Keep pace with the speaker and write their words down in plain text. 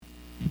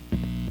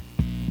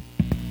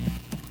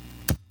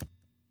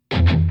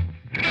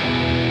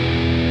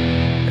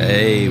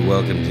Hey,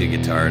 welcome to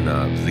Guitar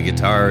Knobs, the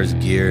guitars,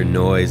 gear,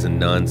 noise, and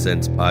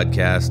nonsense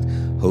podcast,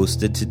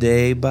 hosted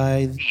today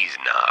by these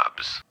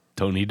knobs.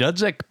 Tony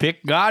Dudzik,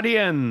 Pick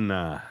Guardian.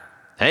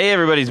 Hey,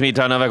 everybody, it's me,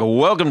 Todd Novak.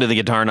 Welcome to the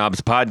Guitar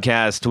Knobs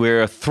podcast.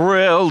 We're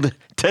thrilled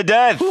to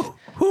death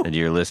that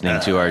you're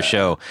listening to our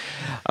show.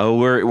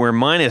 We're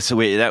minus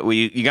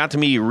you got to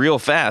me real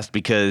fast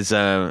because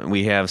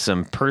we have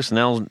some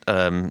personnel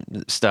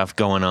stuff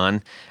going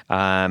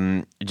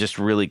on. Just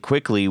really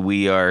quickly,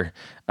 we are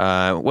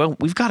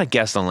we've got a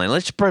guest online.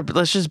 Let's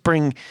just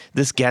bring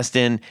this guest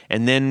in,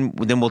 and then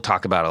we'll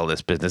talk about all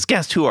this business.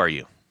 Guest, who are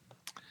you?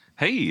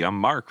 Hey, I'm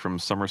Mark from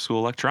Summer School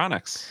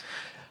Electronics.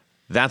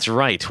 That's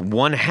right.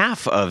 One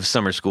half of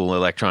Summer School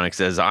Electronics,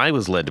 as I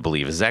was led to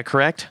believe. Is that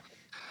correct?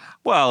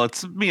 Well,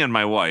 it's me and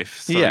my wife.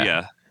 So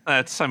yeah.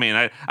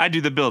 I do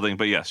the building,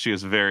 but yes, she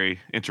is very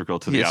integral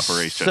to the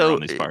operation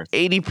around these parts.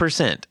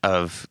 80%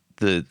 of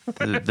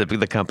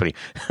the company.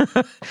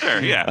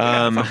 Sure,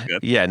 yeah.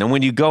 Yeah. Now,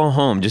 when you go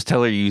home, just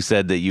tell her you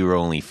said that you were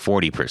only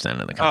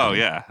 40% of the company. Oh,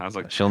 yeah. I was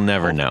like, she'll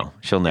never know.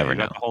 She'll never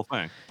know. The whole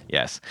thing.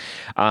 Yes.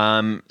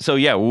 So,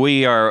 yeah,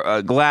 we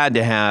are glad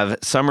to have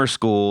Summer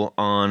School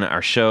on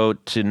our show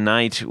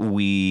tonight.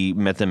 We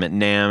met them at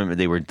NAMM.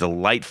 They were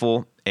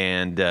delightful,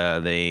 and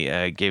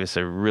they gave us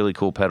a really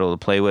cool pedal to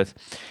play with.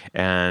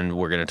 And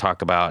we're going to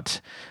talk about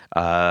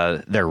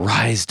their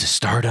rise to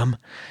stardom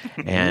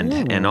and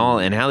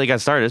how they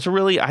got started.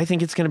 I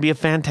think it's going to be a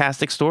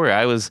fantastic story.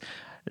 I was,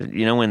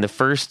 in the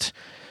first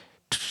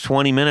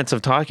 20 minutes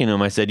of talking to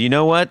them, I said, you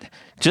know what?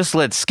 Just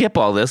let's skip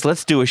all this.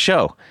 Let's do a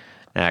show.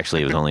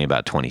 Actually, it was only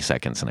about 20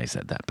 seconds, and I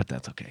said that, but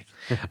that's okay.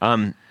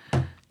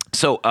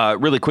 So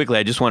really quickly,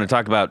 I just want to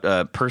talk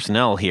about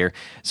personnel here.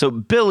 So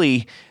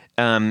Billy,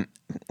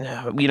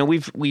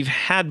 we've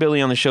had Billy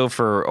on the show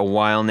for a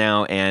while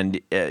now, and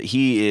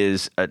he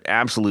is an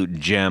absolute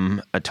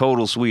gem, a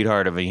total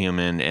sweetheart of a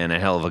human, and a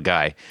hell of a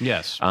guy.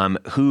 Yes.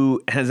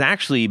 Who has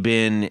actually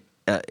been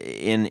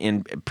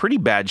in pretty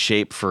bad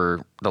shape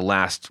for the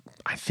last,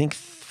 I think,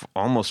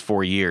 almost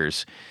 4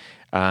 years.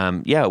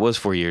 It was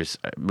 4 years.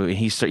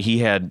 He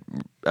had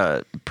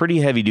pretty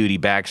heavy duty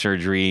back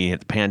surgery.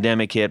 The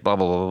pandemic hit, blah,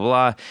 blah, blah, blah,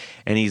 blah.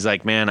 And he's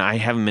like, man, I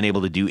haven't been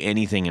able to do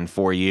anything in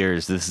 4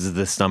 years. This is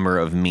the summer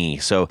of me.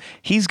 So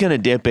he's going to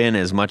dip in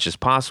as much as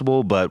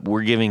possible, but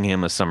we're giving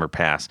him a summer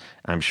pass.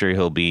 I'm sure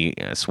he'll be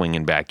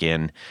swinging back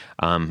in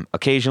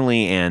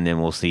occasionally, and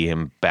then we'll see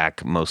him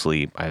back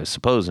mostly, I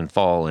suppose, in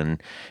fall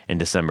and in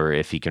December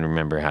if he can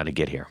remember how to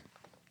get here.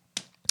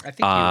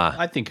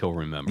 I think he'll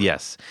remember.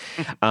 Yes.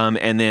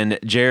 And then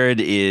Jared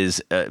is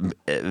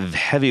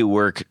heavy at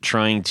work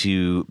trying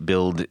to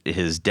build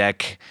his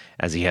deck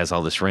as he has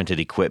all this rented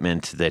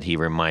equipment that he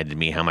reminded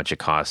me how much it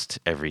cost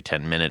every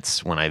 10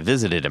 minutes when I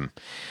visited him.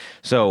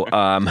 So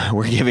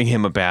we're giving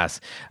him a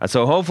pass.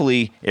 So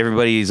hopefully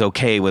everybody's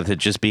okay with it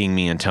just being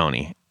me and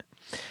Tony.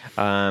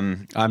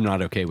 I'm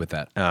not okay with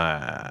that.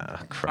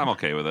 I'm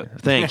okay with it.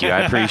 Thank you. I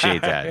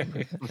appreciate that.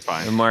 It's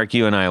fine. Mark,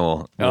 you and I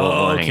will.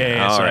 Okay.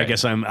 All so right. I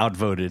guess I'm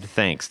outvoted.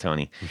 Thanks,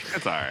 Tony.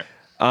 It's all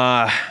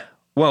right.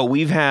 Well,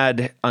 we've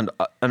had an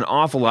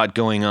awful lot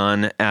going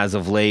on as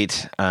of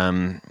late.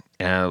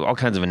 All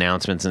kinds of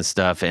announcements and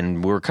stuff,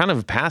 and we're kind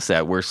of past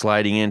that. We're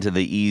sliding into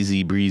the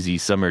easy breezy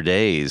summer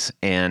days,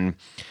 and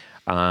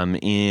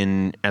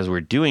as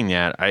we're doing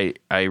that,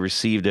 I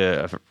received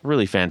a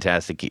really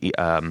fantastic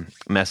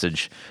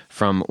message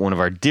from one of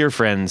our dear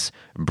friends,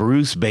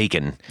 Bruce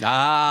Bacon.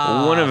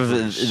 One of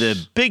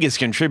the biggest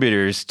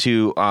contributors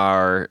to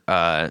our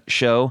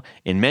show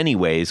in many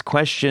ways,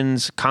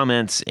 questions,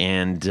 comments,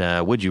 and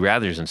would you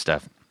rathers and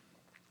stuff.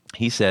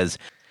 He says,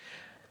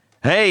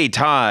 hey,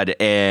 Todd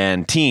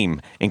and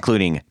team,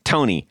 including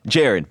Tony,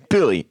 Jared,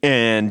 Billy,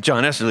 and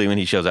John Esterly when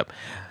he shows up.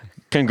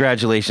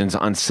 Congratulations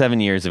on 7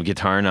 years of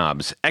Guitar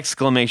Knobs! !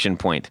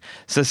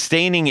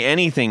 Sustaining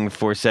anything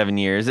for 7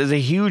 years is a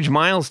huge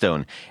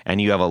milestone,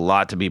 and you have a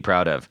lot to be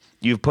proud of.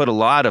 You've put a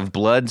lot of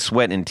blood,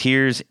 sweat, and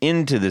tears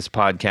into this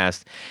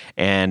podcast,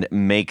 and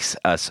makes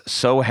us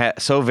so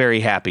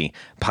very happy,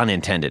 pun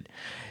intended.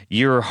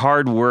 Your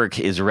hard work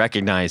is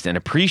recognized and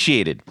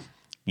appreciated.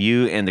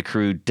 You and the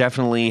crew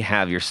definitely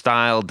have your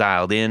style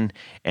dialed in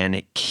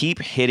and keep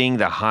hitting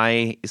the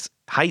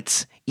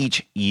heights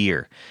each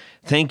year.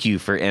 Thank you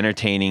for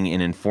entertaining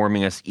and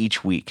informing us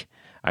each week.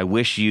 I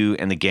wish you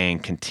and the gang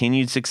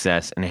continued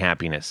success and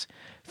happiness.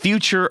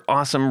 Future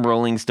awesome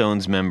Rolling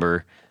Stones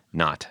member,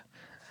 not.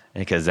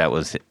 Because that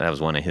was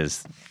one of his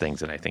things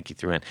that I think he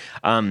threw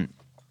in.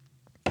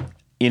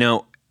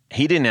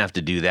 He didn't have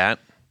to do that.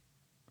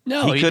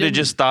 No, he could have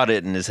just thought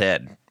it in his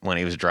head when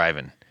he was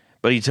driving.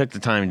 But he took the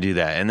time to do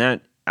that. And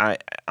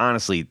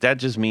honestly, that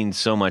just means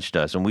so much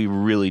to us, and we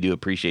really do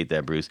appreciate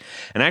that, Bruce.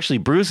 And actually,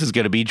 Bruce is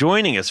going to be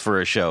joining us for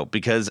a show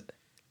because,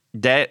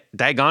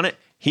 daggone it,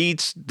 he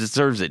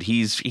deserves it.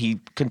 He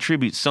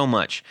contributes so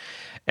much,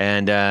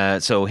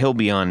 and so he'll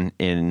be on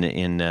in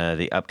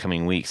the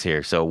upcoming weeks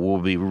here. So we'll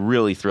be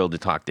really thrilled to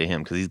talk to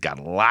him because he's got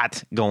a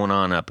lot going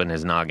on up in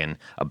his noggin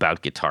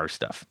about guitar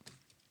stuff.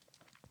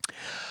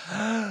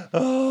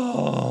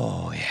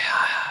 Oh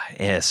yeah.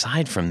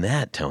 aside from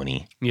that,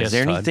 Tony, Yes, is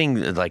there Todd?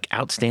 anything like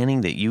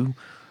outstanding that you?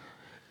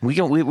 We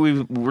got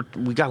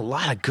a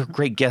lot of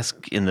great guests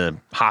in the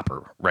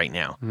hopper right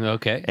now.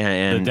 Okay.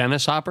 And the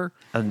Dennis Hopper?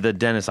 The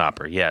Dennis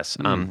Hopper, yes.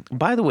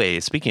 By the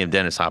way, speaking of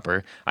Dennis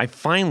Hopper, I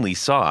finally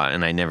saw,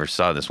 and I never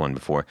saw this one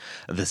before,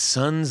 The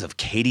Sons of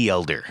Katie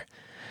Elder.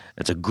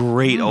 It's a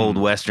great old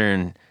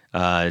Western,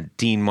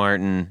 Dean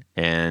Martin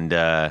and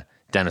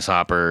Dennis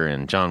Hopper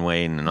and John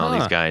Wayne and all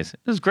these guys. It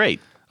was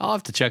great. I'll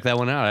have to check that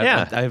one out.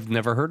 Yeah. I've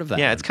never heard of that.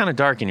 Yeah, it's kind of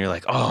dark, and you're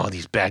like, oh,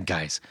 these bad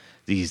guys.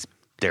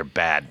 They're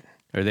bad.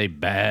 Are they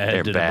bad?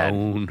 They're to bad. The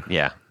bone?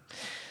 Yeah.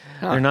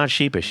 They're not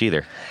sheepish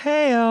either.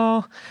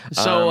 Hey-o.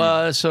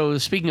 So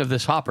speaking of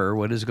this Hopper,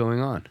 what is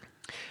going on?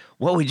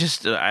 Well, we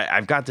just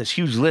I've got this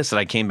huge list that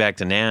I came back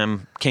from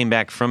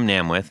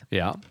NAMM with,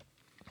 Yeah.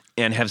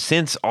 and have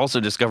since also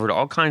discovered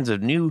all kinds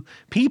of new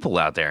people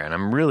out there, and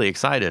I'm really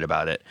excited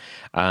about it.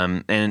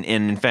 And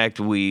in fact,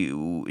 we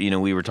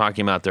were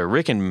talking about the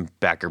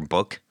Rickenbacker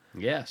book.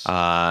 Yes.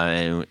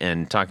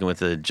 And talking with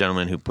the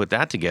gentleman who put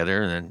that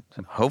together, and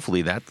then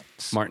hopefully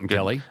that's Martin good.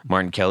 Kelly.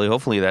 Martin Kelly.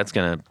 Hopefully that's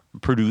going to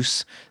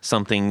produce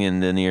something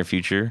in the near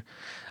future.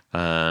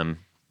 I'm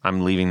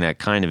leaving that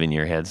kind of in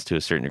your heads to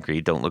a certain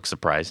degree. Don't look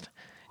surprised.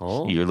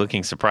 Oh. You're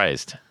looking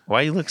surprised.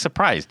 Why you look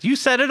surprised? You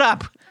set it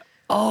up.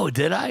 Oh,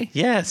 did I?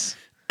 Yes.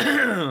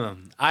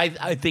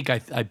 I think I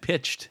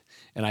pitched,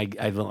 and I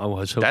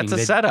was hoping That's a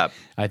that- setup.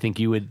 I think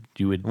you would.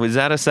 Was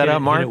that a setup,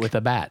 hit Mark? it with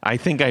a bat. I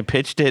think I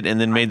pitched it and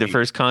then made the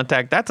first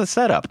contact. That's a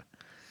setup.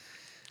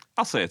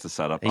 I'll say it's a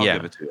setup. I'll Yeah.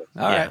 give it to you.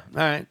 All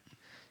right.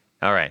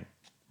 All right.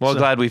 Well,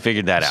 glad we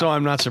figured that So out.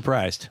 I'm not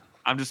surprised.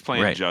 I'm just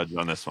playing Right. judge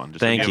on this one.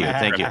 Just Thank to give you, it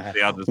thank you.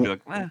 credit. I'll just be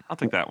like, I'll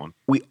take that one.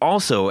 We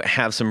also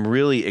have some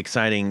really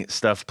exciting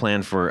stuff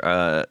planned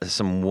for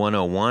some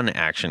 101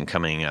 action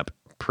coming up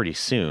pretty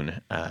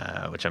soon,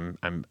 which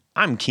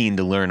I'm keen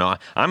to learn on.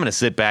 I'm going to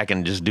sit back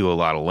and just do a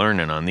lot of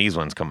learning on these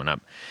ones coming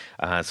up.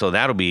 So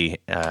that'll be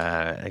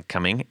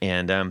coming,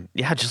 and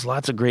just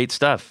lots of great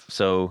stuff.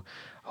 So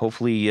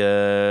hopefully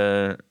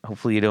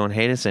you don't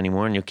hate us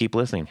anymore, and you'll keep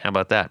listening. How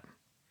about that?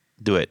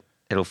 Do it.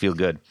 It'll feel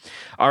good.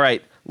 All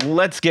right,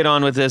 let's get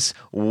on with this.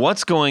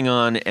 What's going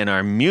on in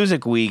our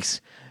music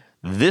weeks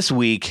this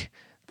week?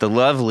 The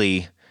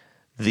lovely,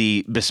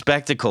 the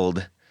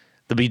bespectacled,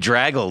 the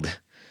bedraggled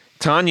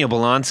Tanya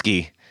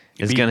Bolonsky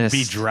is going to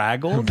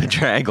bedraggled.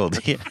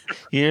 Bedraggled. Yeah.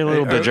 You're a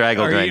little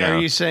bedraggled right now. Are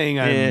you saying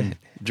I'm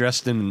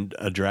dressed in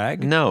a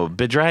drag? No,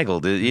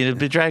 bedraggled.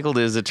 Bedraggled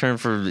is a term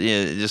for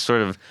just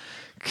sort of,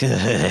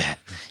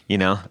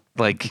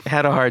 like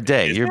had a hard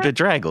day. You're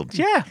bedraggled.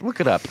 Yeah, look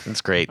it up.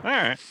 It's great. All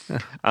right.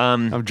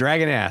 I'm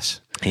dragging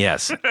ass.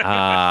 Yes.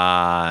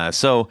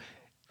 So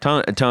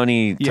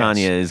Tony Yes.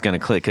 Tanya is going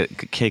to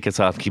kick us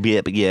off.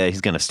 Yeah,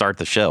 he's going to start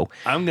the show.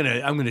 I'm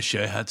gonna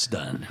show you how it's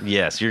done.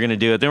 Yes, you're going to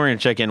do it. Then we're going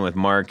to check in with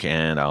Mark,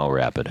 and I'll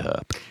wrap it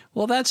up.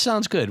 Well, that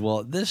sounds good.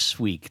 Well, this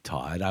week,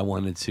 Todd, I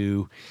wanted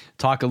to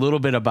talk a little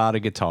bit about a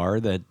guitar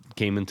that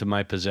came into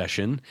my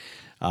possession.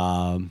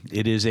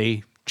 It is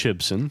a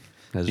Chibson,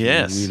 as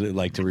Yes. we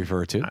like to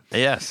refer to.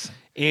 Yes.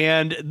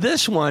 And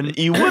this one,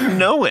 You wouldn't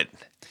know it.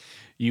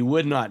 you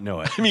would not know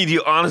it. I mean,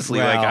 you honestly,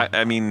 Well,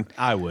 I mean,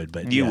 I would,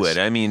 but you yes. would.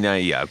 I mean,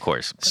 yeah, of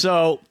course.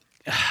 So,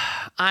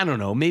 I don't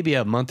know, maybe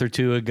a month or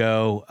two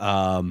ago,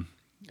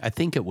 I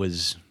think it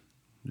was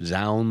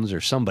Zounds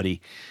or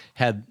somebody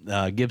had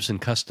Gibson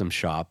Custom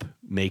Shop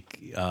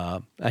make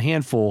a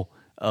handful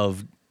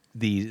of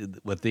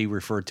what they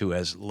refer to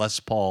as Les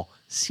Paul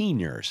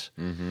Seniors.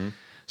 Mm-hmm.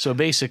 So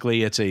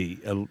basically, it's a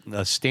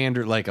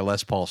standard, like a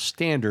Les Paul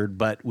standard,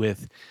 but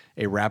with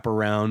a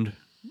wraparound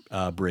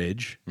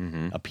bridge,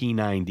 a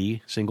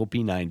P90, single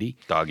P90.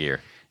 Dog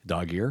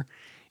ear.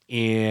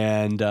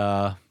 And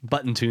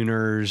button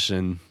tuners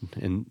and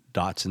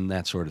dots and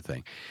that sort of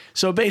thing.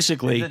 So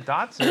basically,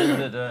 dots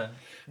no,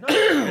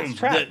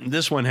 it's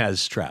this one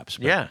has traps.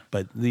 But, Yeah.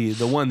 but the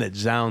one that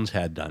Zounds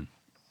had done,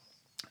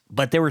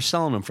 but they were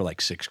selling them for like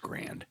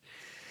 $6,000,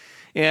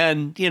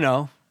 and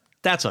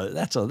that's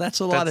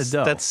a lot of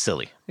dough. That's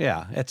silly.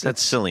 Yeah,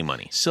 That's silly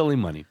money. silly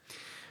money.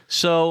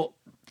 So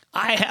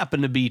I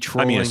happen to be I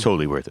trolling. mean, it's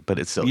totally worth it, but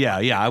it's silly.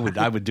 Yeah, I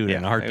would do it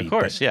in a heartbeat. Of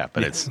course, but- yeah,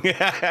 but it's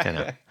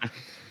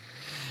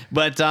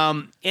But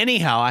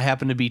anyhow, I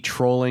happen to be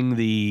trolling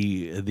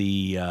the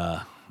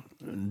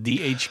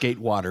DH-Gate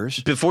waters.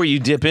 Before you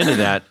dip into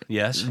that,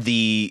 Yes.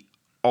 the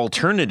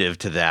alternative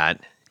to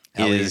that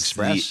is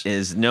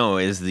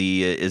AliExpress?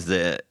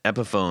 the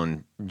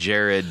Epiphone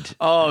Jared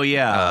Oh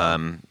yeah,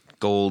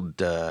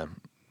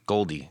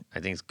 Goldie. I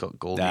think it's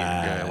Goldie,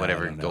 I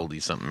whatever, don't know. Goldie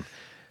something.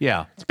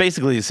 yeah. It's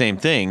basically the same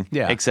thing,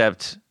 Yeah.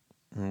 except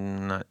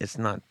it's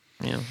not.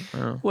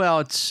 Well,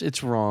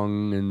 it's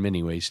wrong in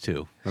many ways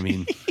too. I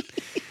mean,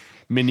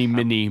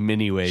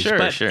 many ways. Sure,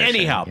 but sure,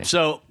 anyhow, sure, yeah.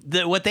 so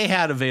what they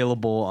had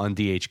available on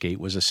DH-Gate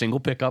was a single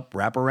pickup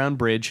wraparound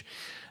bridge.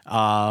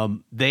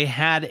 They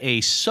had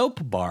a soap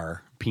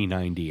bar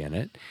P90 in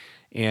it,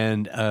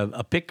 and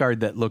a pickguard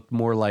that looked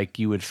more like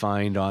you would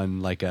find on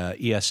like a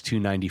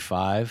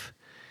ES295.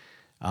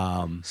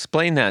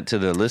 Explain that to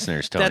the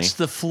listeners, Tony. That's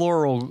the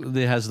floral.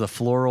 It has the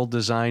floral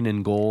design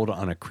in gold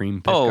on a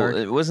cream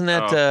pickguard. Wasn't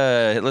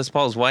that Les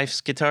Paul's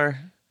wife's guitar?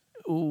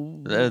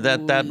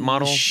 That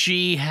model?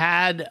 She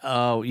had,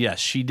 yes,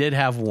 she did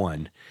have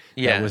one.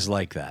 Yeah. That was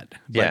like that.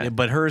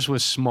 But hers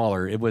was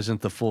smaller. It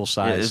wasn't the full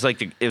size. Yeah, it was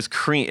like it was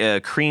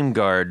cream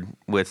guard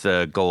with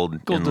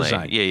gold inlay.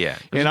 Design. Yeah.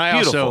 And I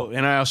beautiful.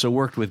 also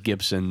worked with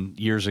Gibson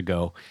years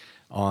ago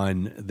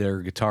on their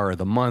Guitar of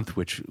the Month,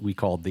 which we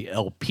called the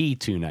LP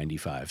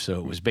 295. So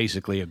it was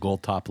basically a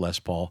gold top Les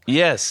Paul.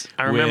 Yes,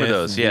 I remember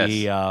those.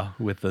 Yes,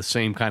 with the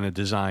same kind of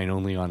design,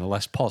 only on a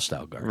Les Paul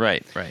style guard.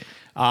 Right.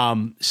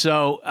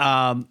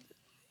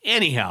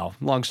 Anyhow,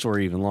 long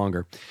story even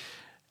longer.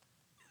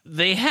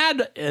 They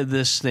had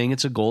this thing.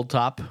 It's a gold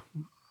top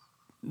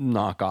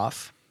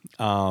knockoff.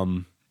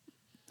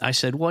 I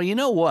said, well, you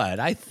know what?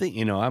 I think,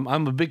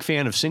 I'm a big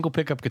fan of single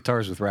pickup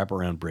guitars with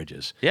wraparound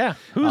bridges. Yeah,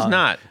 who's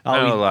not?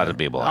 I know a lot of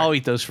people are. I'll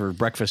eat those for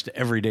breakfast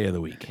every day of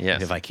the week,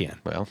 yes, if I can.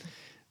 Well,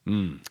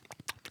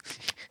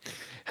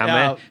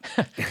 how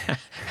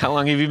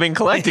long have you been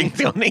collecting,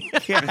 Tony?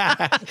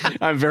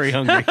 I'm very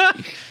hungry.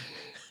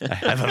 I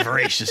have a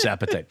voracious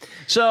appetite.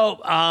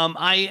 So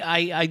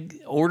I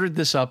ordered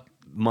this up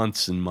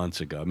months and months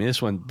ago. I mean,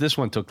 this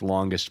one took the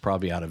longest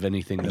probably out of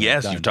anything that yes,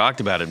 I've done. you've talked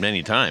about it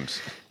many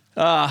times.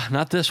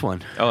 Not this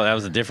one. Oh, that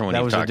was a different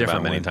one you've talked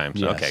about many times.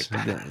 Yes.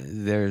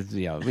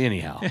 Okay.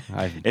 Anyhow.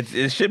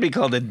 It should be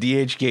called a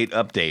DH Gate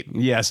update.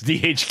 Yes,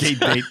 DH Gate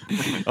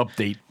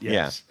update.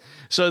 Yes. Yeah.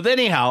 So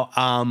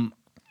anyhow,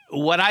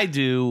 what I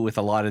do with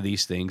a lot of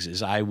these things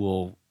is I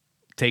will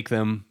take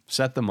them,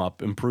 set them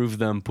up, improve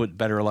them, put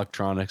better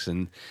electronics,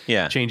 and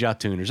change out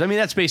tuners. I mean,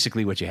 that's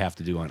basically what you have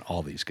to do on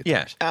all these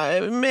guitars.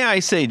 Yeah. May I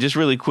say, just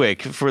really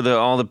quick, for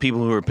all the people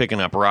who are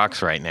picking up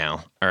rocks right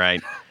now, all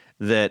right,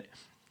 that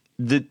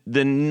the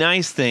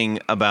nice thing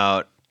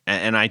about,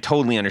 and I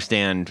totally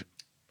understand,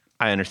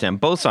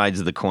 both sides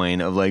of the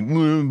coin of like,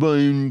 we're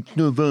buying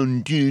stuff out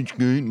in DH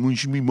Gate, we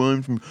should be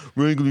buying from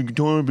regular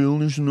guitar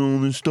builders and all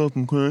this stuff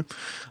and crap.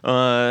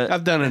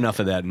 I've done enough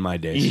of that in my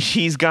days.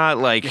 He's got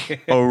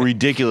like a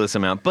ridiculous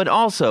amount, but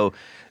also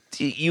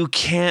you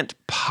can't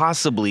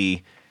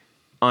possibly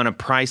on a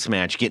price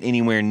match get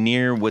anywhere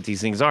near what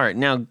these things are.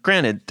 Now,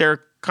 granted,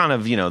 they're kind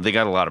of, they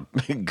got a lot of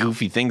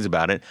goofy things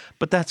about it,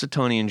 but that's what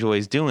Tony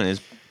enjoys doing,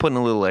 is putting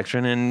a little extra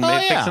in and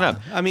fixing it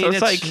up. I mean,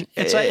 so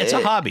it's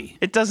a hobby.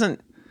 It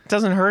doesn't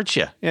hurt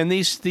you. And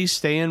these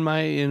stay in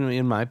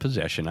my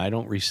possession. I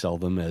don't resell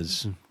them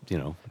as,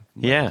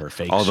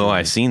 fakes. Although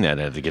I seen that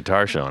at the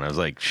guitar show and I was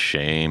like,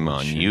 shame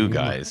on you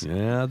guys.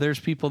 Yeah, there's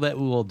people that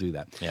will do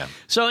that. Yeah.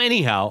 So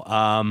anyhow,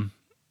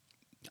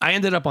 I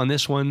ended up on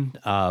this one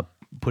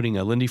putting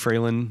a Lindy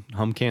Fralin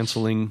hum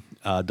canceling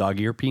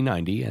dog ear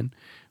P90 in,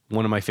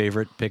 one of my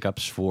favorite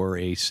pickups for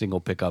a single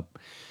pickup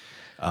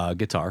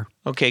guitar.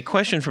 Okay,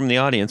 question from the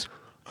audience.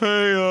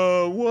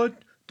 Hey, what?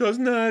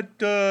 Doesn't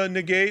that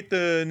negate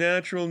the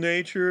natural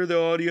nature, the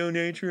audio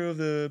nature of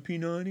the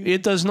P90?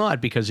 It does not,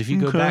 because if you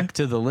go back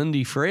to the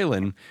Lindy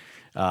Fralin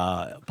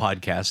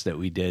podcast that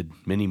we did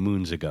many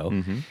moons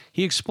ago,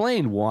 he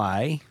explained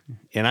why,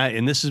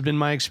 and this has been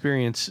my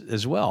experience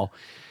as well.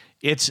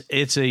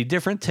 It's a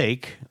different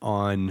take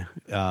on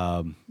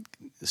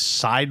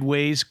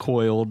sideways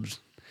coiled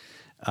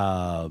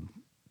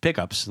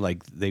pickups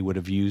like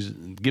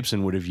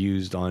Gibson would have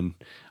used on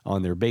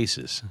their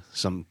basses.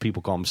 Some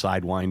people call them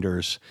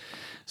sidewinders.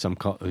 Some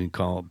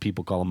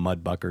people call them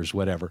mud buckers,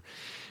 whatever.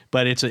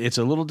 But it's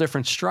a little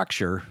different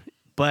structure.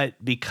 But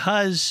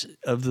because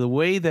of the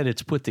way that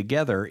it's put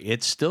together,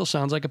 it still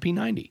sounds like a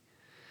P90.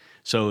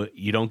 So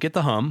you don't get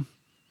the hum,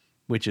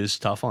 which is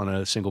tough on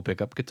a single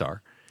pickup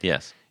guitar.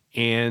 Yes.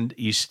 And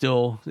it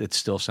still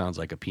sounds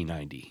like a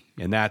P90.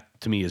 And that,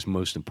 to me, is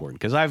most important.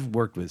 Because I've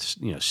worked with,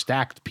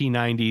 stacked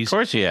P90s. Of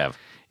course you have.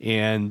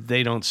 And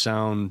they don't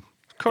sound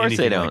Of course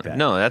they don't. Like that.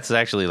 No, that's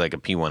actually like a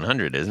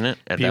P100, isn't it?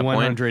 At that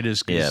point? P100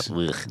 is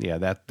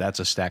yeah, that's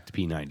a stacked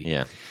P90.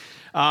 Yeah.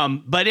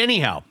 But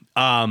anyhow,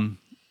 I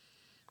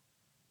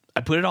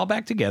put it all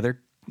back together,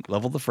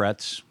 leveled the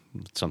frets,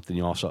 something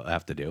you also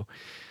have to do.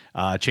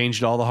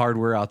 Changed all the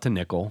hardware out to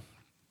nickel.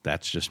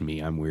 That's just me.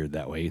 I'm weird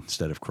that way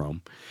instead of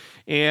chrome.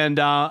 And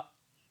the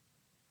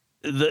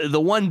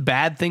one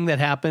bad thing that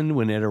happened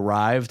when it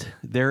arrived,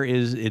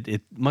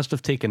 it must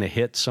have taken a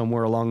hit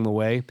somewhere along the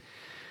way.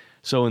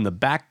 So in the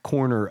back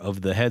corner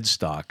of the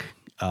headstock,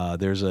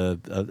 there's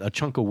a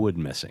chunk of wood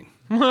missing.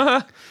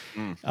 And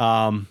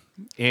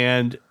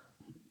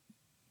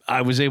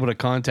I was able to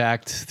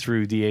contact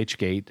through DH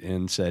Gate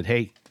and said,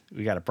 hey,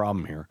 we got a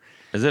problem here.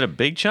 Is it a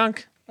big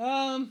chunk?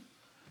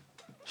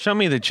 Show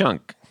me the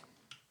chunk.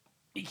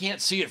 You can't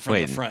see it from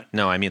the front.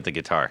 No, I mean the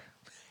guitar.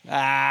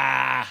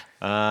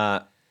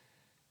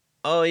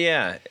 Oh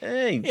yeah.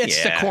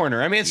 It's the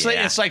corner. I mean,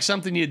 it's like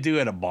something you do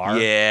at a bar.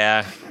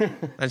 Yeah.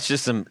 That's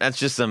just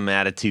some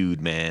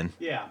attitude, man.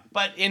 Yeah.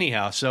 But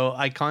anyhow, so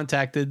I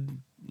contacted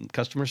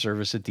customer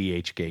service at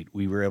DH Gate.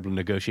 We were able to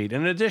negotiate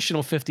an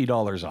additional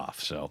 $50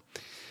 off. So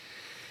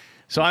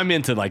I'm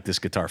into like this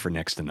guitar for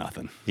next to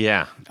nothing.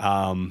 Yeah.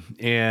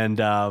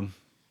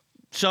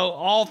 So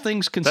all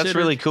things considered, That's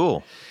really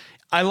cool.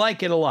 I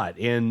like it a lot.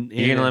 And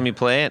You're gonna let me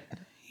play it?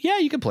 Yeah,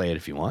 you can play it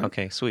if you want.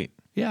 Okay, sweet.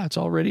 Yeah, it's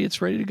all ready.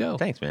 It's ready to go.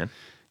 Thanks, man.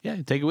 Yeah,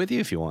 take it with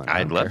you if you want.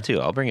 I'd love to.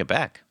 I'll bring it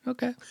back.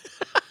 Okay.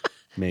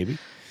 Maybe.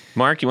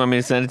 Mark, you want me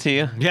to send it to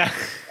you? Yeah.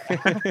 I'll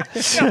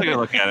take a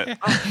look at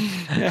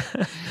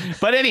it.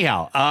 But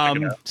anyhow,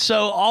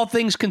 so all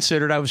things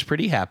considered, I was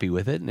pretty happy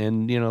with it.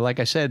 And, like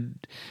I said,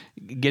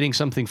 getting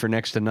something for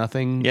next to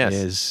nothing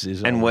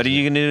is And what are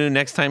you going to do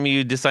next time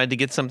you decide to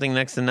get something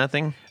next to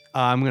nothing?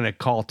 I'm going to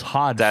call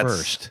Todd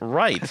first.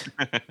 Right.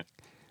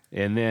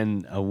 And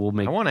then we'll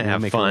make. I want to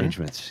have make fun.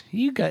 Arrangements.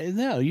 You guys,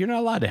 no, you're not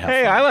allowed to have.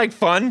 Hey, fun. I like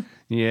fun.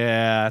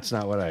 Yeah, that's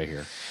not what I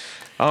hear.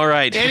 All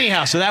right.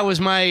 Anyhow, so that was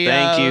my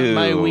Thank you.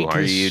 my week. Are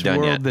you done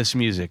World yet? This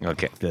music.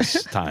 Okay.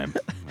 This time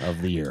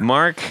of the year.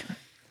 Mark,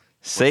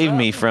 save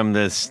me from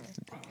this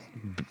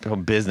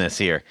business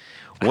here.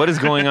 What is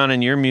going on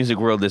in your music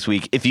world this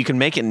week? If you can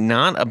make it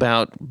not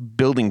about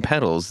building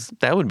pedals,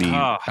 that would be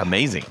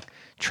amazing.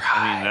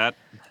 Try.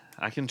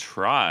 I can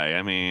try.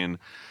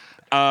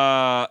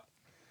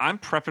 I'm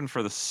prepping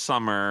for the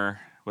summer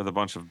with a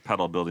bunch of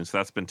pedal building, so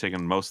that's been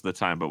taking most of the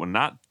time. But when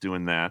not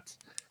doing that,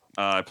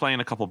 I play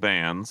in a couple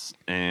bands,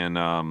 and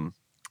I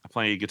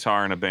play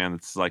guitar in a band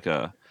that's like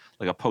a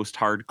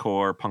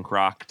post-hardcore punk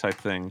rock type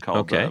thing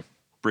called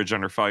Bridge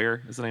Under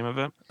Fire is the name of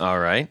it. All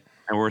right.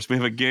 And we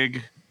have a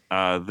gig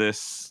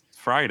this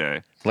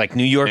Friday. Like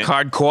New York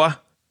hardcore?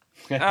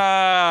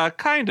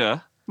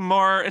 Kinda.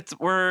 More.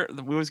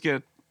 We always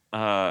get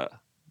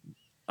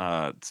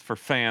it's for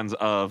fans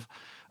of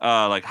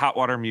like Hot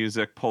Water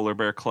Music, Polar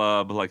Bear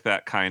Club, like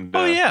that kind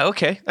of. Oh yeah,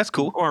 okay, that's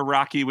cool. Or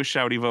Rocky with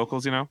shouty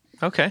vocals,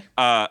 Okay.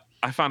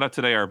 I found out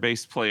today our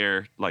bass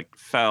player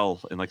fell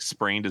and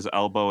sprained his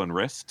elbow and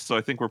wrist, so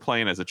I think we're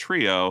playing as a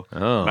trio.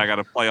 Oh. And I got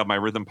to play all my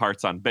rhythm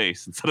parts on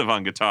bass instead of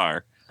on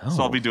guitar.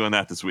 So I'll be doing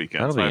that this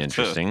weekend. That'll be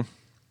interesting.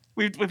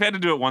 We've had to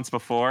do it once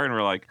before, and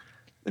we're like,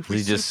 if we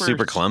Is he just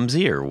super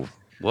clumsy or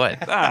what?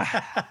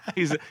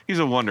 he's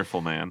a wonderful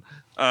man.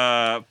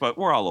 But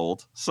we're all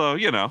old, so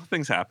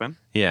things happen.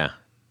 Yeah.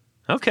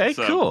 Okay,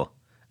 So, cool.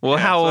 Well,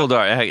 how old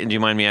are you? Do you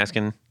mind me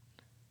asking?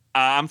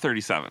 I'm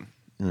 37.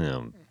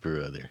 Oh,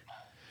 brother.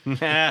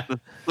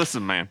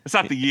 Listen, man, it's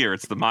not the year;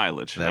 it's the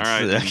mileage. All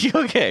right.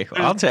 Okay.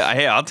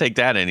 I'll take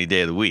that any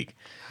day of the week.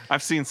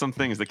 I've seen some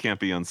things that can't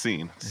be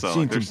unseen.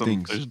 So there's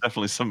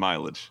definitely some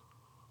mileage.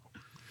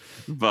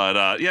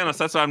 But so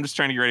that's why I'm just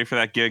trying to get ready for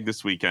that gig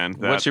this weekend.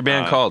 What's your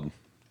band called?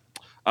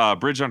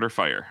 Bridge Under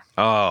Fire.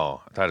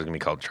 Oh, I thought it was gonna be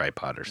called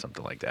Tripod or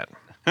something like that.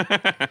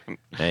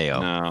 Hey,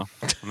 No,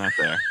 I'm not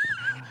there.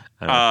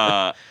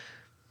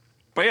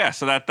 But yeah,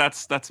 so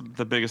that's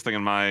the biggest thing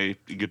in my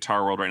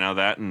guitar world right now.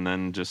 That, and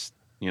then just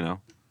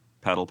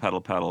pedal.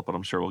 But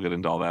I'm sure we'll get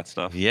into all that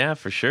stuff. Yeah,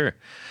 for sure.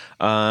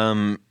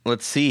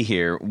 Let's see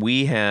here.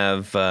 We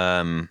have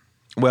Tony.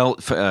 Oh,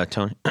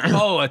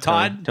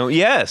 Todd.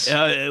 Yes.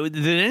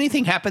 Did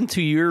anything happen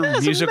to your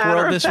music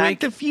world this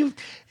week? As a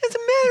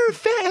matter of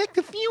fact,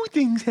 a few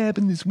things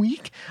happened this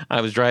week.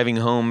 I was driving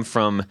home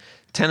from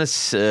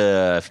Tennessee.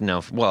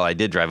 I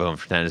did drive home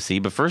from Tennessee,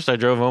 but first I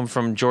drove home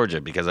from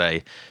Georgia because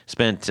I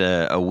spent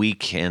a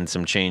week and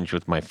some change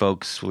with my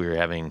folks. We were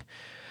having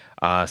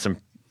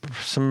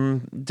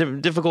some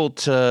difficult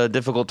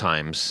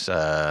times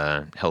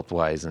health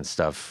wise and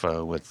stuff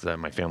with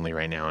my family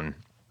right now, and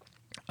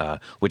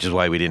which is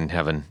why we didn't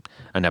have an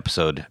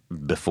episode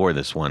before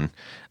this one.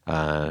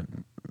 Well,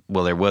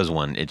 there was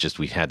one. It just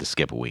we had to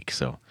skip a week,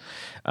 so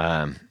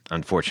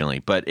unfortunately.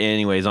 But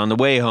anyways, on the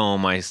way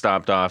home, I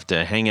stopped off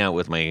to hang out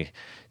with my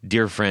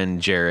dear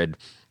friend Jared,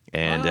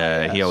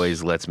 and he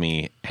always lets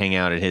me hang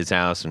out at his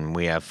house, and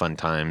we have fun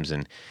times.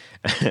 And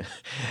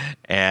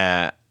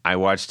I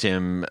watched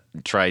him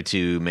try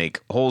to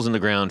make holes in the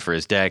ground for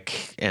his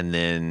deck, and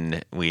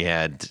then we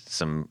had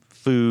some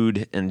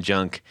food and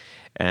junk.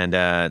 And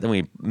then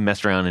we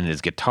messed around in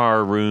his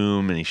guitar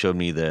room, and he showed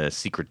me the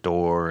secret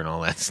door and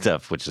all that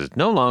stuff, which is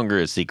no longer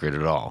a secret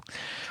at all.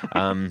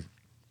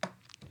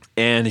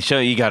 And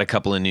he got a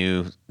couple of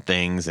new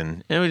things,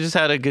 and we just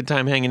had a good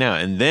time hanging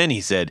out. And then he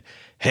said,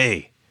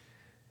 "Hey,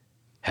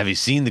 have you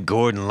seen the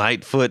Gordon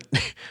Lightfoot,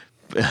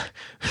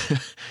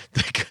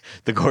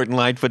 the Gordon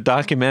Lightfoot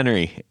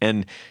documentary?"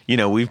 And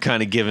we've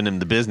kind of given him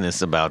the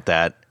business about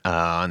that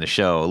on the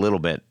show a little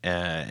bit,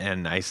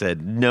 and I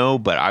said no,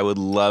 but I would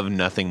love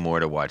nothing more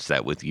to watch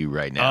that with you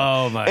right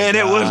now. Oh my! And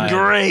God. it was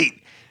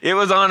great. It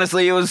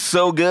was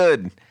so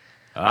good.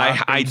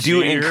 I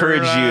do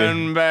encourage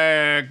you.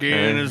 Back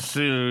in a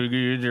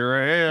silky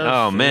dress.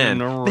 Oh man,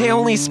 they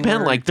only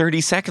spent like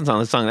 30 seconds on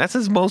the song. That's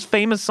his most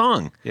famous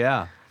song.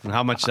 Yeah. And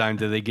how much time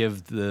do they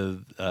give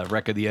the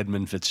Wreck of the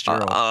Edmund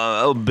Fitzgerald?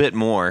 A bit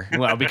more.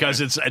 Well,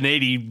 because it's an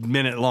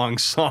 80-minute long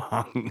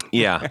song.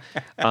 Yeah.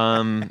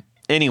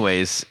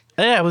 Anyways,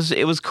 yeah,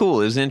 it was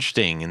cool. It was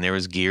interesting, and there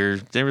was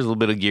gear. There was a little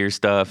bit of gear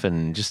stuff,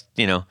 and just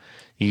you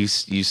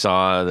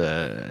saw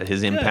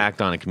his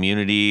impact on a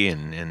community,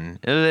 and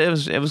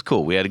it was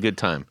cool. We had a good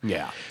time.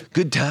 Yeah.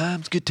 Good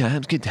times.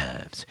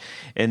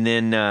 And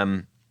then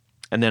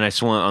I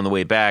swung on the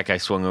way back. I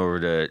swung over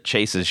to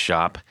Chase's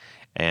shop.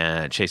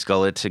 and Chase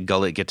Gullet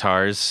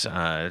Guitars,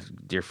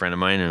 dear friend of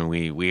mine, and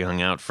we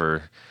hung out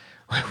for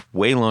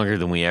way longer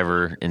than we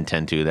ever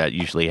intend to. That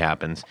usually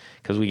happens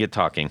because we get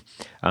talking.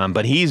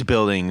 But he's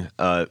building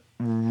a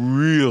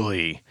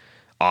really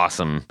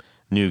awesome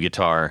new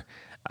guitar.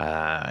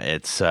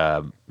 It's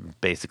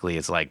basically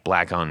it's like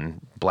black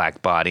on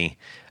black body,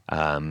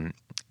 and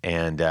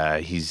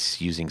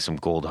he's using some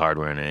gold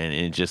hardware in it, and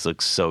it just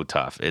looks so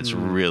tough. It's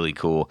really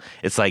cool.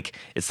 It's like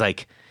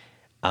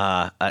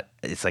a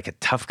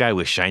tough guy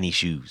with shiny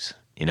shoes.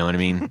 You know what I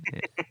mean?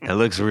 It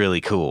looks really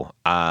cool.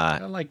 I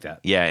like that.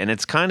 Yeah, and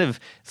it's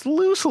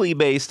loosely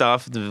based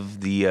off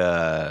the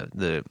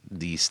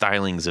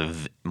stylings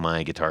of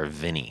my guitar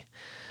Vinny.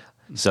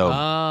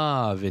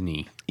 So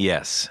Vinny.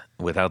 yes,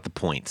 without the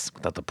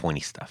pointy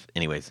stuff.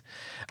 Anyways,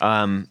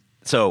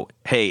 so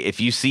hey, if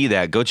you see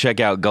that, go check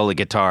out Gullet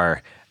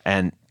Guitar,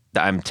 and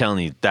I'm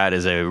telling you, that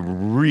is a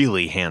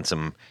really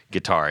handsome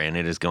guitar, and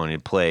it is going to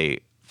play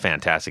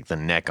fantastic. The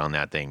neck on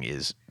that thing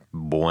is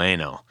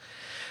bueno.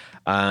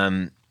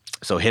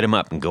 So hit him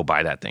up and go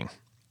buy that thing.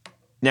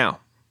 Now,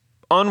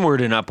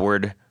 onward and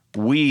upward,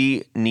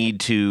 we need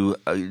to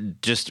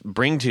just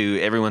bring to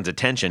everyone's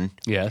attention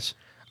Yes.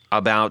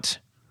 about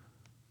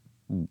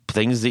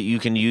things that you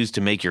can use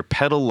to make your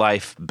pedal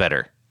life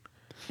better.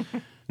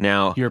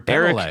 Now, Your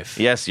pedal Eric, life.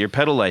 Yes, your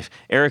pedal life.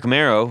 Eric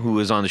Marrow, who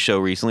was on the show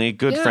recently, a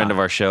good Yeah. friend of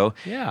our show.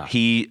 Yeah.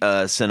 He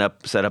set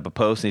up a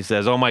post and he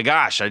says, "Oh my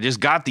gosh, I just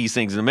got these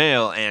things in the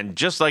mail, and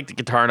just like the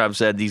Guitar Knob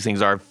said, these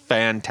things are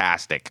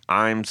fantastic.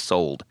 I'm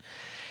sold."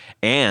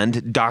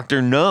 And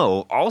Dr.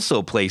 No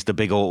also placed a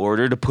big old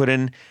order to put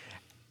in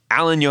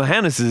Alan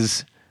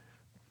Johannes's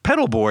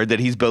pedal board that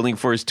he's building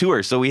for his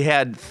tour. So we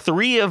had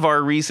 3 of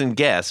our recent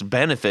guests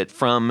benefit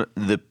from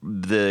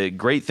the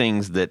great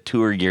things that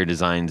Tour Gear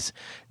Designs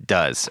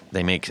does.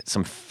 They make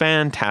some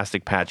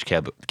fantastic patch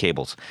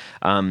cables.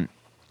 I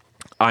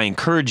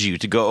encourage you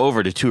to go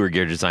over to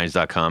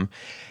tourgeardesigns.com,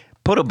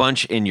 put a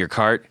bunch in your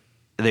cart.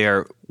 They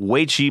are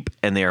way cheap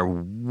and they are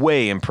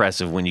way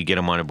impressive when you get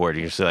them on a board.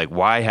 You're just like,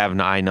 why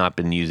haven't I not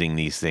been using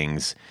these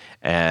things?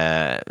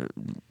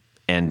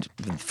 And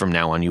from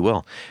now on, you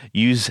will.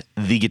 Use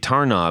the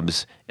Guitar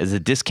Knobs as a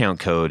discount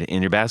code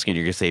in your basket.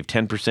 You're going to save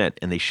 10%,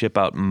 and they ship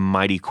out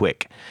mighty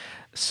quick.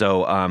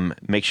 So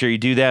make sure you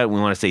do that. We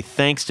want to say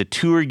thanks to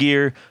Tour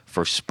Gear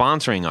for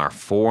sponsoring our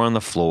 4 on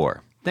the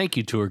Floor. Thank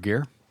you, Tour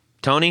Gear.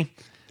 Tony?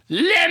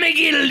 Let me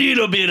get a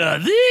little bit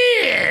of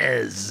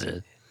this.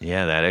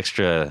 Yeah, that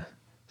extra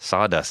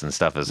sawdust and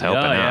stuff is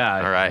helping out.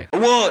 yeah. All right.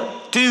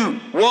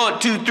 1,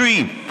 2,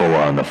 3. 4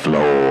 on the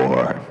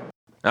floor.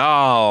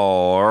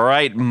 All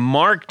right.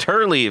 Mark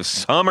Turley of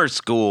Summer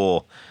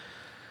School.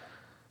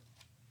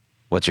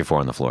 What's your 4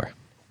 on the floor?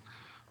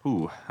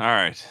 Ooh, all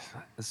right.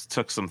 This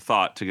took some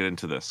thought to get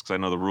into this because I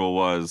know the rule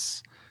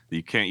was that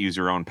you can't use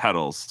your own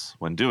pedals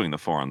when doing the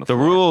 4 on the The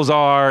floor. rules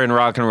are in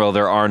rock and roll,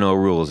 there are no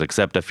rules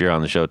except if you're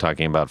on the show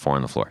talking about 4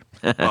 on the floor.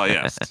 Well,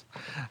 yes.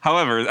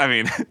 However, I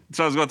mean,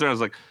 so I was going through, I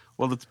was like,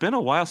 well, it's been a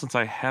while since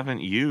I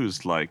haven't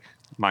used like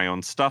my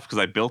own stuff because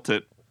I built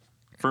it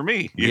for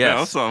me, you Yes.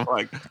 know? So I'm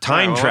like,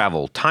 Time all right,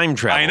 well,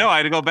 travel. I know. I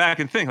had to go back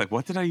and think, like,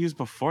 what did I use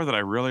before that I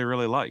really,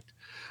 really liked?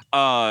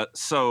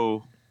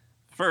 So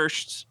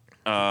first,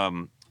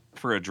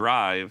 for a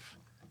drive,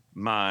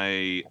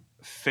 my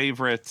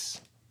favorite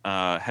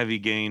heavy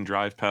gain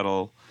drive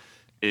pedal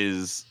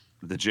is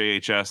the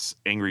JHS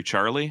Angry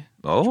Charlie.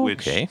 Oh,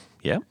 which, okay.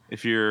 Yep.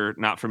 if you're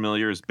not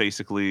familiar, is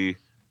basically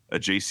a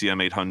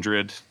JCM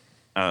 800,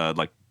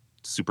 like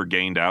super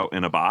gained out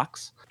in a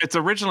box. It's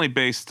originally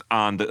based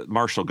on the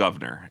Marshall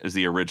Governor is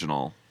the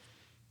original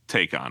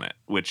take on it,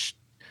 which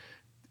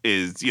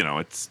is, you know,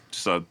 it's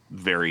just a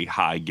very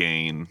high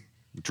gain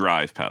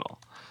drive pedal.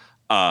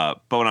 But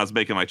when I was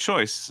making my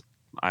choice,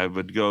 I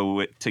would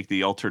go take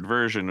the altered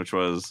version, which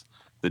was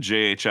the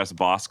JHS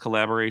Boss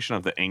collaboration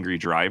of the Angry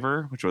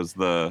Driver, which was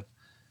the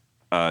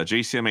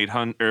JCM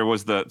 800, or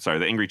was the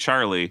Angry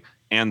Charlie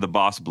and the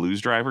Boss Blues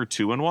Driver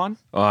 2-in-1,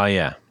 Oh,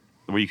 yeah.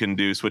 where you can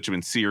switch them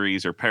in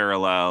series or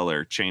parallel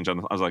or change on.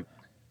 I was like,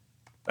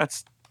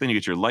 then you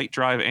get your light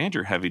drive and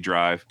your heavy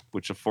drive,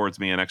 which affords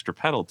me an extra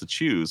pedal to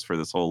choose for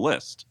this whole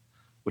list,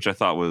 which I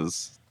thought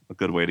was a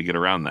good way to get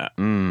around that.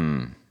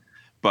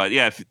 But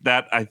yeah,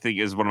 that I think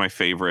is one of my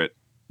favorite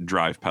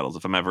drive pedals.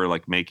 If I'm ever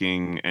like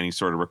making any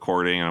sort of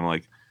recording and I'm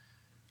like,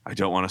 I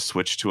don't want to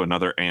switch to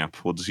another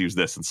amp, we'll just use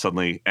this. And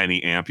suddenly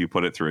any amp you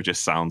put it through, it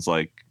just sounds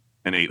like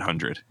an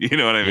 800. You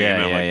know what I mean? Yeah,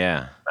 And I'm yeah, like,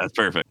 yeah. That's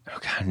perfect. Oh,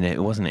 God,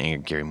 it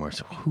wasn't Gary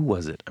Morrison. Who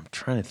was it? I'm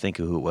trying to think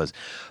of who it was.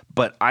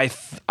 But I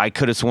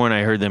could have sworn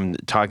I heard them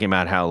talking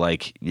about how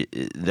like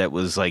that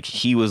was like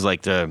he was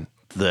like the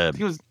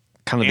He was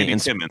kind of Andy the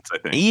Timmons, I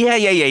think.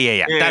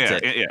 Yeah.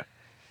 That's it. Yeah.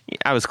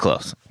 I was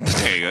close.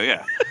 There you go.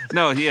 Yeah.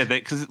 No, yeah.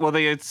 Because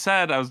they had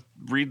said, I was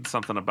reading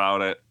something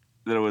about it,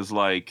 that it was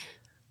like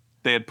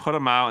they had put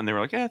them out and they were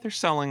like, yeah, they're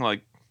selling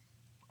like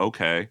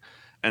okay.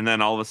 And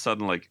then all of a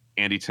sudden, like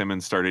Andy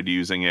Timmons started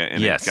using it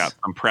and Yes. it got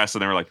some press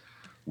and they were like,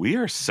 we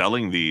are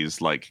selling these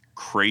like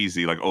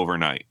crazy, like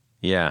overnight.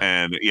 Yeah.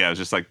 And yeah, it was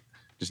just like,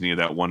 just needed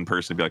that one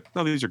person to be like,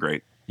 no, these are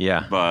great.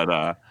 Yeah.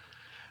 But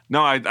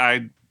No,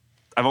 I've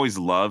always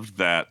loved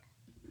that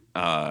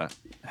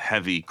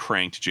heavy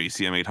cranked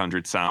JCM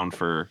 800 sound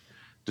for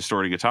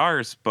distorted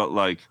guitars, but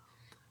like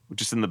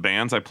just in the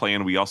bands I play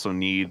in, we also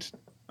need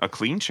a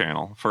clean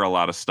channel for a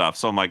lot of stuff.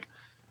 So I'm like,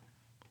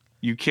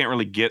 you can't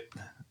really get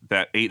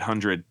that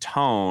 800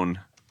 tone.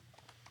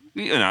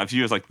 You know, if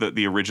you use like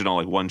the original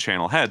like one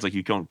channel heads, like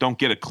you don't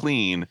get a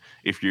clean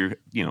if you're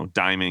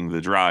diming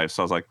the drive.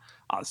 So I was like,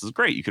 oh, this is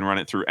great. You can run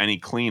it through any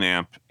clean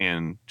amp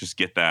and just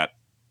get that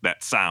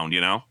sound,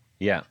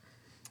 Yeah.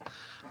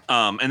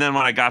 And then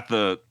when I got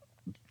the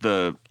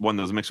one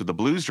that was mixed with the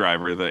blues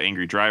driver, the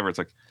Angry Driver, it's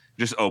like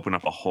just open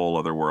up a whole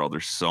other world.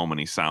 There's so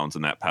many sounds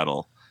in that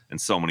pedal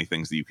and so many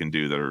things that you can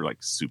do that are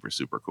like super,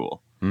 super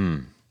cool.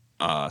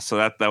 So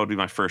that would be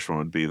my first one,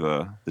 would be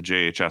the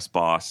JHS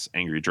Boss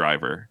Angry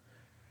Driver.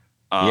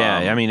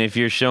 Yeah, I mean, if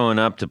you're showing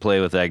up to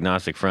play with the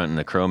Agnostic Front and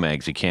the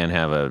Cro-Mags, you can't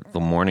have a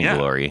Morning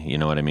Glory. You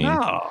know what I mean?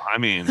 No, I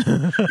mean, you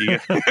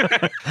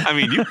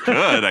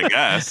could, I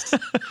guess,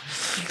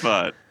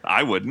 but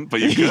I wouldn't.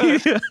 But you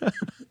could.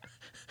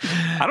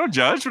 I don't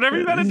judge. Whatever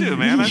you got to do,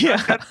 man.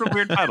 I've got some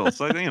weird pedals.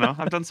 So,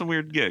 I've done some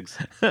weird gigs.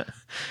 But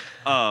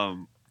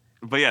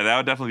yeah, that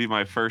would definitely be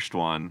my first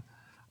one.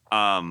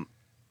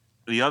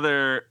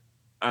 Another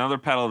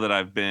pedal that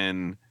I've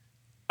been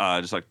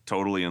just like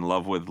totally in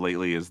love with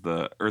lately is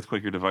the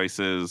Earthquaker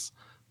Devices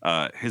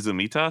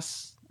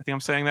Hizumitas. I think I'm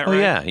saying that right.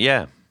 Oh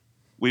yeah.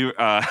 We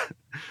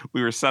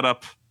were set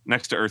up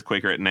next to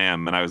Earthquaker at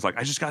NAMM, and I was like,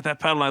 I just got that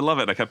pedal and I love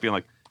it. And I kept being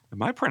like,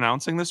 am I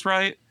pronouncing this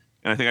right?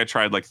 And I think I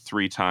tried like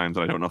 3 times,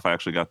 and I don't know if I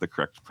actually got the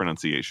correct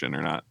pronunciation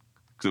or not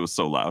because it was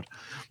so loud.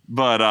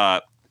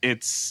 But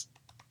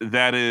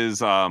that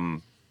is Wada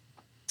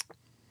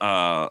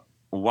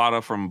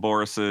from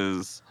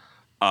Boris's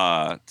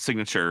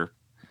signature.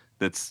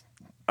 That's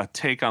a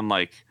take on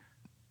like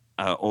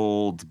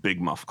old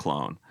Big Muff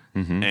clone.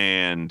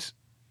 And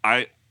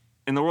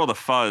in the world of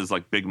fuzz,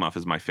 like Big Muff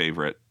is my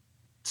favorite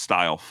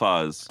style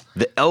fuzz.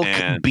 The Elk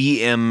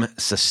BM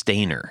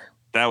Sustainer.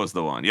 That was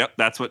the one. Yep,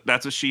 that's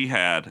what she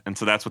had, and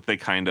so that's what they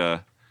kind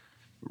of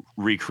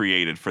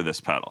recreated for this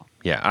pedal.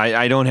 Yeah,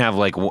 I don't have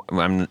like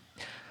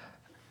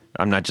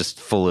I'm not just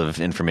full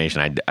of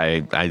information.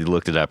 I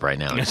looked it up right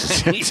now.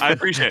 It's just, I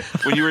appreciate it.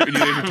 When you were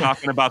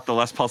talking about the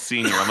Les Paul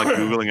Senior, I'm like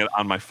Googling it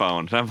on my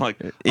phone, and I'm like,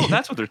 oh,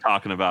 that's what they're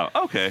talking about.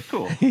 Okay,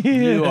 cool.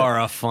 You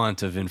are a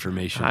font of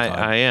information.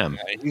 I am.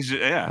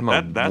 I'm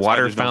a that's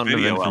water fountain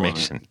of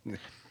information.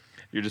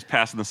 You're just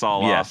passing this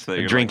all off.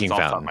 A drinking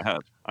fountain. My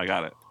head. I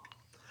got it.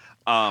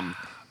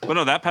 But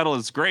no, that pedal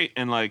is great.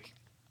 And like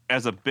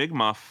as a Big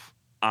Muff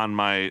on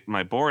my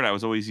board, I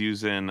was always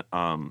using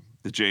the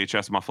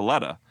JHS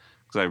Muffaletta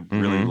because I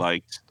really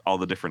liked all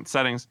the different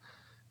settings.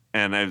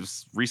 And I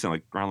was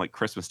recently, around like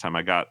Christmas time,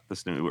 I got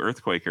this new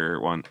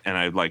Earthquaker one, and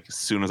I like as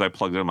soon as I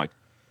plugged it, I'm like,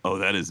 oh,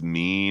 that is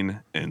mean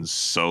and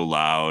so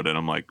loud. And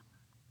I'm like,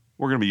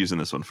 we're gonna be using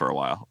this one for a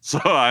while.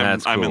 So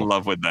I'm in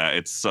love with that.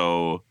 It's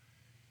so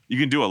you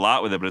can do a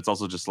lot with it, but it's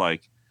also just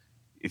like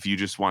if you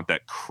just want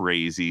that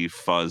crazy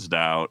fuzzed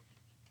out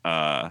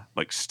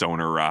like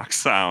stoner rock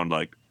sound,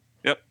 like,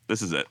 yep,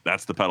 this is it.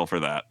 That's the pedal for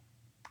that.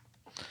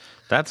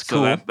 That's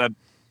cool. So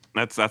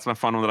that's my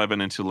fun one that I've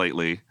been into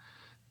lately.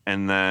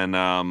 And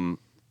then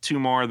 2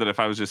 more that if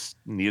I was just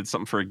needed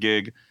something for a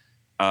gig,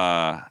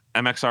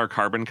 MXR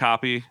Carbon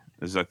Copy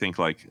is, I think,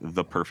 like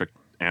the perfect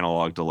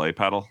analog delay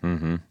pedal.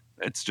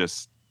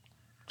 It's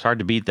hard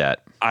to beat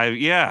that.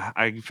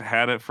 I've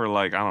had it for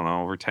like, I don't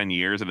know, over 10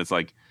 years, and it's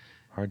like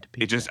hard to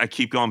beat. I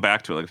keep going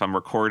back to it. Like if I'm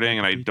recording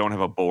and I don't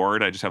have a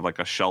board, I just have like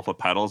a shelf of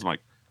pedals. I'm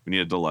like, we need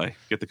a delay.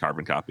 Get the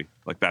Carbon Copy.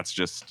 Like that's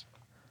just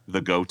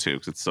the go-to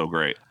because it's so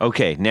great.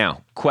 Okay,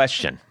 now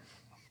question.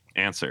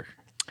 Answer.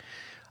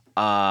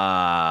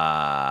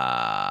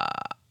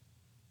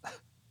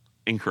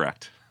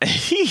 Incorrect.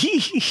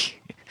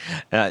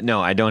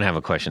 No, I don't have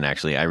a question,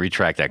 actually. I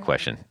retract that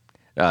question.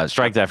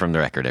 Strike that from the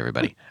record,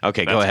 everybody.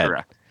 Okay, That's go ahead.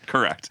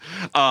 Correct.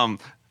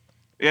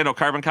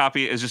 Carbon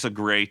Copy is just a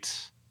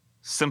great,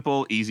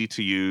 simple, easy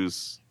to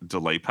use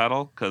delay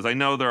pedal because I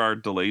know there are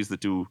delays that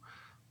do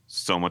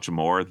so much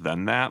more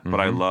than that, but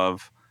I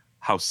love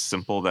how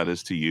simple that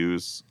is to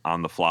use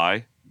on the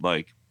fly.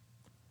 Like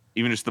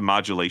even just the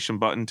modulation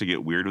button to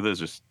get weird with it is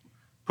just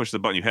push the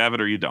button, you have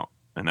it or you don't,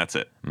 and that's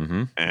it.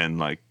 And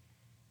like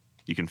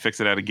you can fix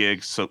it at a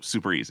gig, so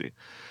super easy.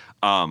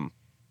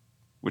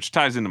 Which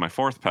ties into my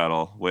 4th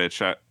pedal,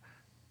 which I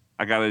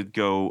gotta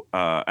go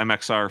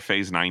MXR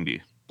Phase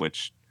 90,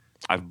 which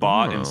I've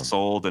bought and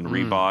sold and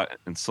rebought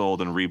and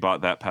sold and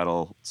rebought that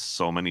pedal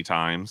so many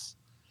times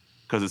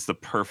because it's the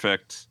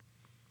perfect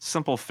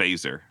simple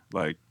phaser.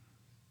 Like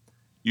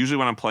usually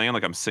when I'm playing,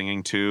 like I'm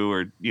singing too,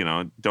 or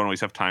don't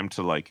always have time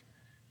to like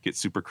get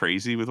super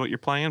crazy with what you're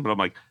playing, but I'm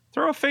like,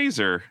 throw a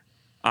phaser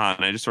on,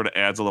 and it just sort of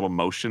adds a little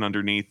motion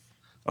underneath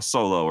a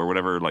solo or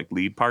whatever like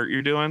lead part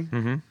you're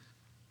doing.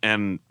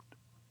 And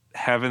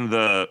having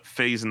the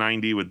Phase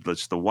 90 with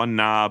just the one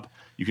knob,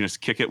 you can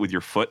just kick it with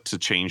your foot to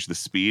change the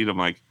speed. I'm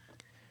like,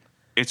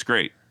 it's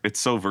great. It's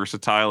so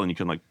versatile, and you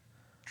can like,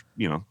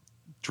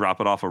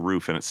 drop it off a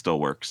roof and it still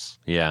works.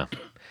 Yeah.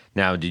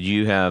 Now, did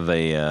you have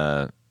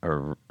a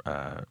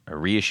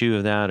reissue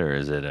of that, or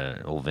is it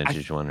an old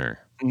vintage one? Or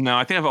No,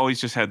 I think I've always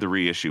just had the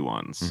reissue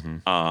ones.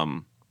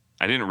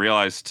 I didn't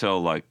realize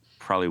till like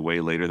probably way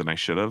later than I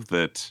should have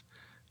that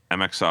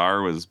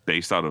MXR was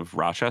based out of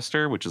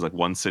Rochester, which is like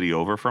one city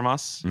over from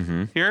us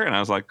here. And I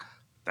was like,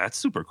 that's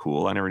super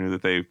cool. I never knew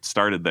that they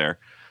started there.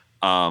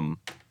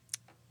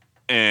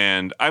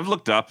 And I've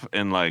looked up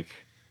and like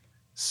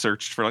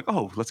searched for like,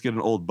 oh, let's get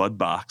an old Bud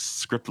Box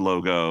script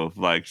logo,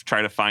 like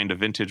try to find a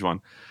vintage one.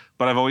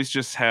 But I've always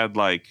just had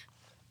like,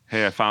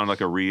 hey, I found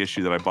like a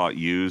reissue that I bought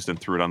used and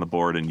threw it on the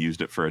board and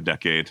used it for a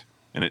decade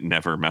and it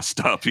never messed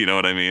up. You know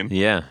what I mean?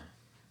 yeah,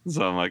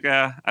 So I'm like,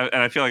 and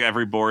I feel like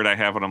every board I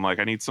have when I'm like,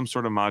 I need some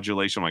sort of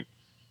modulation. I'm like,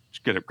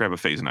 just grab a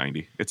Phase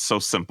 90. It's so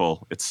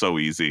simple. It's so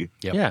easy.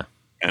 Yep. yeah,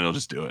 And it'll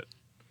just do it.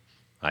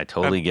 I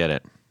totally get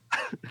it.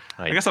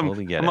 I guess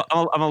totally get it.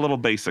 I'm a little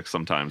basic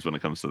sometimes when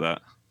it comes to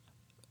that.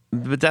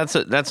 But that's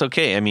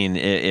okay. I mean,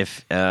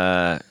 if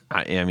I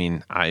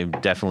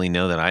definitely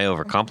know that I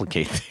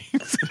overcomplicate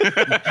things.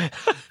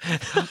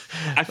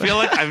 I feel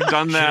like I've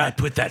done Should I that.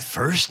 put that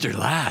first or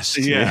last?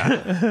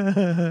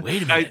 Yeah.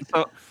 Wait a minute.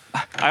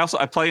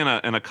 I play in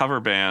a cover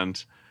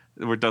band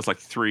where it does like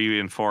 3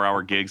 and 4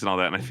 hour gigs and all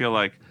that. And I feel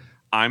like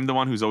I'm the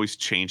one who's always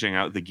changing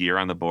out the gear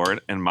on the board.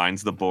 And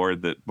mine's the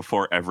board that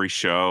before every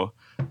show,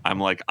 I'm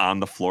like on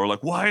the floor,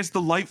 like, why is the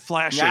light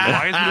flashing?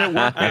 Why isn't it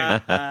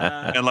working?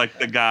 And like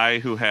the guy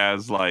who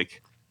has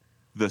like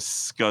the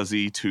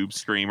scuzzy tube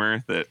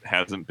screamer that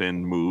hasn't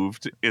been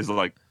moved is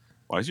like,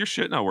 why is your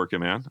shit not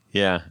working, man?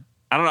 Yeah,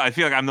 I don't know. I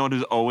feel like I'm the one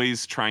who's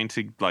always trying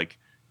to like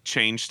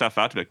change stuff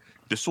out to be like,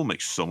 this will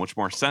make so much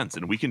more sense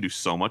and we can do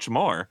so much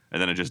more.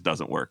 And then it just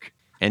doesn't work.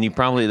 and you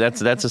probably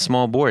that's a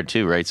small board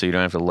too, right? So you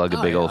don't have to lug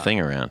a big old thing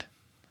around.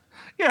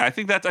 Yeah, I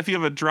think that's if you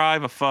have a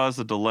drive, a fuzz,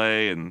 a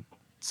delay, and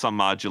some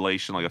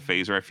modulation like a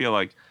phaser, I feel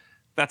like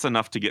that's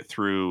enough to get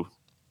through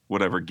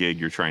whatever gig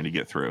you're trying to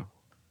get through.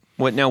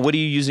 What are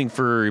you using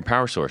for your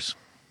power source?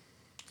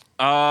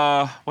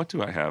 What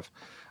do I have?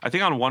 I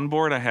think on one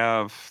board I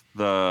have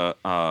the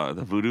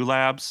Voodoo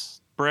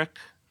Labs brick.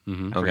 I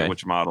forget Okay.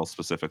 which model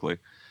specifically.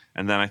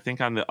 And then I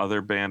think on the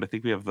other band, I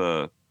think we have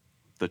the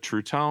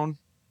True Tone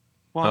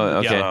one. Oh,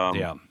 okay.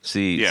 Yeah.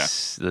 See, Yeah.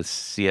 the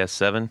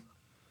CS7.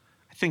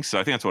 I think so.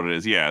 I think that's what it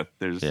is. Yeah.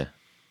 There's. Yeah.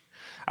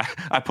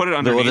 I put it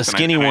underneath. Well, the and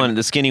skinny I- one.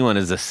 The skinny one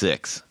is a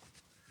 6.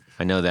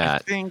 I know I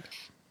that.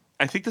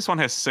 think this one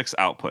has 6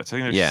 outputs. I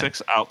think there's Yeah.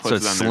 6 outputs. So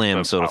it's and then there's slim,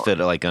 the so it'll power. fit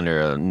like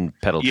under a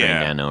pedal train Yeah.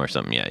 nano or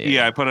something. Yeah,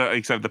 Yeah, I put it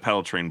except the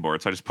pedal train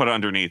board. So I just put it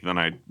underneath, and then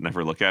I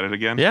never look at it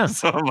again. Yeah.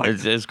 So I'm like,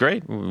 It's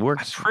great. It I'm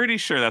works. pretty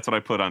sure that's what I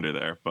put under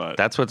there. But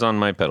That's what's on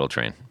my pedal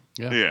train.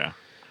 yeah.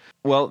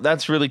 Well,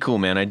 that's really cool,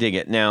 man. I dig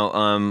it.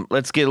 Now,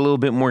 let's get a little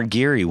bit more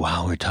geary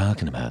while we're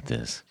talking about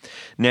this.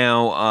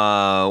 Now,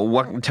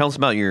 tell us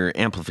about your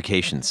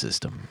amplification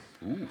system.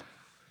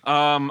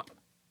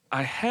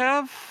 I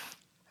have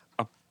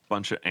a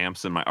bunch of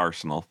amps in my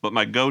arsenal, but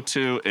my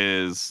go-to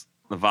is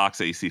the Vox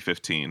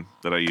AC15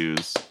 that I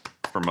use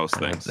for most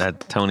things. That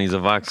Tony's a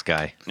Vox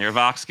guy. You're a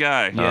Vox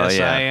guy. Yes,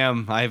 yeah. I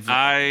am.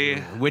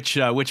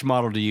 Which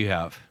model do you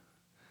have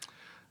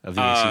of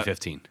the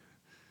AC15?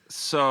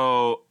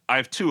 So I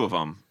have 2 of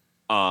them.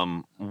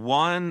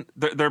 One,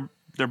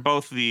 they're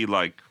both the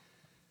like,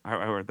 how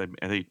are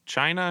they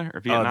China or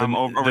Vietnam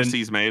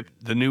overseas made?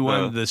 The new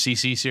one, the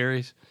CC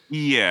series.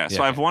 Yeah. So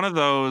Yeah. I have one of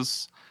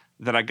those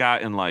that I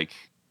got in like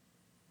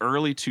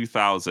early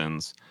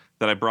 2000s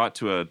that I brought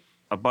to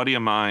a buddy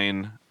of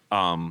mine.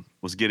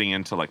 Was getting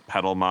into like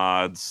pedal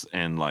mods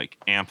and like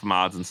amp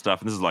mods and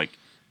stuff. And this is like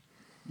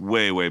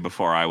way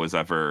before I was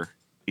ever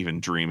even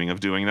dreaming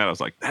of doing that. I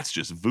was like, that's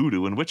just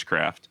voodoo and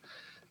witchcraft.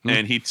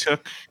 And he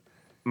took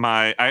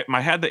I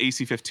had the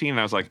AC15 and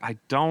I was like, I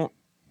don't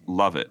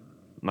love it.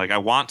 Like I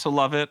want to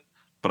love it,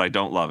 but I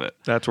don't love it.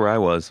 That's where I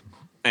was.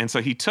 And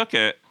so he took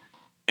it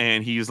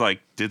and he was like,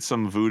 did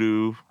some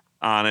voodoo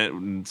on it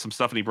and some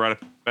stuff. And he brought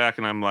it back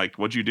and I'm like,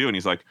 what'd you do? And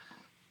he's like,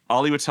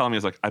 all he would tell me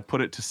is like, I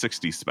put it to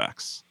 60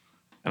 specs.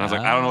 And I was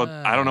like, I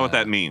don't know what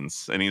that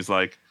means. And he's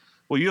like,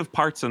 well, you have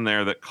parts in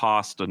there that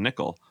cost a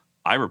nickel.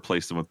 I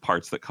replaced them with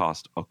parts that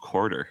cost a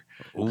quarter.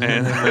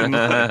 And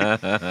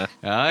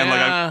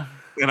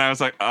I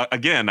was like,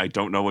 again, I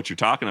don't know what you're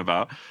talking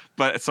about.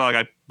 But so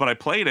like I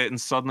played it and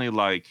suddenly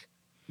like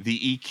the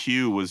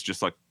EQ was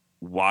just like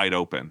wide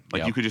open.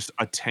 Like you could just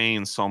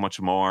attain so much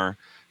more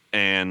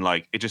and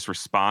like it just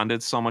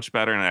responded so much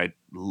better. And I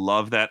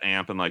love that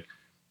amp. And like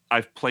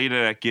I've played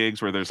it at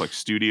gigs where there's like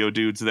studio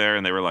dudes there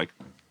and they were like,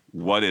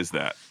 what is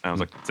that? And I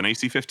was like, it's an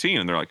AC15.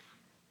 And they're like,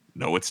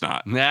 no, it's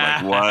not.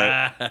 Like,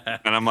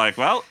 what? And I'm like,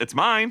 well, it's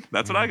mine.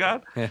 That's what I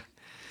got.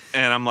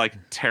 And I'm like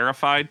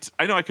terrified.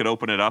 I know I could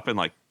open it up and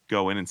like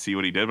go in and see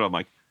what he did, but I'm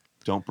like,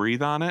 don't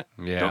breathe on it.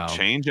 Yeah. Don't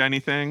change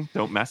anything.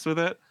 Don't mess with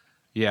it.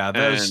 Yeah,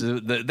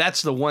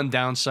 that's the one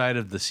downside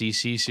of the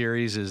CC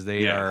series is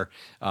they are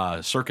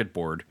circuit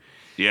board.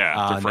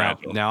 Yeah, they're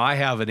fragile. Now I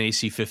have an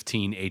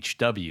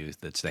AC15 HW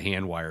that's the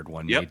hand wired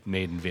one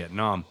made in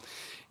Vietnam,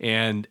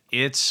 and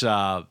it's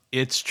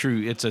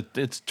true.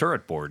 It's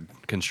turret board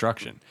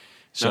construction.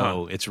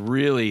 So it's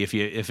really,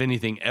 if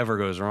anything ever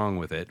goes wrong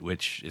with it,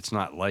 which it's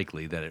not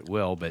likely that it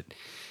will, but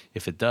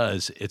if it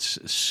does, it's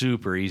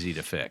super easy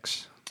to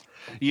fix.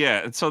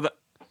 Yeah. So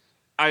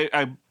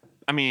I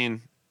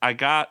mean, I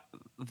got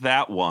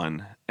that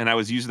one, and I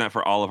was using that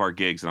for all of our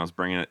gigs, and I was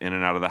bringing it in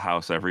and out of the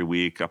house every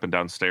week, up and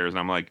downstairs. And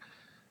I'm like,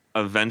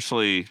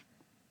 eventually,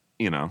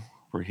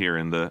 we're here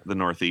in the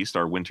Northeast.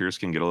 Our winters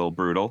can get a little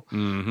brutal.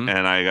 Mm-hmm.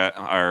 And I got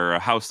our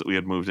house that we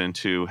had moved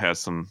into has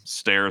some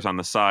stairs on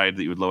the side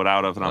that you would load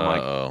out of. And I'm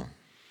like,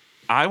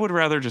 I would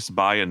rather just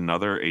buy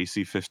another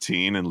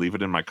AC-15 and leave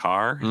it in my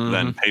car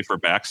than pay for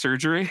back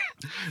surgery.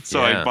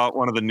 So I bought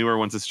one of the newer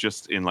ones that's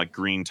just in like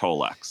green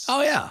Tolex.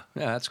 Oh yeah.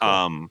 Yeah, that's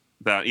cool.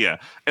 And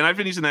I've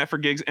been using that for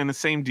gigs, and the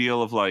same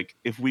deal of like,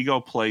 if we go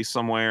play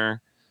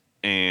somewhere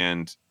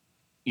and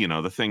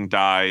the thing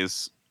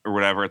dies or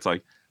whatever, it's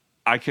like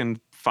I can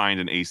find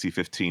an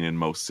AC-15 in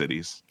most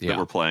cities that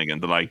we're playing in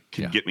that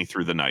can get me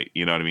through the night.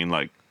 You know what I mean?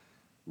 Like,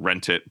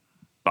 rent it,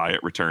 buy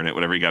it, return it,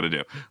 whatever you got to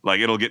do.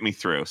 Like, it'll get me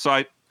through. So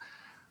like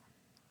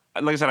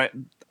I said,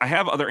 I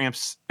have other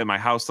amps in my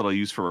house that I'll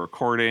use for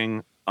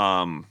recording.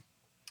 I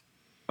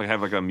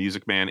have like a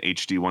Music Man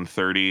HD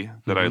 130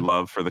 that I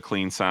love for the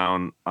clean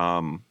sound.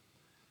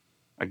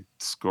 I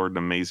scored an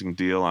amazing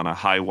deal on a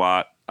high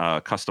watt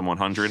custom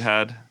 100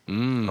 head.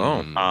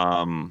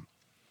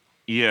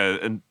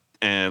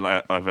 And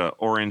I have an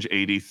Orange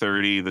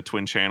 8030, the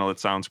twin channel. It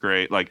sounds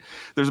great. Like,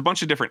 there's a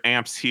bunch of different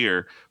amps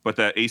here, but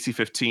that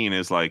AC-15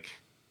 is like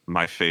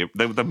my favorite.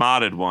 The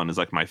modded one is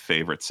like my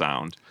favorite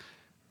sound.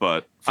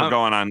 But for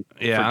going on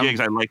for gigs,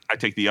 I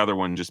take the other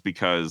one just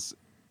because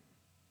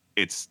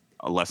it's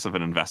less of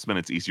an investment.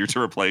 It's easier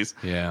to replace.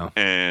 Yeah.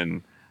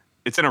 And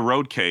it's in a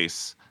road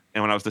case.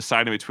 And when I was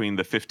deciding between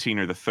the 15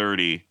 or the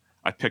 30,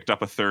 I picked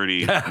up a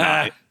 30.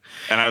 And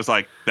I was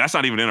like, that's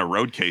not even in a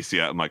road case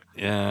yet. I'm like,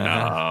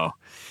 no.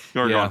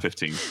 You're going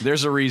 15.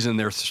 There's a reason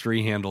there's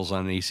 3 handles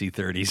on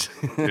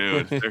AC-30s.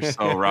 Dude, they're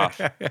so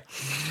rough.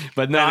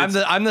 But no,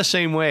 I'm the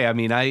same way. I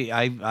mean,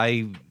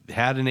 I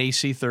had an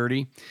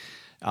AC-30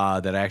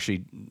 that I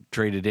actually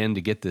traded in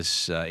to get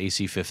this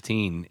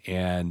AC-15,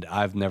 and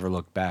I've never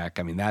looked back.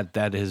 I mean, that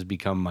has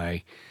become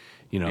my,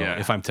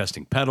 if I'm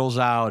testing pedals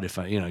out, if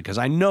I, because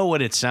I know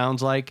what it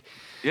sounds like.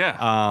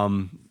 Yeah.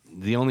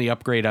 The only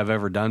upgrade I've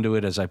ever done to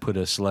it is I put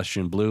a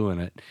Celestian Blue in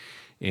it.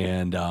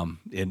 And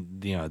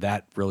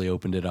that really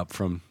opened it up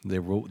from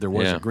there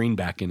was a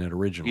greenback in it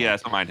originally. Yeah,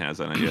 so mine has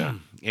in it. Yeah,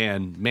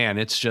 and man,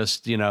 it's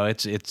just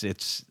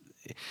it's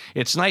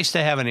nice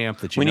to have an amp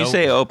that when you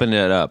say open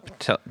it up,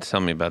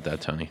 tell me about that,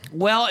 Tony.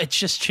 Well, it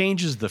just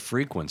changes the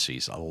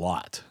frequencies a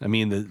lot. I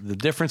mean, the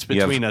difference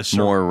between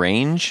more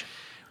range.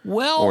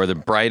 Well, or the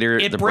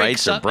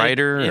brights are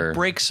brighter. It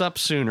breaks up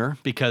sooner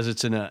because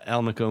it's an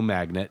Alnico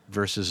magnet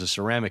versus a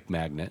ceramic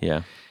magnet.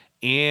 Yeah.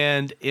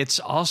 And it's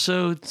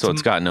also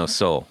it's got no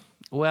soul.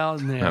 Well,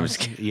 no, I'm just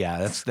kidding.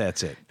 Yeah,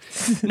 that's it.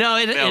 No,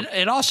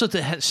 it also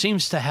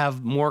seems to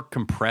have more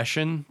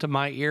compression to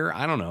my ear.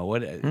 I don't know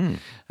what.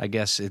 I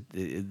guess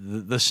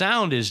the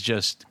sound is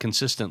just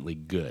consistently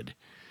good,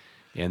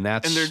 and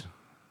that's.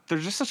 They're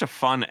just such a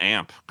fun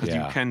amp because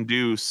you can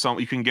do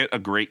you can get a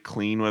great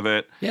clean with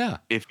it. Yeah.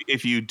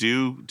 If you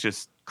do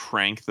just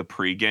crank the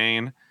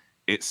pre-gain,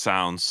 it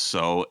sounds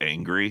so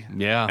angry.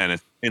 Yeah. And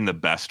it's in the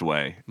best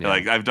way. Yeah.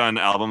 Like, I've done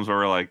albums where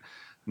we're like,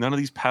 none of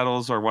these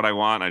pedals are what I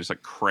want. I just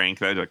like crank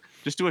that. Like,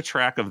 just do a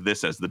track of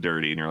this as the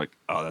dirty. And you're like,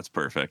 oh, that's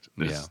perfect.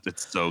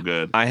 It's so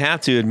good. I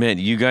have to admit,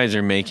 you guys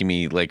are making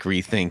me like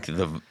rethink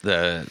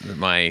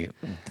my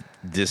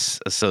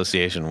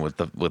disassociation with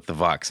the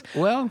Vox.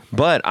 Well,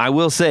 but I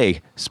will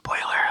say, spoiler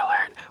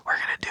alert, we're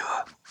going to do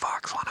a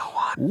Vox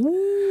 101.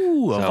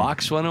 Ooh, a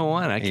Vox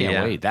 101. I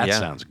can't wait. That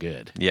sounds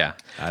good. Yeah.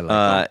 I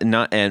like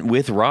that. And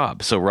with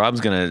Rob. So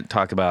Rob's going to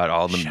talk about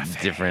all the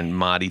different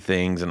moddy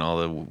things and all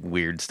the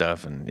weird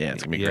stuff. And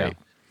it's going to be great.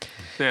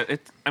 Yeah,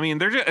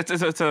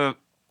 it's a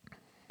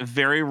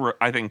very,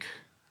 I think,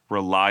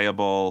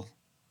 reliable,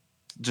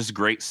 just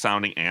great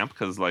sounding amp.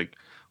 Because like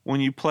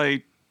when you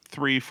play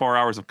 3-4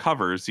 hours of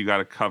covers, you got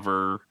to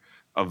cover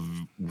a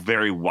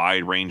very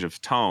wide range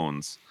of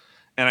tones.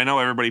 And I know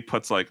everybody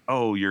puts like,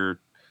 oh, your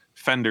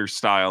Fender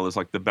style is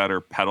like the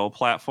better pedal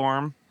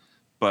platform,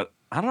 but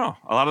I don't know.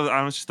 A lot of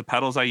it's just the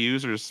pedals I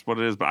use are just what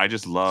it is. But I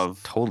just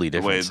love totally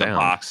different the way sound. The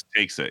Vox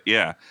takes it.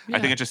 Yeah. I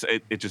think it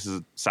just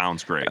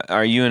sounds great.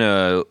 Are you in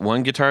a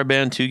 1 guitar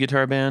band, 2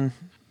 guitar band?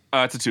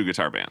 It's a 2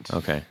 guitar band.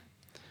 Okay.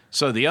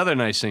 So the other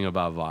nice thing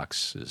about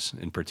Vox is,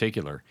 in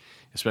particular,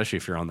 especially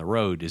if you're on the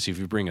road, is if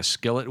you bring a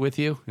skillet with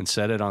you and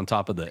set it on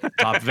top of the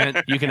top vent,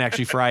 you can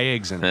actually fry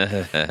eggs in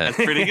it. That's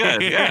pretty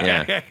good.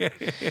 Yeah.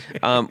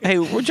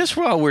 Hey, just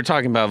while we're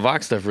talking about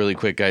Vox stuff really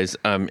quick, guys,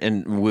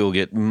 and we'll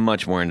get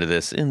much more into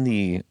this in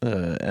the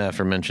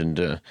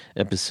aforementioned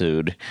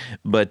episode,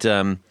 but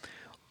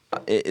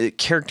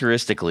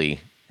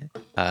characteristically,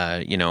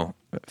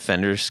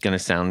 Fender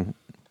sound,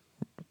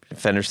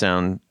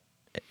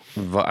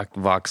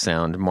 Vox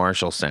sound,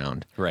 Marshall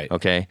sound. Right.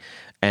 Okay.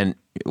 And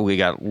we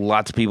got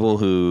lots of people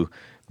who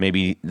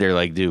maybe they're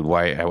like, dude,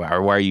 why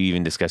are you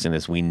even discussing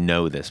this? We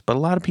know this. But a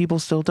lot of people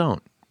still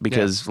don't.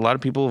 because a lot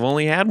of people have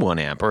only had one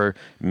amp, or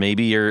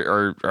maybe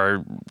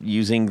are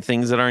using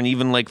things that aren't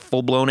even like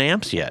full blown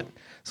amps yet.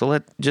 So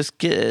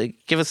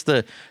give us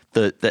the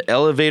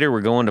elevator.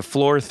 We're going to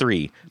floor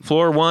 3.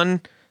 Floor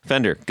 1,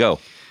 Fender, go.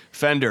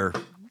 Fender,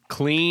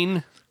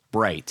 clean,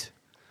 bright.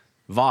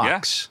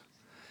 Vox,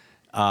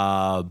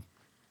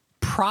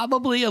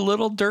 probably a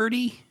little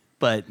dirty,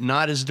 but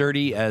not as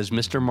dirty as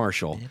Mr.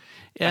 Marshall.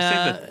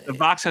 I think the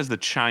Vox has the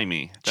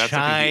chimey. That's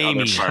I think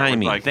the other part.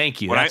 Chimey. Like,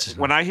 Thank you.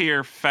 When I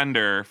hear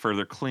Fender for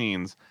their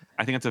cleans,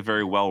 I think it's a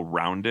very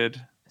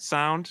well-rounded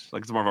sound.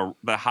 Like it's more of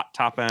the hot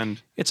top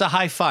end. It's a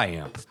hi-fi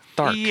amp.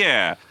 Dark.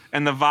 Yeah,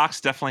 and the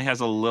Vox definitely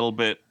has a little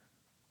bit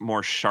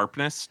more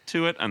sharpness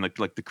to it, and the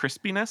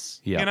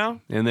crispiness. Yeah. You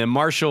know. And then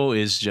Marshall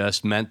is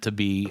just meant to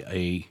be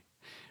a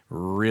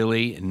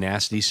really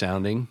nasty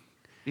sounding.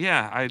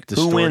 Yeah,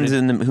 Who wins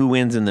in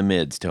the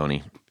mids,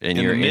 Tony? In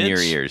your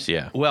ears,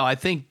 yeah. Well, I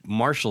think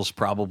Marshalls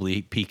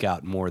probably peak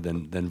out more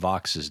than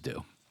Voxes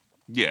do.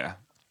 Yeah,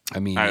 I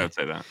mean, I would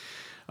say that.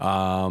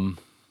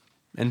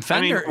 And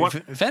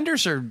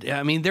Fenders are,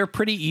 I mean, they're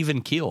pretty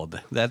even keeled.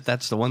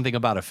 That's the one thing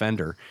about a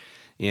Fender.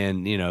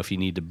 And if you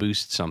need to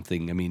boost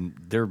something, I mean,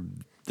 their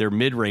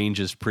mid range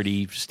is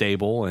pretty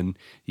stable, and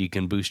you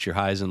can boost your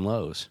highs and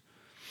lows.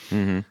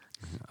 Mm-hmm.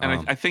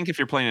 And I think if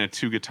you're playing in a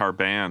 2-guitar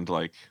band,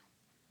 like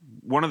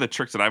one of the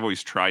tricks that I've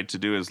always tried to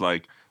do is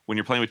like when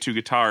you're playing with 2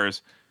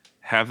 guitars,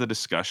 have the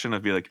discussion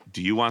of be like,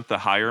 do you want the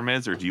higher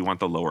mids or do you want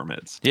the lower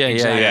mids? Yeah.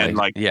 And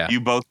like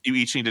you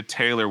each need to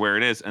tailor where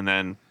it is, and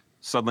then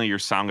suddenly your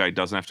sound guy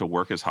doesn't have to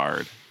work as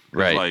hard.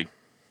 Right. Like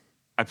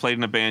I played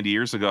in a band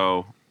years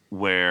ago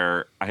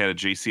where I had a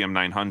JCM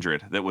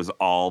 900 that was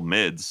all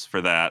mids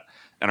for that.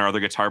 And our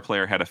other guitar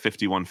player had a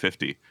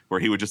 5150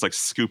 where he would just like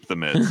scoop the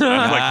mids. And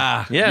I was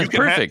like, yeah,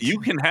 perfect. You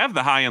can have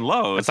the high and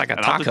lows. It's like a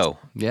taco.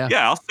 Yeah,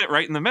 I'll sit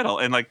right in the middle.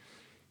 And like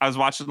I was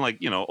watching like,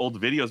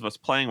 old videos of us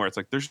playing where it's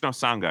like there's no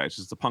sound guy. It's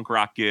just a punk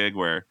rock gig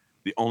where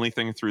the only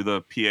thing through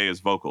the PA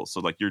is vocals.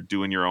 So like you're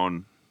doing your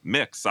own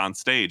mix on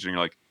stage and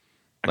you're like,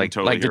 like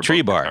the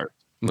tree bar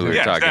we were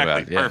talking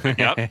about. Yeah. Perfect.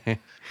 Yep.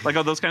 Like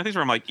those kind of things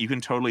where I'm like, you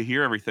can totally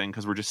hear everything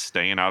because we're just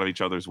staying out of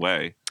each other's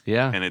way.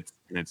 Yeah. And it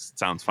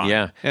sounds fine.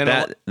 Yeah.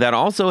 And that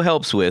also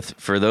helps with,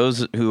 for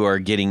those who are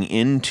getting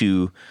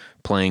into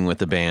playing with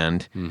the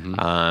band,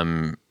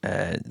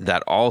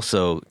 that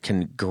also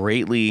can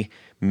greatly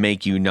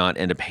make you not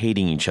end up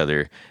hating each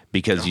other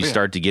because you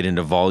start to get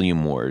into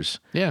volume wars.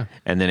 Yeah.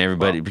 And then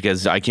everybody,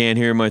 because I can't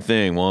hear my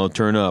thing, well,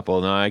 turn up.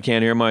 Well, no, I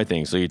can't hear my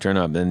thing, so you turn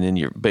up. And then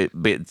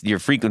your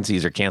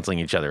frequencies are canceling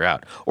each other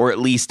out. Or at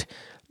least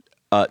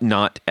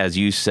not, as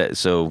you said,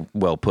 so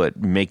well put,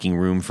 making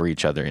room for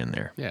each other in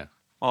there. Yeah.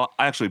 Well,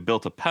 I actually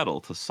built a pedal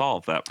to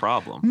solve that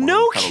problem.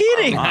 No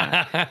kidding.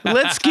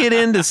 Let's get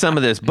into some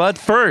of this. But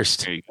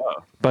first, There you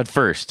go. but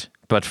first,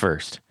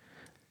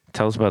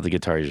 tell us about the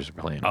guitars you're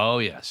playing. Oh,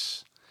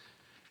 yes.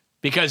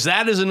 Because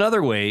that is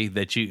another way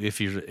that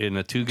if you're in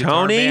a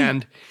 2-guitar Tony?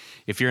 band,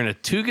 if you're in a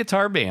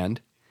 2-guitar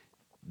band,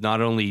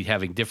 not only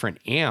having different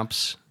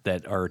amps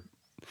that are,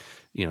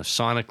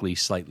 sonically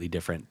slightly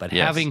different, but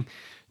Yes. having,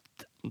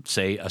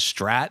 say, a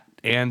Strat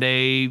and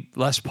a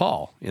Les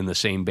Paul in the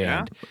same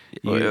band.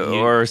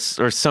 Or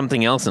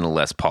something else in a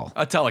Les Paul.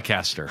 A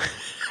Telecaster.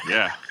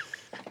 Yeah.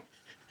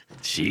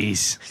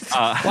 Jeez.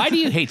 Why do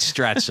you hate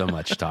Strat so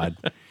much, Todd?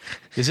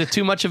 Is it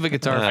too much of a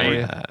guitar for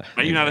you?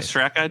 Are you not a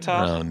Strat guy,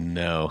 Todd? Oh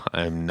no,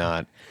 I'm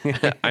not.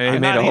 I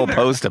made a whole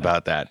post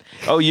about that.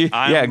 Oh,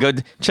 go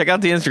check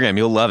out the Instagram.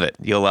 You'll love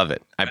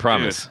it. I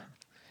promise.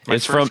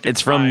 It's from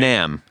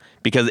NAMM,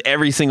 because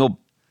every single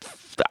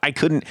I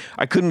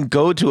couldn't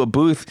go to a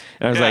booth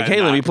and I was like,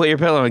 hey, let me play your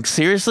pedal. I'm like,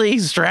 seriously,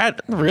 Strat,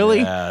 really?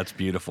 Yeah, that's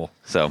beautiful.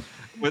 So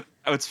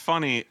It's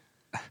funny.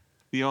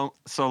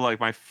 So like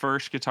my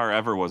first guitar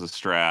ever was a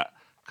Strat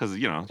because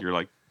you're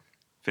like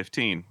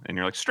 15 and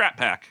you're like Strat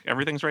Pack,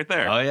 everything's right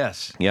there. Oh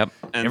yes. yep.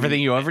 And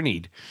Everything you ever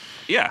need.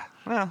 Yeah.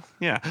 Well,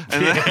 yeah.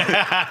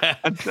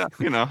 And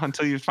then,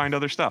 until you find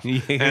other stuff.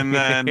 And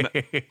then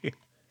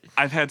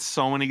I've had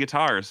so many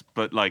guitars,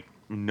 but like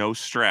no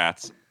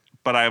Strats.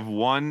 But I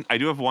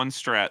do have one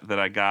Strat that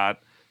I got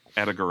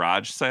at a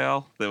garage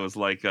sale that was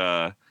like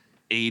a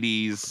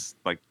 80s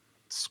like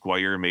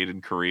Squire made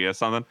in Korea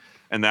something.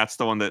 And that's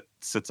the one that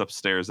sits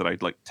upstairs that I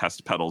like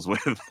test pedals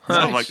with. So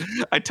I'm like,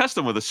 I test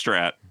them with a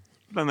Strat.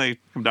 Then they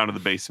come down to the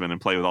basement and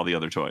play with all the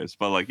other toys.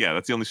 But like, yeah,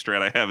 that's the only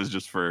Strat I have is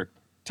just for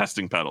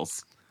testing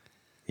pedals.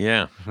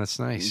 Yeah. That's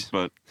nice.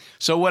 But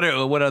So what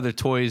other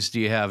toys do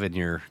you have in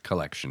your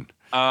collection?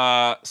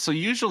 so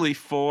usually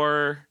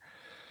for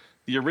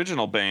the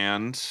original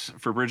band,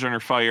 for Bridge Under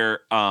Fire,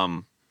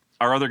 our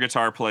other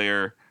guitar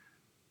player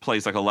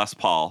plays like a Les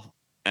Paul.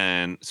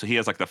 And so he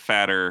has like the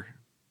fatter,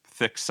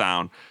 thick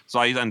sound. So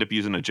I end up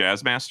using a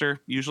Jazzmaster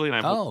usually.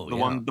 And the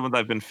one that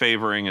I've been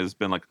favoring has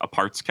been like a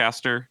Parts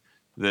Caster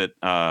that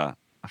I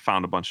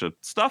found a bunch of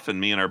stuff and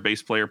me and our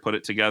bass player put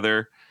it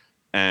together.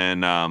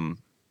 And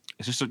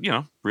it's just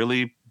a,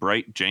 really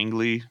bright,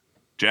 jangly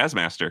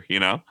Jazzmaster,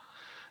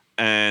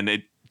 and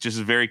it just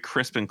is very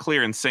crisp and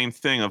clear. And same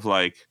thing of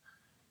like,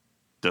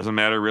 doesn't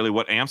matter really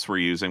what amps we're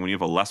using. When you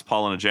have a Les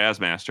Paul and a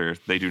Jazzmaster,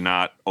 they do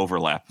not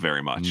overlap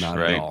very much. Not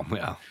Right. at all.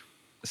 Yeah.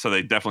 So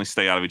they definitely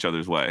stay out of each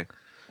other's way.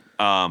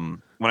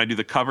 When I do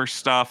the cover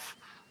stuff,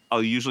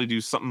 I'll usually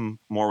do something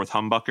more with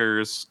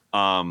humbuckers.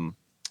 I've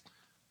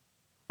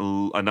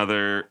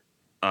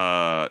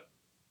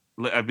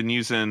been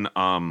using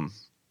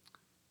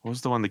what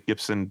was the one that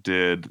Gibson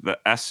did? The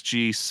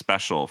SG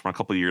Special from a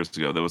couple of years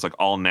ago. That was like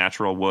all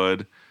natural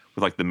wood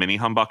with like the mini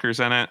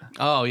humbuckers in it.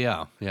 Oh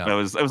yeah, yeah. It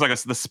was like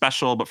the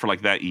special, but for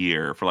like that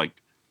year, for like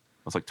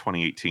it was like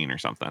 2018 or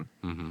something.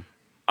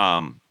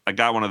 I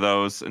got one of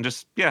those, and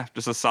just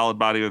a solid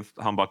body with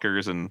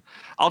humbuckers, and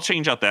I'll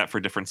change out that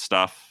for different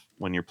stuff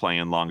when you're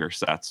playing longer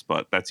sets.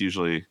 But that's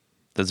usually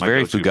That's my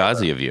very go-to.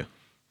 Fugazi of you.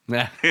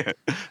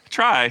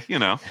 Try,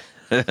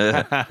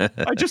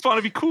 I just want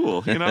to be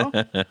cool, Hey,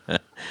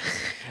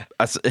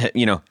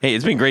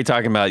 it's been great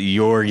talking about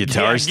your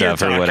guitar gear stuff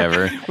talk. or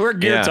whatever. We're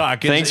gear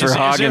talk. Thanks for is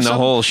hogging there the some-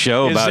 whole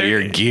show is about there-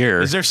 your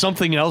gear. Is there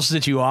something else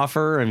that you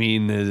offer? I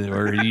mean,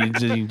 or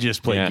you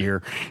just play Yeah.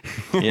 gear?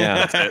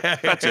 Yeah.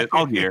 That's it.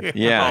 All gear.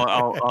 Yeah.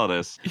 That's all it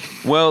is.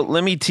 Well,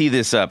 let me tee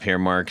this up here,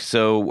 Mark.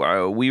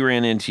 So we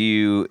ran into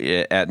you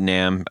at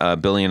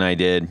NAMM, Billy and I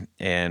did,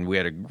 and we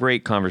had a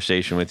great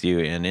conversation with you.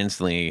 And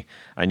instantly,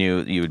 I knew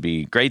you would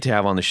be great to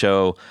have on the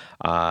show,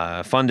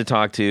 fun to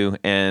talk to,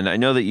 and I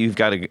know that you've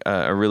got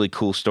a really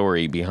cool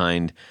story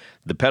behind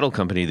the pedal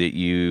company that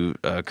you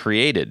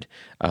created.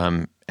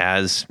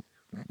 As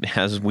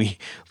we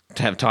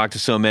have talked to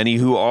so many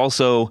who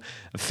also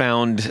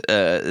found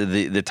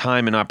the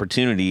time and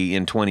opportunity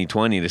in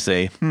 2020 to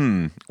say,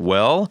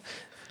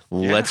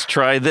 let's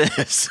try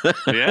this.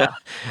 Yeah.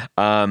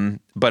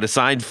 But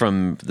aside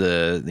from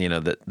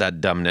that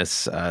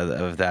dumbness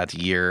of that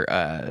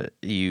year,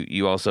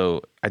 you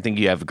also, I think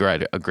you have a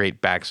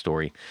great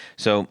backstory.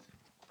 So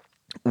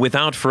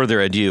without further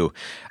ado,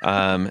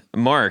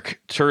 Mark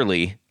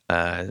Turley,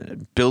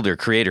 builder,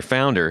 creator,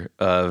 founder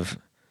of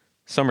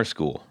Summer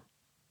School.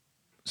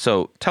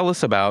 So tell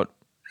us about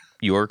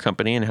your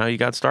company and how you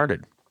got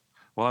started.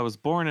 Well, I was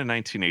born in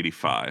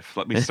 1985.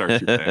 Let me start you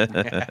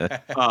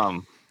there.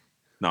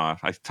 No,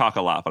 I talk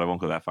a lot, but I won't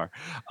go that far.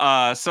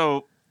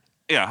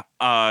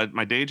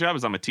 My day job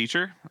is I'm a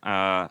teacher.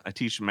 I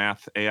teach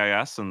math,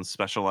 AIS, and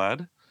special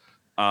ed.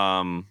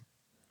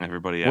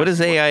 Everybody asks, What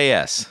is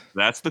AIS?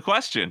 That's the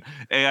question.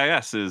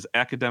 AIS is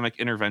Academic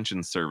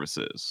Intervention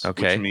Services.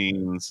 Okay. Which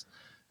means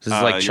This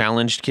is like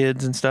challenged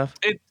kids and stuff?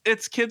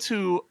 it's kids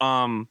who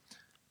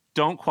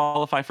don't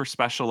qualify for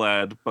special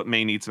ed, but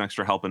may need some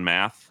extra help in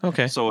math.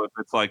 Okay. So if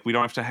it's like we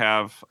don't have to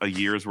have a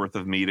year's worth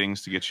of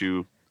meetings to get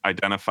you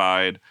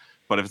identified,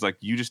 but if it's like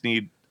you just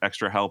need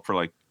extra help for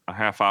like a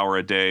half hour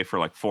a day for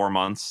like 4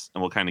 months,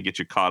 and we'll kind of get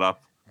you caught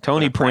up.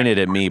 Tony pointed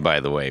at me, by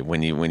the way,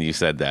 when you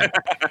said that.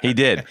 He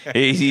did.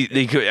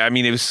 He could, I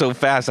mean, it was so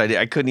fast.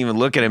 I couldn't even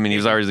look at him, and he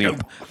was already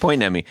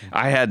pointing at me.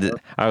 I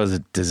was a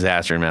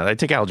disaster in math. I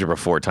took algebra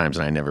 4 times,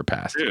 and I never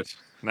passed. Dude,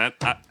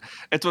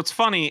 it's what's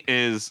funny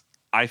is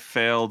I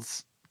failed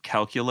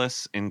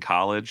calculus in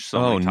college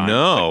so many times.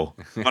 No.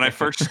 Like, when I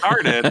first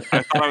started,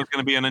 I thought I was going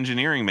to be an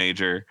engineering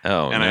major.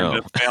 Oh, and I no.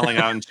 ended up failing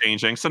out and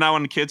changing. So now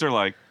when the kids are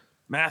like,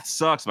 math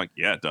sucks, I'm like,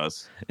 yeah, it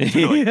does.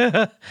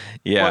 Like,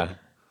 Yeah. "What?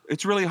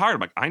 It's really hard."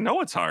 I'm like, I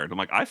know it's hard. I'm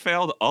like, I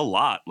failed a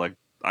lot. Like,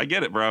 I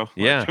get it, bro. Like,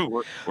 Yeah.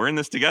 we're in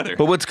this together.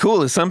 But what's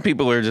cool is some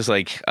people are just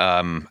like,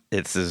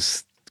 it's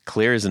as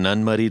clear as an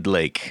unmuddied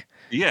lake.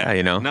 Yeah.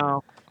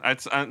 No.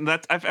 I've had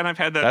that.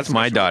 That's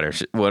my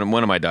discussion. daughter.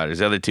 One of my daughters.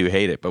 The other 2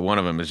 hate it, but one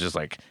of them is just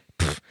like,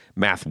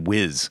 math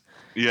whiz.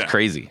 Yeah. It's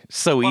crazy.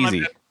 So Well,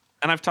 easy.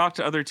 And I've talked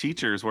to other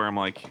teachers where I'm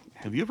like,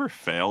 have you ever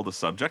failed a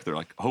subject? They're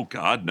like, oh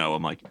God, no.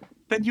 I'm like,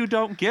 then you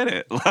don't get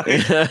it.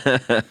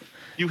 Like,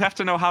 you have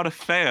to know how to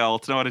fail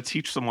to know how to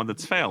teach someone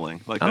that's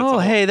failing. Like,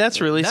 that's Hey,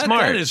 that's really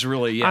smart. That is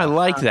really, yeah. I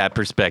like that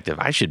perspective.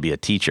 I should be a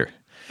teacher.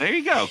 there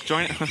you go.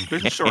 Join.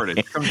 There's a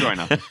shortage. Come join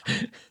us.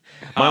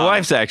 My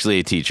wife's actually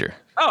a teacher.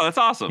 Oh, that's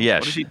awesome. Yeah,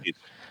 What does she teach?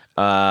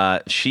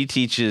 She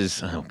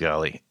teaches,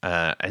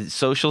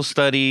 social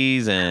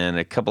studies and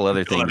a couple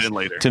other Fill that things in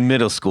later. to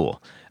middle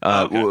school.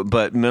 Okay.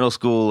 But middle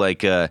school, like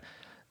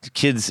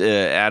kids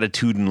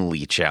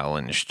attitudinally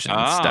challenged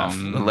and stuff.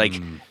 Like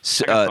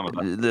some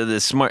of the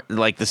smart,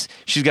 like this.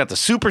 She's got the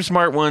super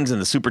smart ones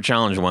and the super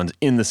challenged ones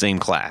in the same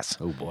class.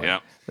 Oh boy. Yeah.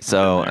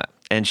 So,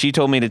 and she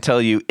told me to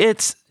tell you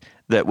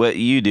that what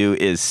you do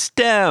is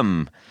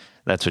STEM.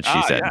 That's what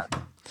she said. Yeah.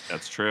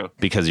 That's true.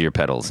 Because of your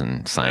pedals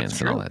and science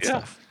That's and all true, that yeah.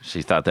 stuff.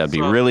 She thought that'd be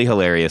So- really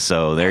hilarious.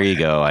 So there you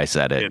go. I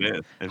said it. It is.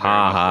 It very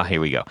Ha much ha. is.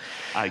 Here we go.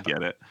 I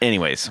get it.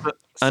 Anyways,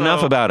 So-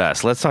 enough about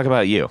us. Let's talk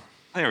about you.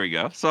 There we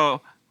go. So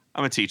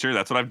I'm a teacher.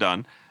 That's what I've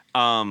done.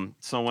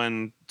 So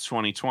when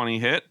 2020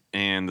 hit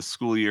and the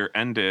school year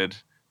ended,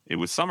 it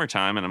was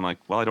summertime, and I'm like,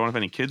 well, I don't have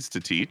any kids to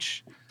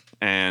teach,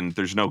 and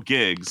there's no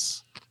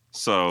gigs.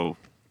 So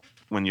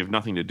when you have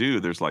nothing to do,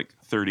 there's like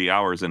 30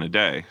 hours in a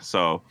day.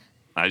 So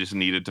I just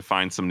needed to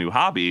find some new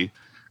hobby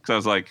because I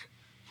was like,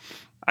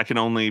 I can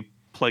only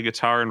play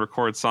guitar and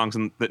record songs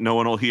that no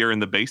one will hear in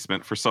the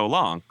basement for so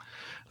long.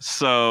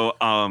 So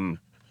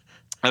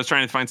I was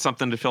trying to find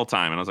something to fill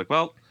time, and I was like,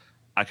 well,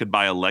 I could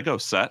buy a Lego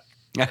set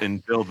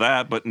and build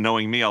that. But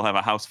knowing me, I'll have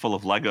a house full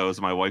of Legos.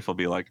 And my wife will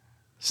be like,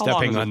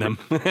 Stepping on them.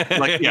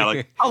 like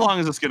how long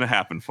is this going to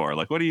happen for?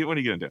 Like, what are you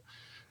going to do?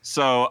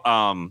 So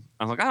I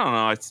was like, I don't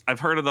know. I've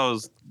heard of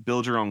those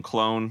build your own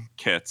clone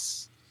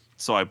kits.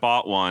 So I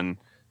bought one,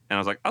 and I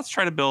was like, let's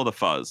try to build a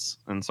fuzz.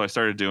 And so I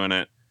started doing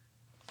it.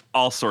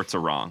 All sorts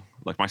of wrong.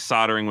 Like my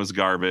soldering was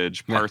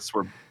garbage. Parts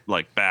were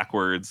like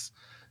backwards.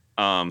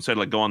 So I had to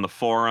like go on the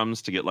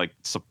forums to get like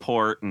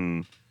support,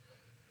 and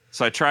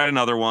so I tried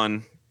another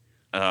one.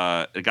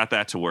 It got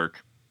that to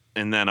work,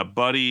 and then a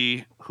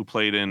buddy who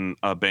played in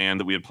a band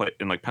that we had played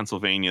in like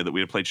Pennsylvania that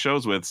we had played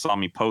shows with saw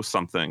me post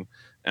something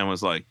and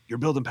was like, "You're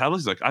building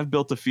pedals?" He's like, "I've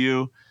built a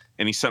few,"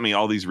 and he sent me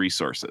all these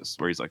resources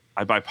where he's like,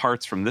 "I buy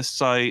parts from this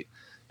site,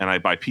 and I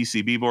buy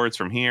PCB boards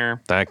from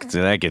here."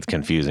 That gets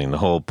confusing. The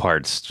whole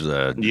parts,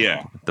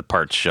 the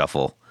parts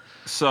shuffle.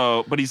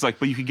 So, but he's like,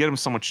 but you can get them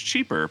so much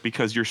cheaper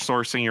because you're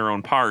sourcing your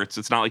own parts.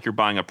 It's not like you're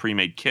buying a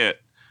pre-made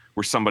kit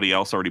where somebody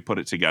else already put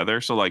it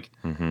together. So like,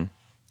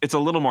 it's a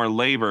little more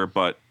labor,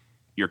 but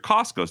your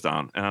cost goes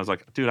down. And I was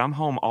like, dude, I'm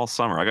home all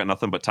summer. I got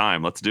nothing but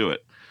time. Let's do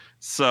it.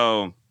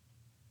 So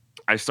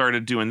I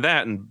started doing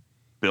that and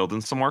building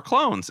some more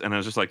clones. And I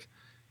was just like,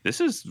 this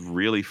is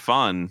really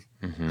fun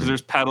because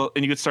there's pedal,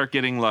 and you could start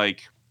getting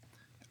like,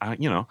 I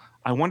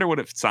wonder what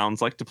it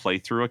sounds like to play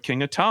through a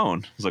King of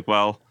Tone. It's like,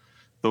 well,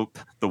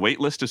 the wait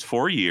list is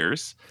 4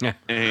 years,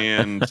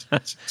 and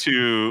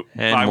to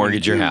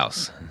mortgage your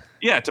house.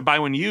 Yeah, to buy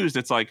one used,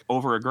 it's like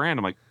over $1,000.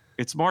 I'm like,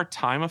 it's more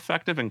time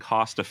effective and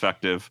cost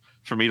effective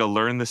for me to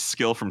learn this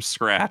skill from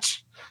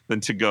scratch than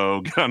to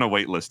go get on a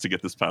wait list to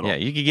get this pedal. Yeah,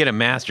 you could get a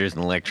master's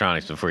in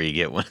electronics before you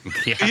get one.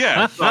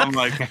 Yeah, so I'm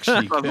like,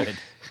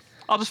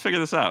 I'll just figure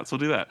this out. So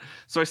we'll do that.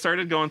 So I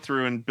started going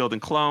through and building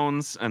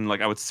clones, and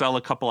like I would sell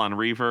a couple on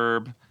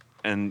Reverb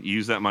and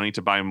use that money to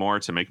buy more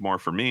to make more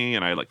for me.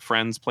 And I had like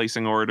friends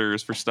placing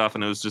orders for stuff,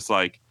 and it was just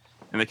like,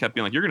 and they kept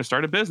being like, "You're going to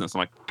start a business." I'm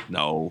like,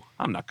 "No,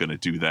 I'm not going to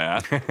do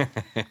that."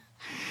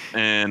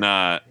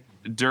 And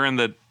during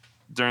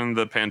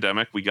the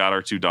pandemic, we got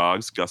our 2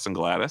 dogs, Gus and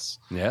Gladys.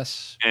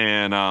 Yes.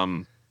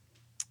 And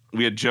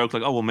we had joked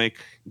like, "Oh, we'll make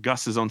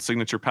Gus his own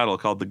signature pedal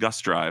called the Gus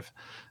Drive."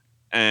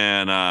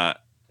 And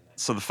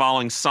so the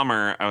following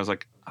summer, I was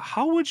like,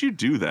 "How would you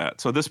do that?"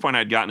 So at this point,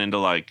 I'd gotten into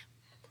like,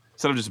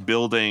 instead of just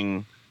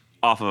building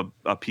off of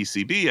a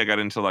PCB, I got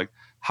into like,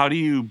 how do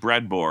you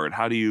breadboard?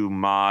 How do you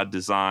mod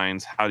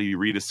designs? How do you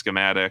read a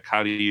schematic?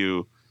 How do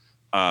you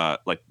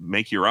like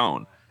make your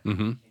own?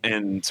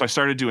 And so I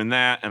started doing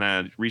that, and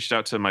I reached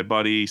out to my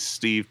buddy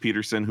Steve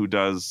Peterson, who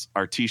does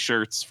our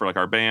t-shirts for like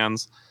our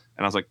bands,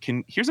 and I was like,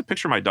 here's a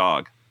picture of my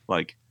dog.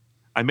 Like,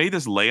 I made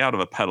this layout of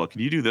a pedal. Can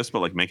you do this, but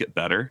like make it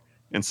better?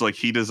 And so like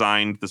he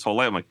designed this whole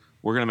layout. I'm like,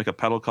 we're gonna make a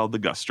pedal called the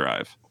Gus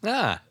Drive.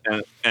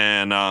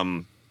 And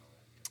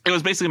it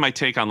was basically my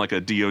take on like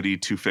a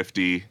DoD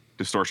 250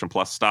 Distortion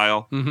Plus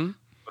style.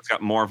 It's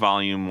got more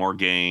volume, more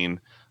gain,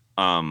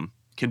 can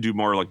do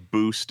more like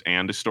boost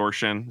and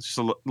distortion. It's just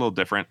a little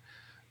different.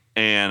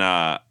 And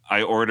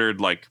I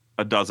ordered like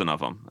a dozen of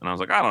them, and I was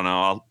like, I don't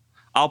know,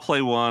 I'll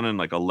play one, and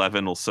like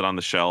 11 will sit on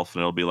the shelf,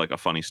 and it'll be like a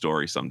funny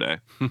story someday.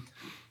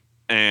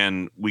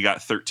 And we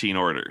got 13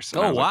 orders.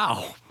 Oh,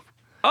 wow. Like,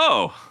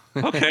 oh,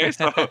 okay.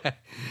 So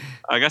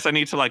I guess I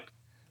need to like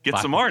get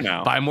some more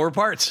now. Buy more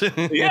parts.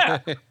 Yeah.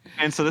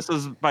 And so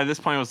by this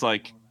point, it was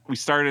like, we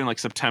started in like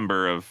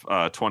September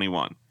of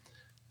 21.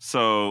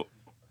 So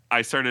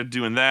I started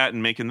doing that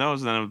and making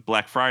those. And then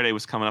Black Friday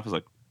was coming up. I was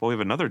like, well, we have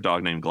another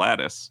dog named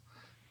Gladys.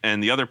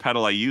 And the other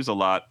pedal I use a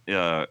lot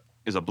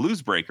is a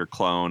Blues Breaker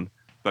clone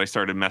that I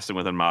started messing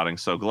with and modding.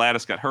 So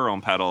Gladys got her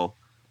own pedal.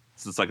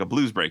 So it's like a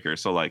Blues Breaker.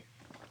 So like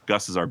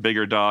Gus is our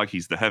bigger dog.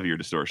 He's the heavier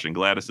distortion.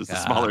 Gladys is the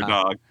smaller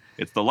dog.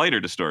 It's the lighter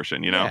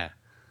distortion, you know? Yeah.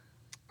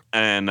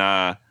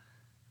 And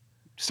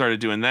started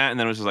doing that. And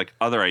then it was just like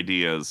other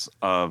ideas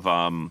of,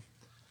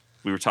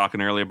 we were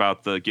talking earlier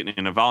about the getting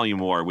in a volume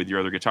war with your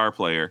other guitar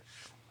player.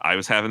 I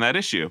was having that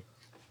issue.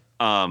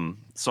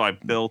 So I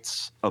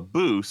built a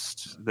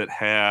boost that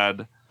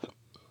had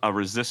a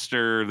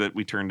resistor that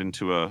we turned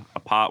into a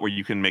pot where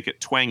you can make it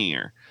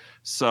twangier.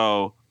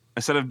 So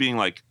instead of being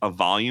like a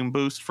volume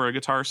boost for a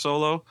guitar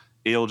solo,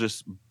 it'll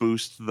just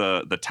boost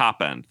the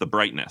top end, the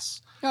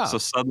brightness. Oh. So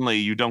suddenly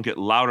you don't get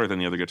louder than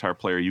the other guitar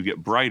player, you get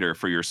brighter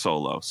for your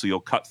solo. So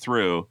you'll cut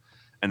through,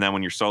 and then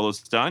when your solo's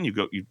done, you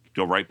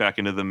go right back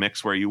into the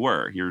mix where you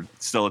were. You're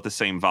still at the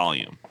same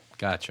volume.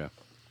 Gotcha.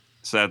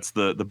 So that's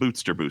the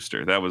Bootster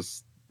Booster. That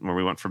was where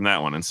we went from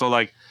that one. And so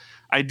like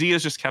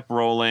ideas just kept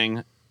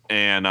rolling,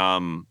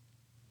 and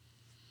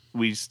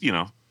we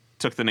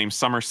took the name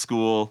Summer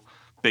School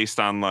based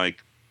on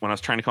like when I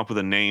was trying to come up with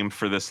a name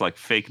for this like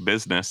fake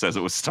business as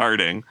it was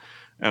starting.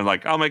 And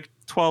like, I'll make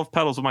 12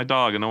 pedals with my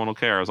dog and no one will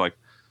care. I was like,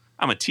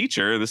 I'm a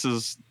teacher.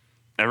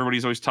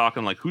 Everybody's always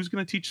talking like, who's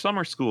going to teach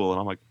summer school? And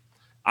I'm like,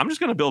 I'm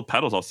just going to build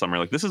pedals all summer.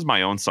 Like, this is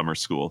my own summer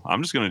school.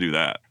 I'm just going to do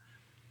that.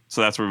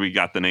 So that's where we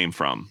got the name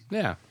from.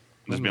 Yeah.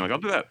 Just being like, I'll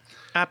do that.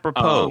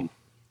 Apropos.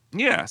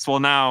 Yes. Well,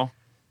 now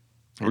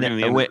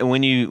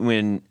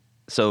when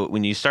so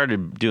when you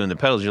started doing the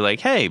pedals, you're like,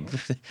 hey,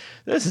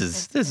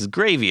 this is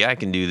gravy. I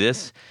can do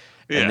this.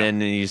 Yeah. And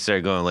then you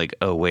start going like,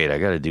 oh wait, I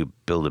got to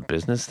build a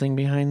business thing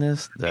behind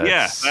this.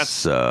 That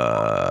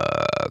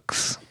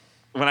sucks.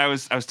 When I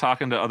was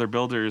talking to other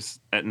builders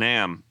at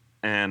NAMM,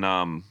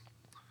 and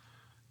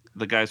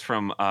the guys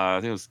from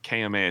I think it was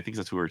KMA, I think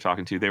that's who we were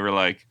talking to. They were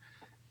like,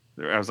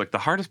 I was like, the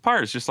hardest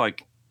part is just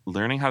like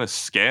learning how to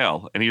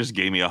scale. And he just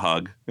gave me a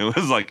hug. It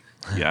was like,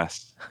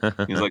 yes.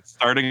 He's like,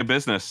 starting a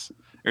business.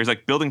 Or he's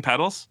like, building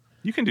pedals,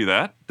 you can do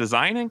that.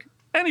 Designing,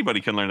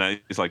 anybody can learn that.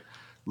 He's like,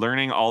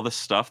 learning all the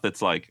stuff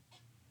that's like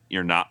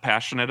you're not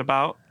passionate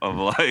about, of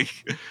like,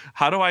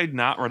 how do I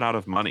not run out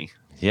of money?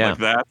 Yeah. Like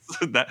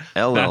that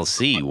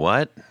LLC,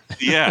 what?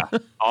 Yeah,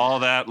 all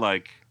that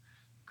like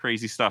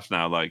crazy stuff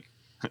now. Like,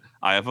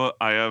 I have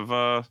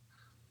a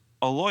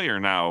lawyer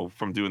now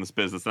from doing this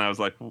business, and I was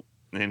like,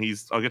 and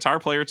he's a guitar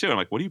player too. I'm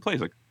like, what do you play?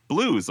 He's like,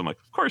 blues. I'm like,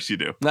 of course you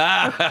do.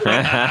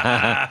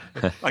 I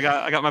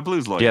got my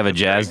blues lawyer. Do you have a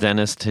jazz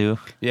dentist too?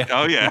 Yeah.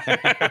 Oh yeah.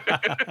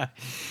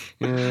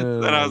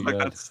 And I was like,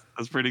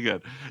 that's pretty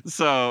good.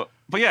 So,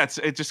 but yeah,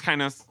 it just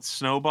kind of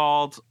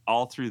snowballed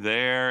all through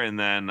there, and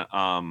then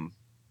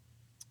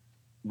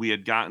we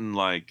had gotten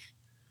like,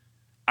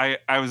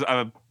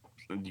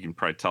 you can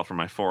probably tell from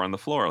my 4 on the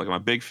floor, like I'm a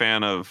big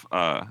fan of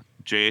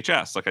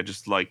JHS. Like I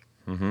just like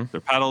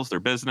their pedals, their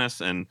business,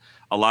 and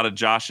a lot of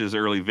Josh's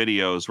early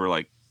videos were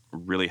like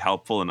really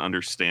helpful in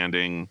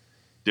understanding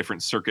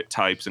different circuit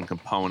types and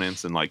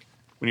components. And like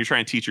when you're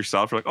trying to teach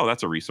yourself, you're like, oh,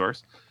 that's a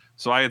resource.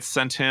 So I had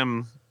sent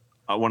him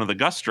one of the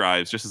Gus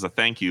drives just as a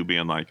thank you,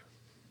 being like,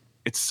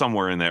 it's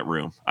somewhere in that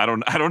room. I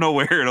don't know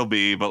where it'll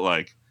be, but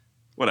like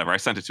whatever. I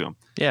sent it to him.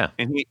 Yeah.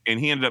 And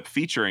he ended up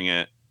featuring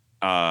it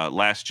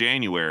last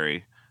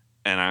January.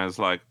 And I was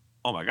like,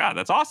 oh my God,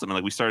 that's awesome. And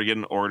like we started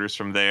getting orders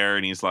from there,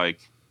 and he's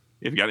like,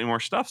 if you got any more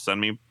stuff, send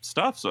me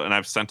stuff. So, and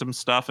I've sent him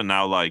stuff, and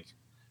now like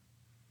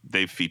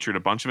they've featured a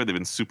bunch of it. They've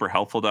been super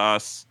helpful to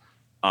us.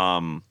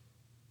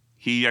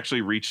 He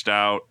actually reached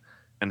out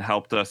and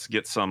helped us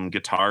get some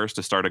guitars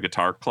to start a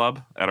guitar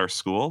club at our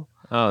school.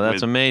 Oh,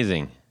 that's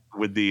amazing.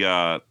 With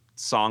the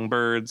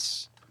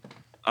Songbirds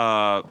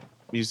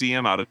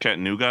Museum out of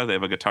Chattanooga. They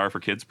have a Guitar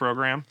for Kids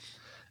program.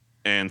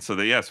 And so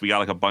we got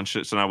like a bunch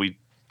of, so now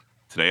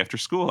today after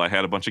school, I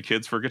had a bunch of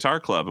kids for a guitar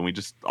club, and we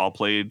just all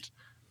played.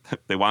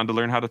 They wanted to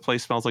learn how to play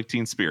Smells Like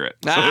Teen Spirit.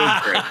 So it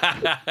was great.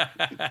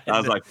 I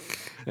was like,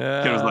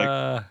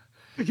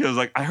 He was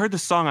like, I heard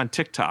this song on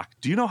TikTok.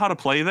 Do you know how to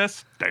play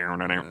this? I'm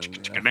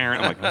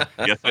like,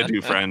 yes, I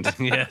do, friend.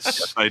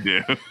 Yes, I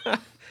do.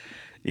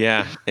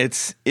 Yeah,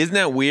 isn't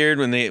that weird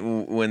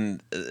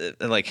when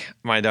like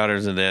my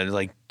daughters and dad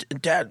like,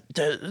 Dad,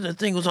 the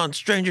thing was on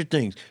Stranger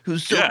Things. It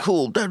was so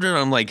cool.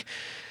 I'm like,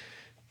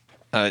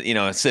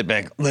 I sit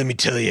back. Let me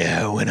tell you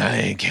how when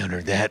I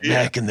encountered that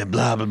back in the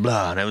blah blah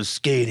blah, and I was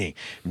skating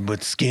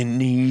with skin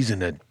knees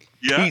and a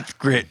teeth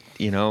grit.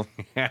 Well,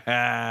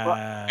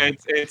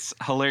 it's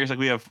hilarious. Like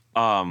we have,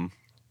 I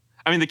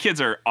mean, the kids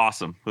are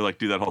awesome. We like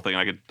do that whole thing.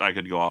 I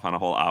could go off on a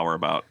whole hour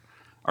about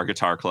our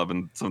guitar club,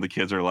 and some of the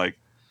kids are like,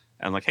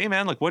 I'm like, hey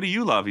man, like, what do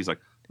you love? He's like,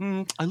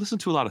 I listen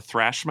to a lot of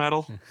thrash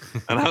metal,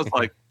 and I was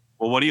like,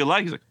 well, what do you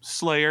like? He's like,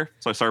 Slayer.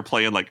 So I started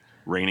playing like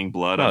Raining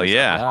Blood. Oh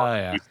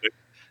yeah.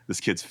 This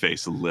kid's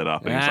face lit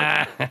up, and he's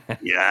like,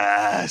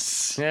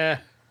 yes. Yeah.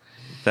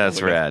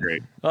 That's rad.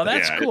 Great. Oh,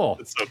 that's cool.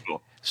 It's so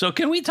cool. So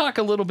can we talk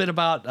a little bit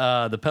about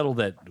the pedal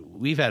that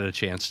we've had a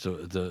chance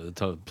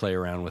to play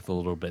around with a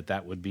little bit?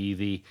 That would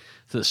be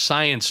the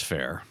Science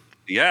Fair.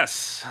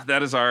 Yes,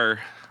 that is our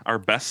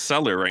best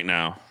seller right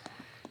now.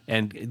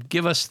 And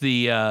give us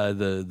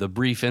the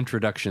brief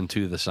introduction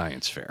to the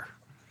Science Fair.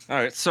 All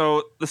right,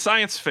 so the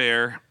Science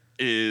Fair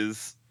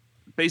is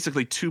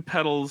basically 2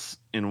 pedals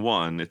in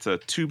one. It's a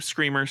Tube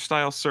Screamer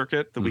style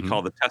circuit that we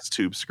call the Test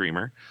Tube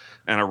Screamer,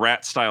 and a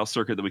Rat style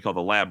circuit that we call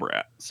the Lab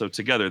Rat. So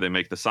together they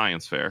make the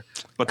Science Fair.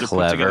 But they're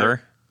put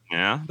together.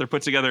 Yeah, they're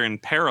put together in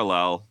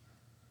parallel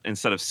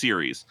instead of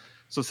series.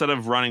 So instead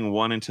of running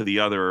one into the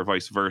other or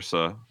vice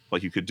versa,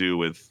 like you could do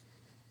with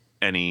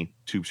any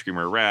Tube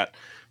Screamer or Rat,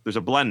 there's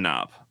a blend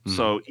knob.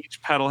 So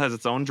each pedal has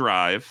its own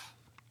drive.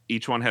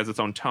 Each one has its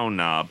own tone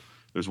knob.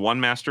 There's one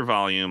master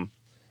volume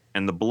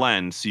and the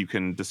blend, so you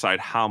can decide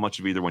how much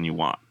of either one you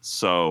want.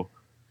 So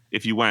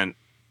if you went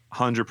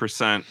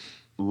 100%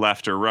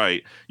 left or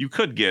right, you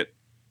could get,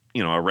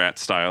 a Rat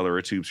style or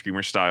a Tube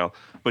Screamer style,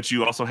 but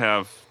you also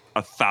have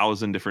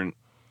 1,000 different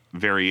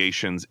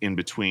variations in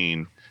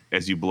between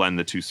as you blend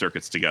the 2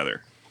 circuits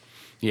together.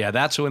 Yeah,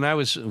 that's when I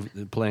was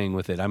playing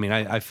with it. I mean,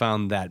 I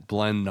found that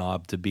blend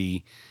knob to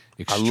be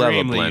extremely I love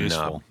a blend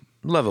useful. knob.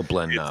 Love a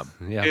blend knob.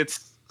 Yeah,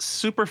 it's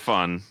super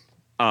fun.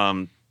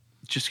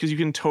 Just because you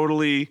can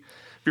totally, if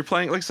you're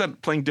playing, like I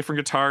said, playing different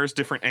guitars,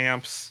 different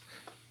amps,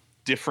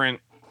 different,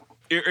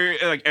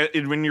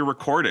 when you're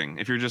recording,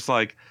 if you're just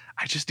like,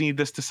 I just need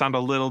this to sound a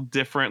little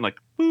different, like,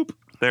 boop,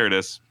 there it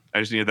is. I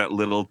just needed that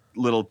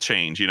little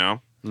change,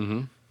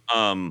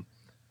 Mm-hmm.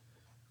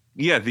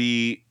 Yeah,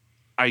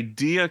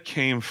 idea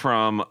came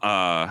from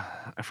a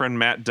friend,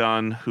 Matt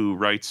Dunn, who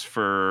writes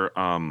for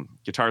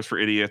Guitars for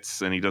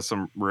Idiots, and he does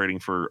some writing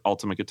for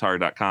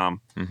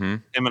ultimateguitar.com. Mm-hmm.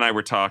 Him and I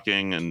were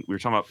talking, and we were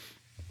talking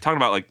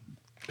about like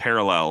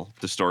parallel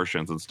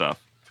distortions and stuff,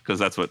 because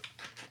that's what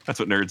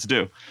nerds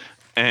do.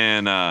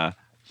 And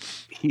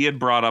he had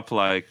brought up,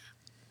 like,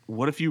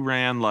 what if you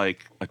ran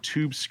like a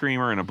tube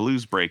screamer and a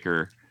blues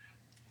breaker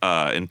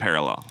in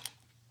parallel?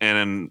 And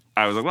then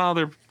I was like, well,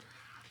 they're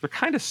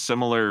kind of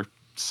similar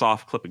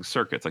soft clipping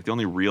circuits. Like, the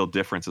only real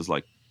difference is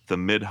like the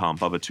mid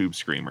hump of a tube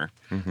screamer.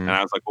 Mm-hmm. And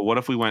I was like, well, what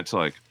if we went to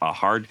like a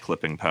hard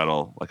clipping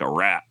pedal, like a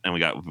Rat, and we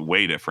got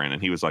way different?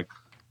 And he was like,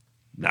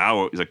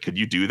 he's like, could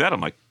you do that?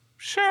 I'm like,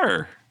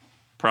 sure,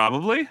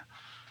 probably.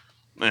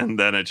 And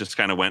then it just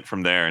kind of went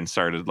from there and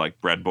started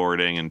like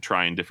breadboarding and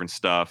trying different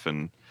stuff,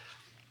 and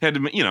had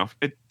to,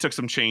 it took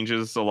some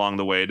changes along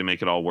the way to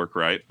make it all work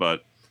right.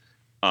 But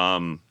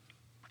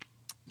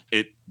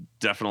it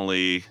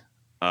definitely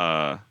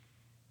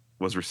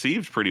was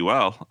received pretty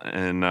well.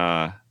 And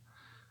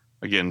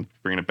again,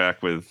 bringing it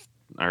back with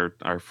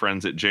our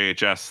friends at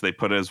JHS, they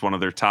put it as one of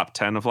their top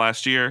 10 of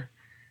last year.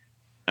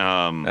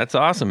 That's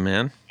awesome,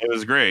 man. It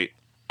was great.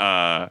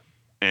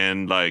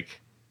 And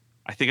like,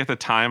 I think at the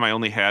time I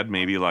only had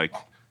maybe like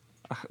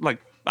I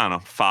don't know,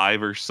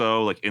 5 or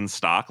so like in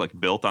stock, like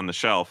built on the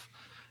shelf.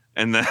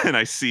 And then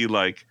I see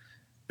like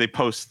they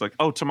post like,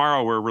 oh,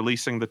 tomorrow we're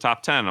releasing the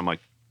top 10. I'm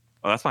like,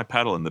 oh, that's my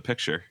pedal in the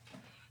picture.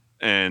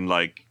 And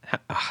like,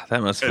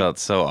 that must have felt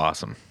so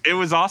awesome. It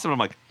was awesome. I'm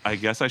like, I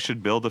guess I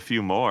should build a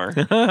few more.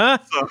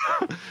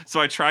 So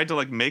I tried to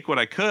like make what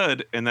I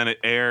could, and then it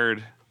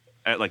aired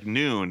at like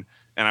noon,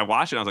 and I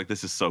watched it. And I was like,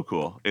 this is so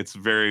cool. It's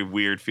very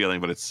weird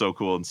feeling, but it's so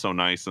cool and so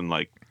nice. And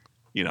like,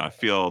 I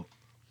feel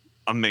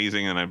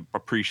amazing, and I'm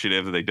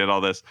appreciative that they did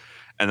all this.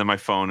 And then my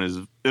phone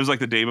it was like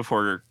the day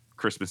before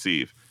Christmas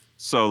Eve.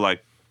 So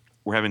like,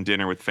 we're having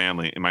dinner with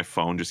family, and my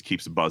phone just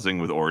keeps buzzing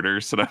with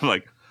orders. And I'm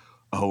like,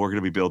 oh, we're going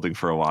to be building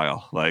for a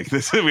while. Like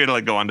this, we had to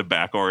like go on to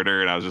back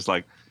order. And I was just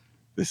like,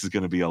 this is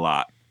going to be a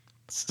lot.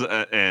 So,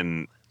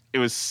 and it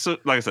was,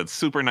 like I said,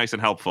 super nice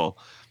and helpful,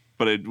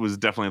 but it was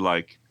definitely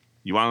like,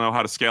 you want to know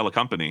how to scale a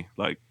company?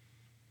 Like,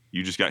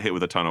 you just got hit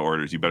with a ton of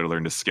orders. You better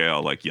learn to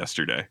scale like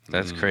yesterday.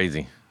 That's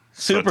crazy.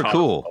 Super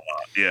cool.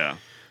 Yeah.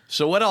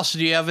 So what else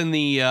do you have in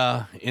the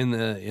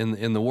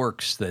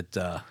works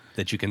that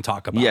you can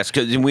talk about? Yes,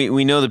 because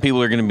we know that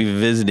people are going to be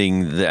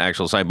visiting the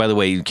actual site. By the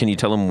way, can you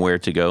tell them where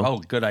to go? Oh,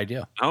 good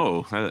idea.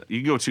 Oh,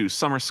 you can go to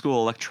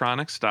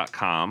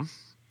summerschoolelectronics.com.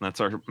 That's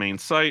our main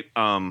site.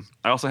 I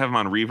also have them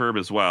on Reverb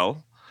as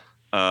well.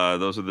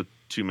 Those are the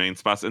 2 main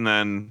spots. And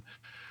then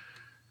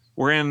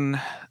we're in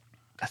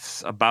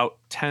about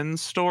 10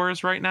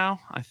 stores right now.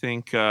 I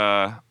think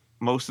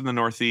most in the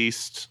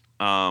Northeast,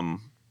 and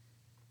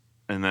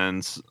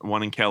then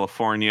one in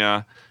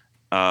California,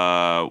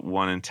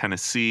 one in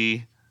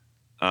Tennessee,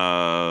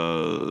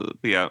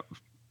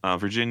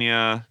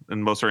 Virginia,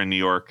 and most are in New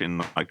York, and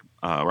like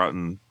we're out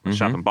in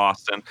shop in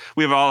Boston.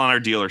 We have all on our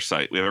dealer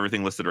site. We have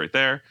everything listed right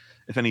there.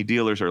 If any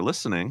dealers are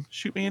listening,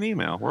 shoot me an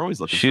email. We're always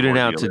looking. Shoot for it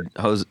more out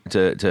dealers.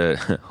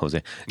 to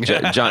Jose,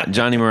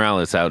 Johnny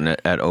Morales out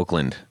at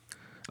Oakland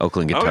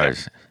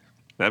Guitars. Okay.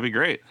 That'd be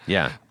great.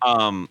 Yeah.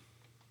 Mountain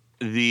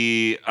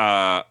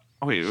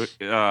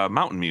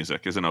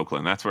Music is in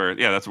Oakland. That's where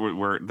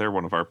they're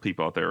one of our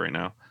people out there right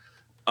now.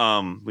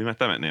 We met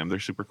them at NAMM. They're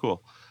super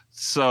cool.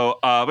 So,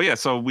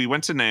 so we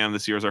went to NAMM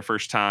this year as our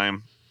first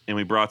time, and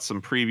we brought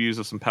some previews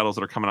of some pedals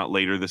that are coming out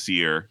later this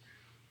year.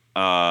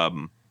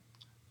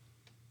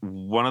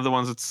 One of the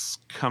ones that's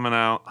coming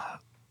out,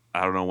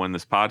 I don't know when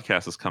this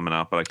podcast is coming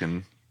out, but I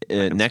can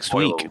next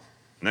week.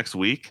 Next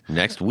week.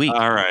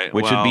 All right.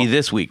 Which would be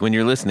this week when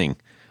you're listening,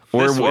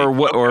 or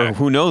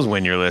who knows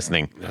when you're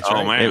listening. That's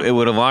right. Man. It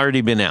would have already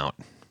been out.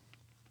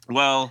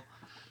 Well,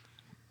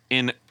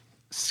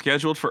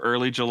 scheduled for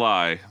early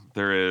July,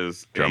 there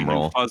is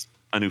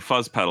a new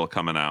fuzz pedal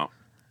coming out.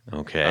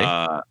 Okay.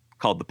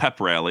 Called the Pep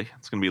Rally.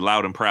 It's going to be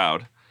loud and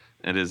proud.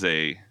 It is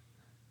a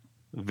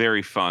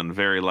very fun,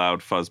 very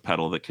loud fuzz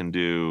pedal that can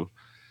do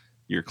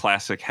your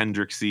classic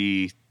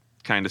Hendrixy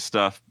kind of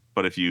stuff.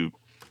 But if you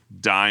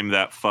dime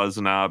that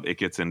fuzz knob, it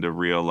gets into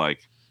real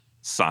like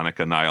sonic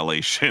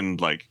annihilation,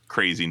 like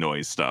crazy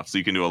noise stuff. So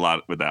you can do a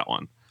lot with that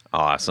one.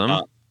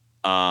 Awesome.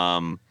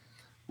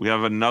 We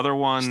have another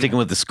one. Sticking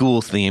with the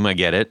school theme. I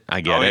get it.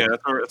 Yeah,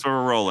 that's where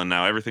we're rolling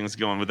now. Everything's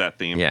going with that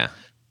theme. Yeah.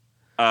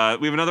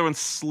 We have another one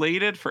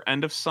slated for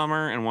end of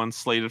summer and one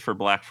slated for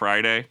Black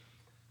Friday.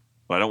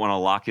 But I don't want to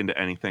lock into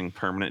anything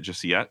permanent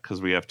just yet,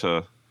 because we're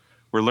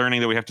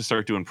learning that we have to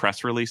start doing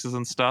press releases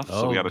and stuff.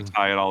 So we got to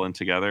tie it all in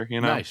together,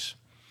 Nice.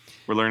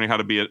 We're learning how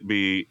to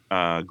be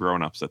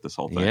grown-ups at this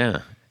whole thing.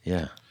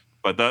 Yeah.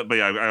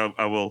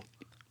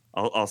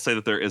 I'll say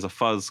that there is a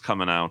fuzz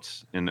coming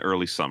out in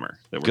early summer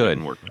that we're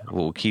good. Working on.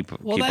 We'll keep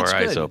that's our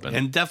eyes good. open,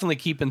 and definitely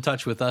keep in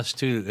touch with us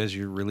too as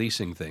you're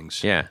releasing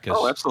things. Yeah.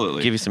 Oh,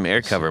 absolutely. Give you some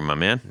air cover, my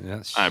man.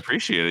 Yes. I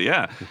appreciate it.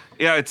 Yeah.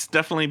 It's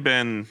definitely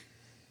been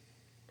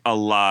a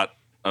lot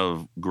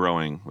of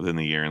growing within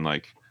the year, and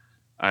like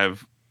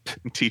I've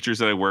teachers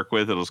that I work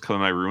with that'll just come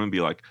in my room and be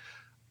like,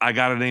 I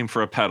got a name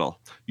for a pedal.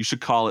 You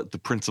should call it the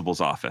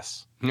principal's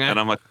office. And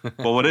I'm like,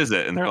 well, what is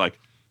it? And they're like,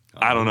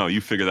 I don't know.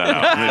 You figure that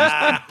out.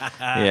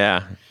 And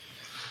Yeah.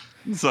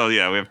 so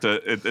yeah, we have to.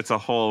 It's a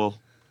whole.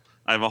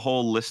 I have a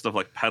whole list of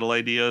like pedal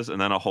ideas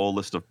and then a whole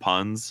list of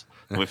puns.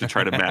 And we have to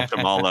try to match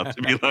them all up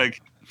to be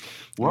like,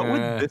 what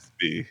would this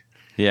be?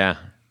 Yeah.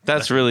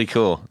 That's really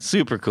cool.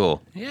 Super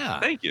cool. Yeah.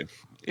 Thank you.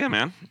 Yeah,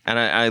 man. And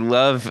I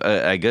love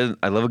I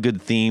love a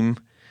good theme,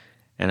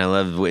 and I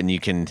love when you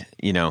can,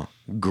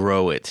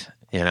 grow it.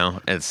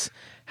 It's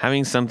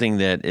having something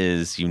that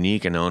is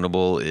unique and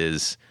ownable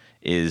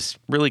is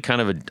really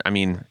kind of this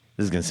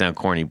is gonna sound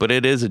corny, but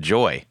it is a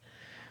joy.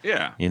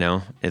 Yeah.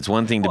 It's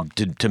one thing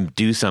to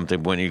do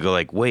something when you go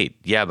like, wait,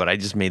 yeah, but I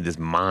just made this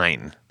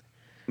mine.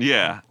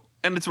 Yeah.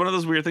 And it's one of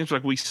those weird things.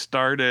 Like we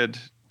started,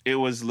 it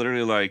was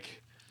literally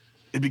like,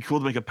 it'd be cool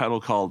to make a pedal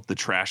called the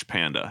Trash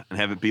Panda and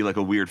have it be like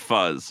a weird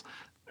fuzz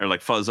or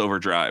like fuzz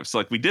overdrive. So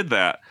like we did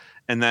that.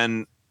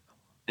 And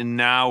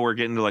now we're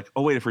getting to like,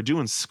 oh wait, if we're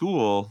doing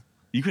school,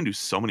 you can do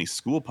so many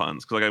school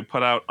puns. Cause like I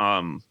put out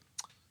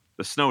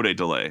the Snow Day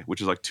delay, which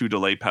is like 2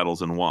 delay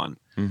pedals in one.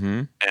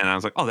 Mm-hmm. And I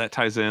was like, oh, that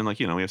ties in. Like,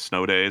 we have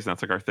snow days. And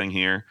that's like our thing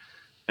here.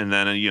 And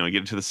then, you get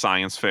into the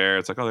science fair.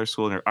 It's like, oh, there's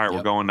school. All right,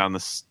 we're going down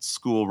this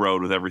school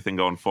road with everything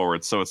going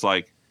forward. So it's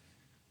like,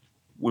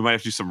 we might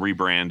have to do some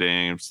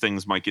rebranding.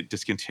 Things might get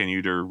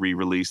discontinued or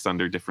re-released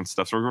under different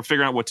stuff. So we're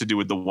figuring out what to do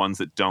with the ones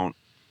that don't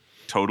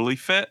totally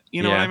fit.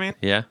 You know what I mean?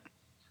 Yeah.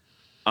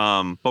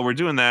 But we're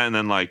doing that. And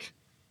then like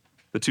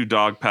the 2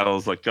 dog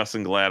pedals, like Gus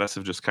and Gladys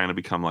have just kind of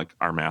become like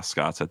our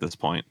mascots at this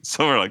point.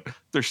 So we're like,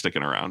 they're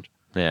sticking around.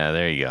 Yeah,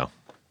 there you go.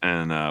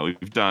 And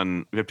we've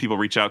had people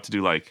reach out to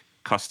do like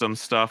custom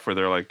stuff where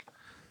they're like,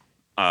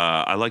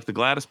 I like the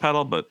Gladys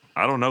pedal, but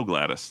I don't know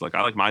Gladys. Like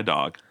I like my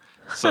dog.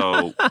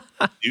 So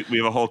we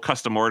have a whole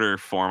custom order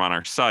form on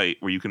our site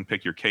where you can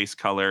pick your case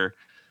color,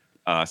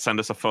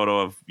 send us a photo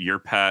of your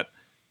pet.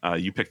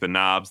 You pick the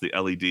knobs, the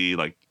LED,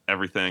 like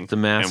everything. The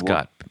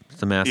mascot. It's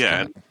the mascot.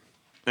 Yeah.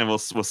 And we'll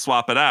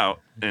swap it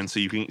out. And so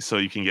you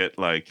can get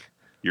like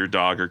your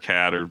dog or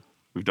cat, or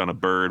we've done a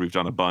bird, we've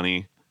done a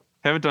bunny.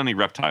 Haven't done any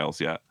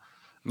reptiles yet.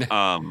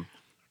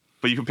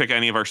 But you can pick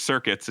any of our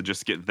circuits and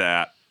just get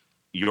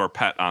your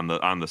pet on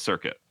the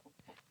circuit.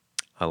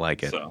 I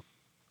like it. So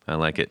I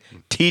like it.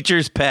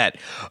 Teacher's pet.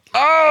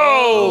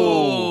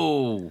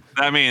 Oh!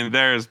 I mean,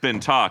 there's been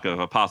talk of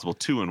a possible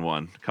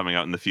 2-in-1 coming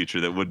out in the future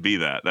that would be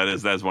that. That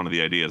is one of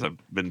the ideas I've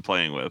been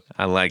playing with.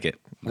 I like it.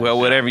 Well,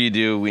 whatever you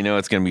do, we know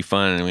it's going to be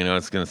fun, and we know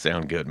it's going to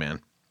sound good,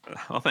 man.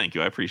 Well, thank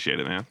you. I appreciate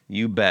it, man.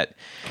 You bet.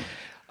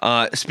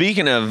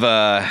 Speaking of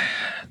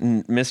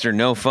Mr.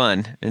 No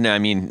Fun,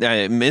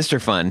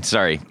 Mr. Fun.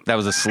 Sorry, that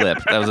was a slip.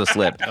 Speaking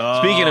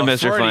of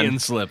Mr. Freudian Fun,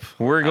 slip.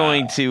 we're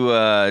going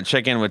to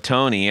check in with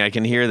Tony. I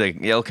can hear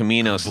the El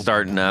Camino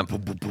starting up.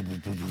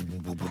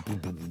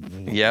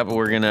 Yep,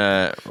 we're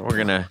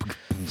gonna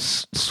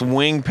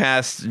swing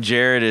past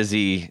Jared as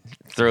he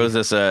throws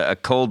us a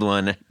cold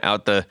one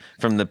out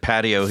from the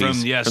patio from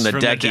the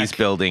deck he's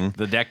building.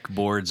 The deck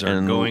boards are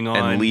going on.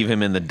 And leave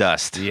him in the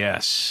dust.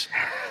 Yes.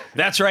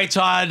 That's right,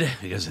 Todd.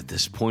 Because at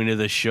this point of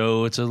the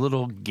show, it's a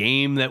little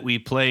game that we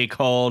play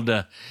called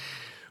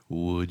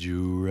Would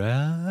You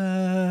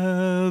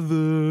Rather?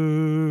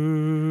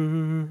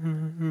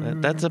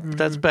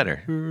 That's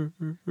better.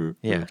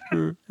 Yeah.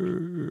 All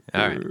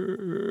right.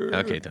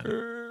 Okay,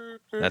 Tony.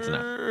 That's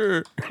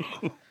enough.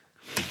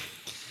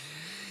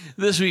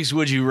 This week's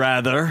Would You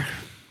Rather,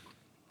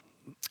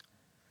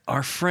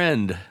 our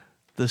friend,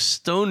 the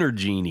Stoner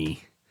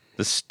Genie.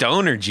 The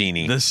Stoner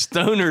Genie. The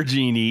Stoner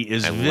Genie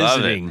is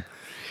visiting.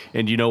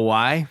 And you know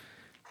why?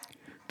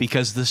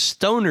 Because the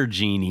Stoner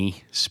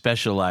Genie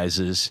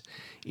specializes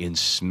in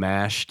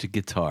smashed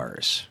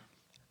guitars.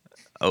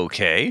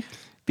 Okay.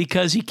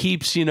 Because he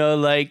keeps,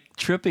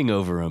 tripping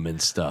over them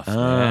and stuff.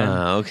 Man.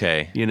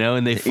 Okay.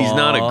 And they fall. He's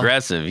not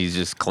aggressive. He's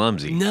just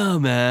clumsy. No,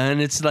 man.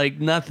 It's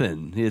like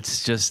nothing.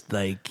 It's just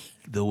like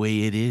the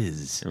way it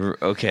is.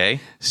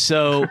 Okay.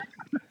 So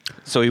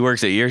he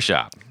works at your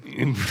shop.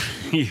 Yeah.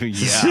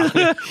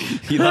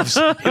 he loves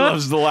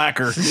the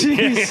lacquer.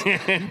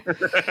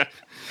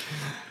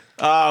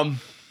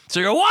 So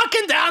you're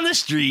walking down the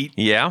street.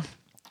 Yeah.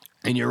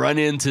 And you run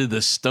into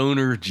the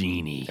Stoner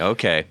Genie.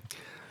 Okay.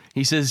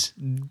 He says,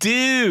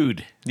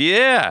 dude.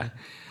 Yeah.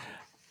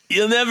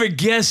 You'll never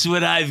guess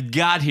what I've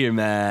got here,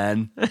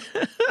 man.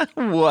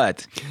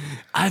 What?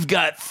 I've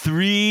got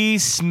 3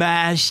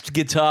 smashed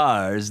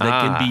guitars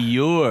that can be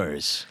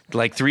yours.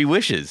 Like 3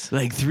 wishes.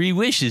 Like 3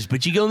 wishes,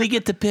 but you only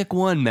get to pick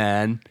one,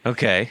 man.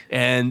 Okay.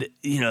 And,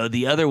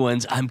 the other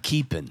ones I'm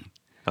keeping.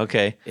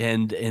 Okay.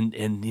 And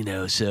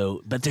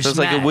so, but they're so it's smashed.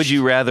 like a would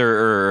you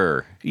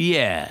rather.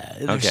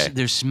 Yeah.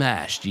 They're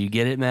smashed. You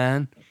get it,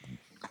 man?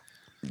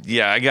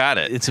 Yeah, I got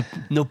it. It's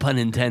no pun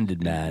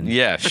intended, man.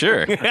 Yeah,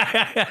 sure.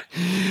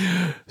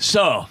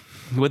 So,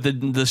 what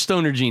the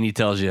Stoner Genie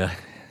tells you,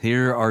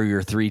 here are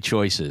your 3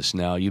 choices.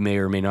 Now, you may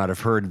or may not have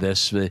heard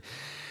this, but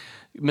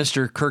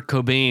Mr. Kurt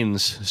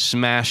Cobain's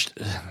smashed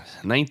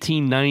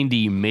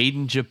 1990 Made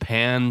in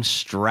Japan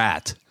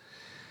Strat.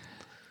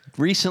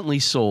 recently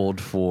sold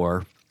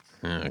for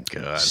Oh,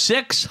 God.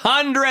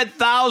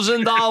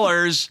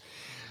 $600,000,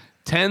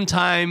 10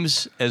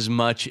 times as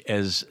much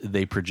as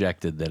they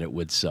projected that it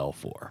would sell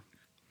for.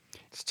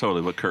 It's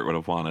totally what Kurt would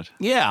have wanted.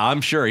 Yeah,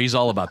 I'm sure he's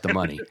all about the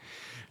money.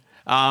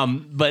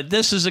 But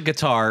this is a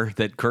guitar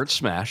that Kurt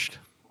smashed,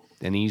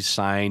 and he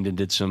signed and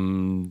did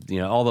some,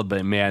 all the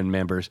band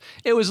members.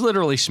 It was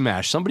literally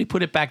smashed. Somebody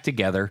put it back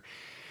together,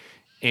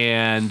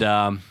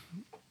 and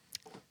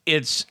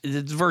it's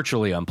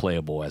virtually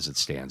unplayable as it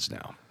stands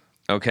now.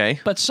 Okay.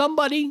 But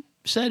somebody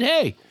said,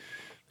 hey,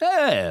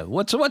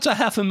 what's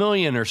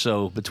 $500,000 or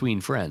so between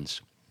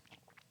friends?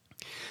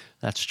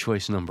 That's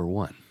choice number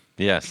one.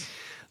 Yes.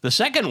 The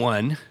second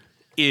one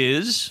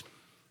is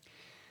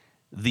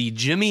the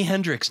Jimi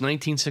Hendrix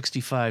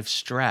 1965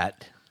 Strat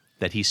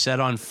that he set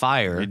on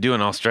fire. You're doing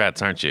all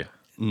strats, aren't you?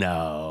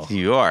 No.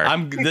 You are. I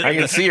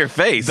can see your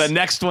face. The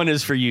next one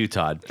is for you,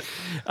 Todd.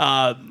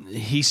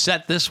 He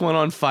set this one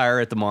on fire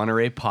at the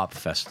Monterey Pop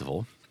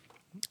Festival.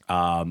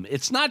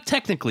 It's not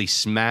technically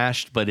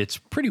smashed, but it's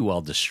pretty well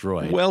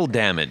destroyed. Well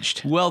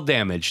damaged.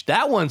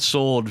 That one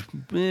sold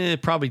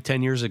probably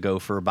 10 years ago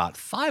for about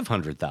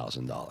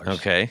 $500,000.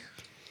 Okay.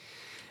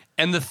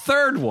 And the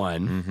third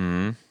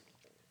one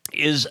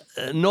is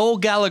Noel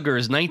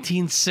Gallagher's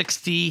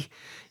 1960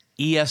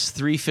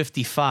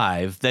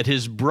 ES-355 that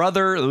his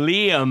brother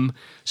Liam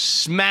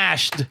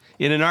smashed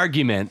in an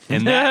argument,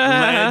 and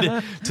that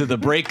led to the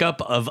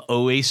breakup of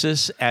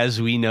Oasis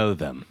as we know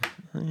them.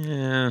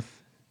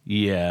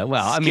 Yeah,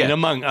 well, I mean,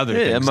 among other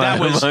things. That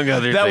was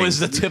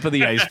the tip of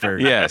the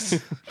iceberg.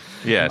 Yes.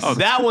 Yes. Oh,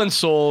 that one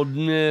sold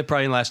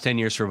probably in the last 10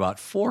 years for about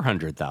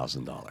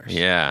 $400,000.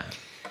 Yeah.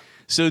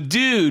 So,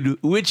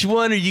 dude, which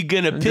one are you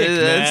going to pick,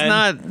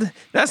 man?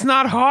 That's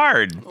not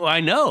hard. Well, I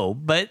know,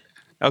 but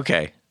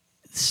Okay.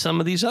 some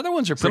of these other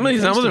ones are pretty Some of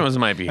these close other to- ones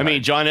might be I mean,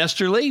 hard. John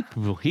Esterly,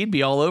 he'd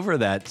be all over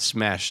that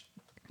smashed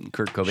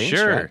Kurt Cobain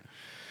Sure.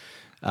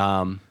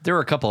 Strat. There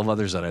were a couple of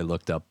others that I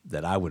looked up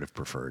that I would have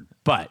preferred.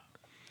 But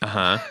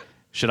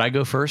should I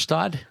go first,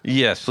 Todd?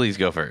 Yes, please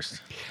go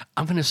first.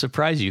 I'm going to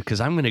surprise you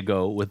because I'm going to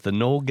go with the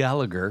Noel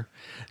Gallagher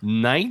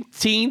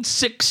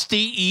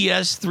 1960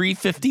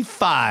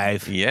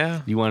 ES-355.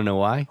 Yeah. You want to know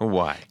why?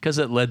 Why? Because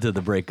it led to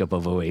the breakup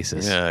of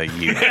Oasis.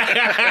 You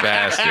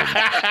bastard.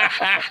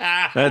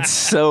 That's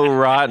so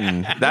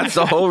rotten. That's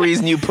the whole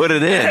reason you put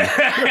it in.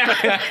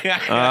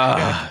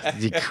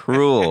 You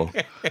cruel.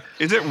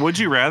 Is it Would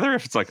You Rather?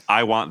 If it's like,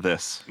 I want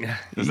this.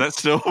 Is that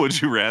still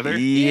Would You Rather?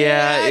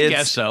 Yeah, I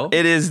guess so.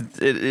 It is.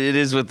 It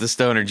is with the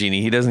stoner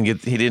genie. He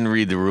didn't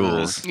read the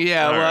rules.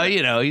 Yeah, All well, right.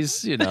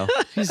 he's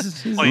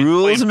Rules,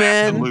 Playing man.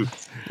 fast and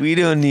loose. We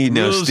don't need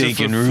no Rules are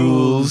stinking for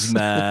rules. fools,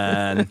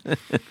 man.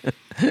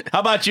 How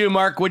about you,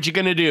 Mark? What you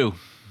gonna do?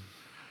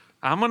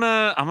 I'm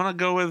gonna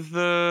go with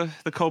the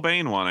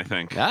Cobain one, I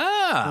think.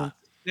 Ah,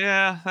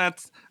 Yeah,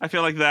 I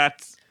feel like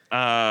that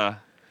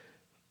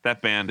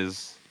band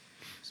is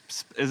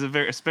a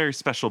very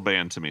special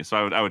band to me. So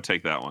I would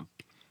take that one.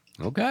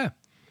 okay.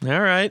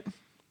 All right.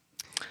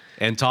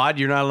 And Todd,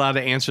 you're not allowed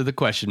to answer the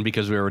question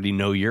because we already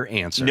know your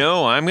answer.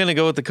 No, I'm gonna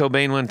go with the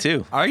Cobain one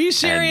too. Are you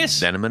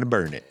serious? And then I'm gonna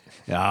burn it.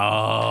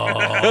 Oh,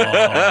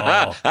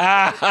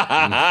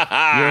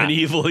 you're an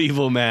evil,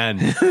 evil man.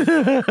 Is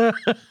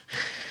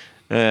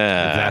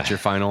that your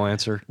final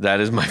answer? That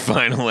is my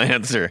final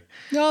answer.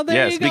 No, there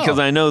Yes, you go. because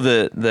I know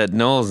that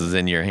Knowles is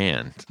in your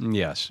hand.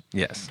 Yes.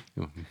 Yes.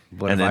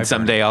 What And have I then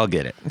someday I'll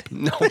get it.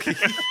 burned? No.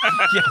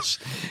 Yes.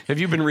 Have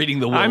you been reading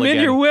the will I'm again?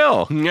 in your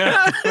will.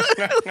 Yeah.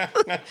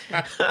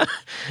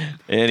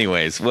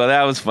 Anyways, well,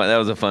 that was fun. That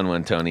was a fun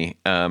one, Tony.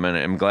 And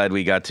I'm glad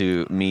we got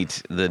to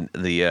meet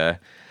the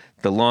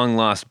long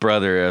lost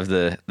brother of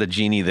the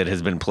genie that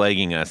has been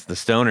plaguing us, the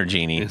stoner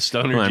genie. The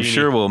stoner who I'm genie.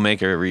 sure will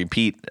make a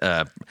repeat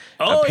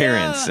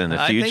appearance in the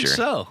future. I think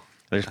so.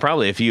 There's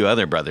probably a few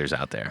other brothers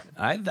out there.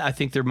 I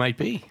think there might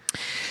be.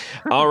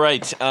 All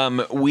right.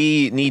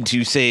 We need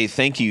to say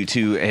thank you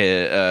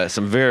to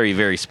some very,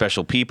 very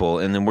special people,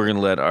 and then we're going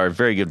to let our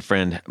very good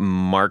friend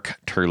Mark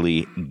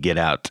Turley get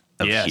out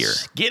of here.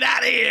 Get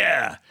out of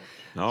here.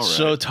 All right.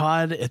 So,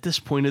 Todd, at this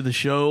point of the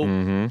show,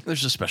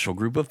 there's a special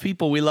group of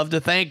people we love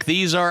to thank.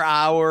 These are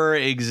our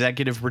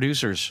executive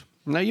producers.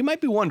 Now, you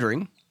might be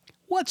wondering,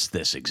 what's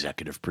this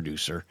executive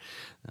producer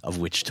of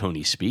which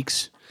Tony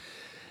speaks?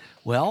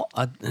 Well,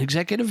 an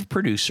executive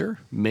producer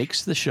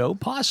makes the show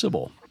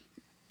possible.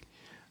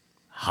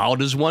 How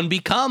does one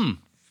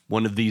become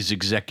one of these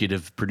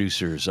executive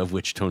producers of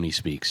which Tony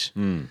speaks?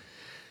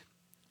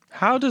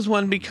 How does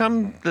one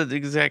become the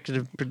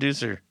executive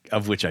producer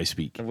Of which I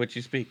speak. of which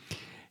you speak?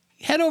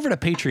 Head over to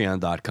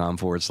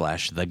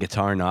patreon.com/The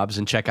Guitar Knobs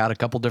and check out a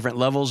couple different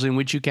levels in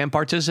which you can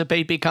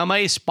participate, become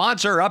a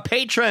sponsor, a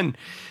patron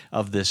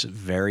of this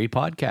very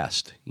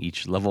podcast.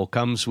 Each level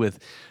comes with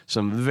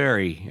some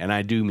very, and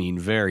I do mean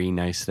very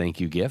nice thank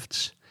you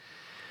gifts.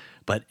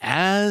 But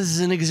as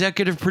an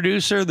executive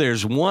producer,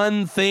 there's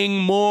one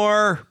thing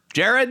more.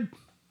 Jared?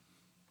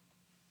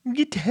 You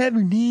get to have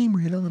your name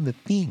right on the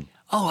thing.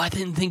 Oh, I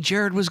didn't think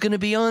Jared was going to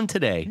be on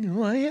today.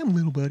 No, I am,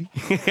 little buddy.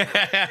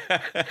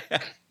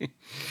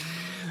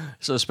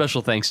 So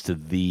special thanks to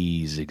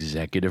these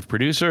executive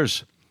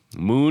producers: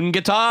 Moon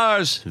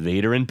Guitars,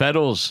 Vader and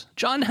Pedals,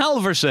 John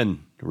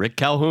Halverson, Rick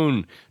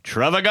Calhoun,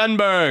 Trevor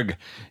Gunberg,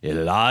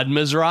 Elad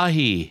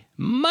Mizrahi,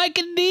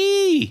 Micah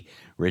D,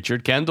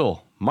 Richard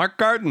Kendall, Mark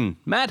Garten,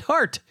 Matt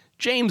Hart,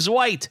 James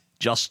White,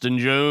 Justin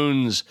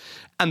Jones,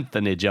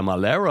 Anthony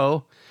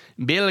Gemalero,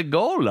 Bill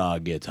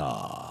Gola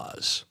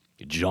Guitars,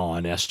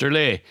 John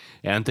Esterly,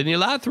 Anthony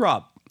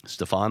Lathrop,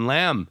 Stefan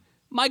Lamb,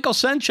 Michael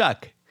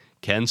Senchuk,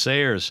 Ken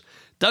Sayers,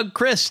 Doug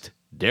Christ,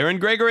 Darren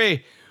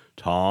Gregory,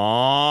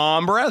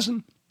 Tom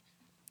Breslin,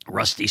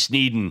 Rusty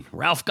Sneeden,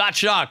 Ralph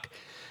Gottschalk,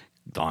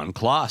 Don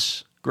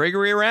Kloss,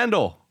 Gregory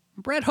Randall,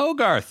 Brett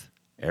Hogarth,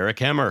 Eric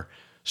Hemmer,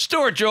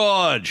 Stuart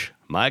George,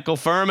 Michael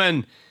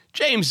Furman,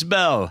 James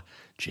Bell,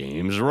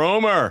 James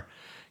Romer,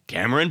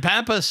 Cameron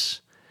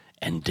Pappas,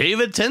 and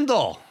David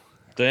Tyndall.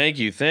 Thank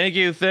you. Thank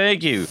you,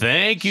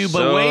 but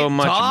So wait,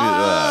 much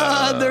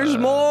Todd, there's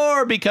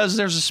more, because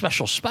there's a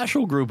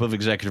special group of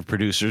executive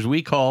producers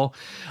we call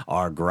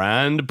our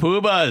Grand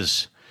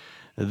Poobahs.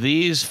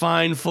 These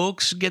fine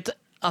folks get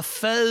a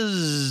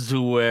fez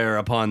to wear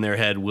upon their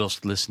head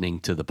whilst listening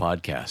to the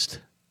podcast.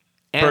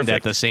 And Perfect.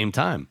 at the same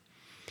time.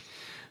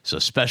 So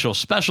special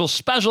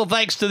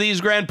thanks to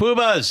these Grand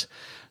Poobahs: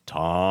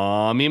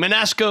 Tommy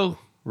Manasco,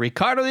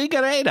 Ricardo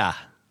Igareda,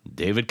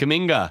 David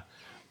Kaminga,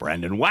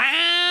 Brandon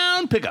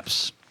Wound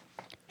Pickups,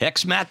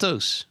 Hex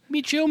Matos,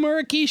 Michio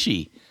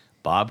Murakishi,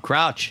 Bob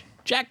Crouch,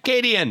 Jack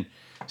Cadian,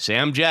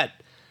 Sam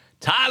Jett,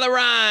 Tyler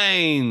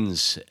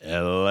Rhines,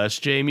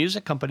 LSJ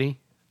Music Company,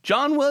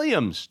 John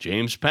Williams,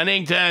 James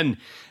Pennington,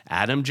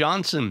 Adam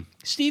Johnson,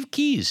 Steve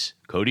Keys,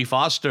 Cody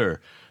Foster,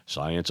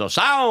 Science of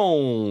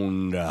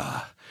Sound,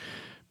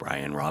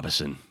 Brian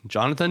Robison,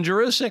 Jonathan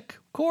Jerusik,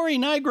 Corey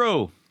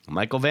Nigro,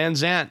 Michael Van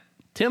Zant,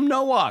 Tim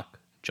Nowak,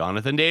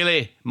 Jonathan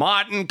Daly,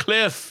 Martin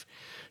Cliff,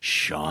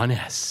 Sean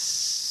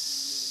S.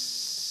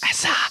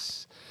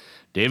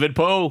 David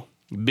Poe,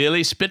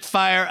 Billy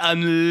Spitfire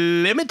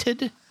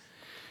Unlimited,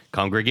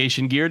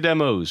 Congregation Gear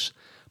Demos,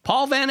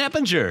 Paul Van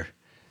Eppinger,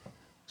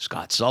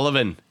 Scott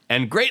Sullivan,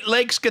 and Great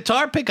Lakes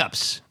Guitar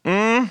Pickups.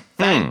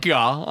 Thank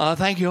y'all.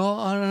 Thank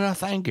y'all.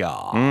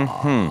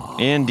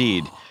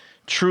 Indeed.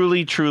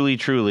 Truly,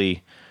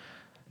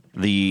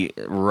 the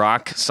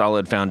rock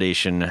solid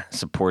foundation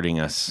supporting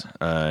us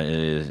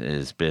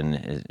has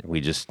been,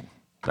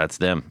 that's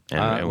them.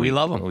 And we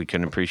love them. We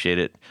couldn't appreciate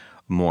it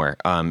more.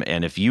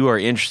 And if you are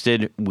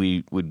interested,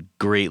 we would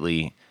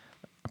greatly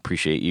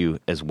appreciate you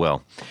as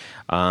well.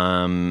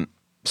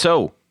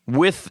 So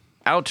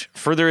without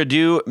further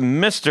ado,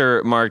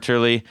 Mr. Mark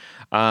Turley,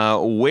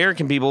 where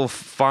can people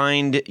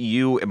find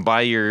you and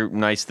buy your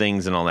nice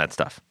things and all that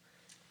stuff?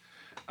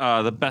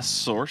 The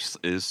best source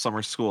is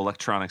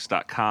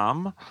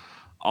summerschoolelectronics.com.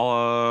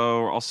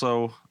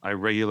 Also, I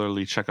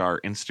regularly check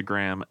our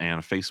Instagram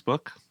and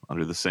Facebook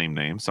under the same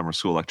name, Summer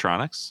School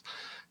Electronics.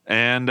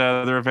 And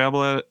they're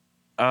available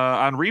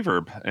on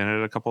Reverb and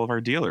at a couple of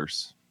our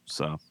dealers.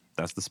 So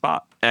that's the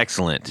spot.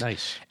 Excellent.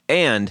 Nice.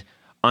 And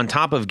on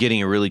top of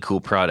getting a really cool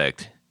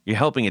product, you're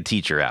helping a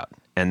teacher out.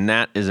 And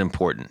that is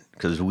important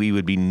because we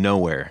would be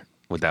nowhere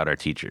without our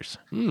teachers.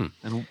 And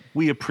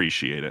we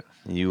appreciate it.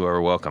 You are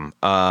welcome.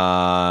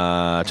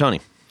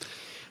 Tony.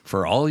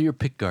 For all your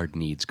pickguard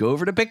needs, go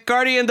over to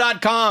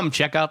pickguardian.com.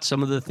 Check out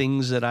some of the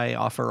things that I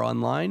offer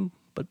online.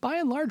 But by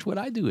and large, what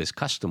I do is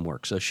custom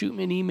work. So shoot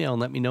me an email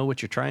and let me know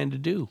what you're trying to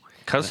do.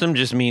 Custom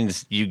just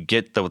means you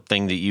get the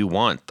thing that you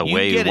want the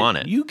way you want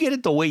it. You get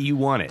it the way you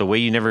want it. The way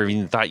you never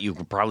even thought you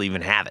could probably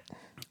even have it.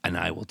 And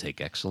I will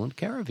take excellent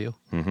care of you.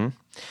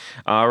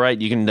 All right.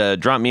 You can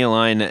drop me a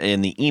line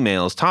in the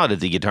emails,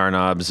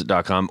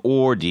 todd@theguitarknobs.com,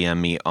 or DM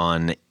me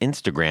on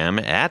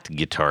Instagram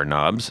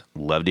 @guitarknobs.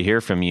 Love to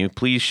hear from you.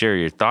 Please share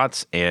your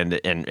thoughts. And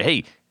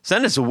hey,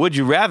 send us a would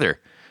you rather.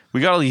 We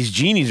got all these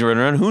genies running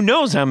around. Who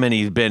knows how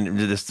many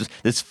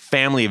this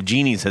family of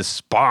genies has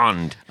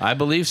spawned? I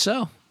believe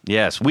so.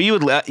 Yes. We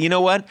would. You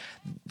know what?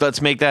 Let's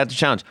make that the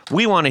challenge.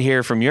 We want to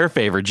hear from your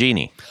favorite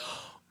genie.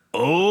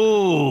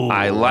 Oh,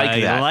 I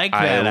like that. I like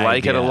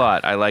it a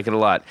lot. I like it a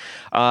lot.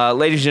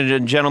 Ladies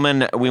and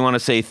gentlemen, we want to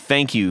say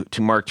thank you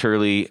to Mark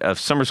Turley of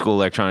Summer School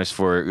Electronics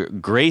for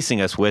gracing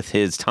us with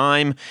his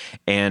time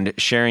and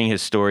sharing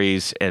his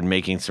stories and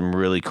making some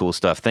really cool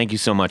stuff. Thank you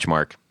so much,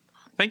 Mark.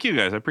 Thank you,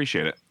 guys. I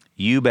appreciate it.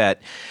 You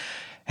bet.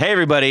 Hey,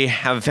 everybody.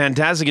 Have a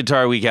fantastic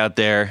guitar week out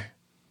there.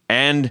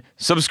 And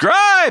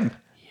subscribe!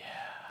 Yeah.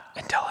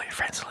 And tell all your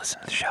friends to listen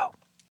to the show.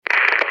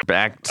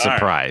 Back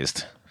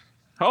surprised.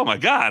 Oh, my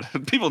God.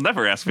 People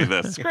never ask me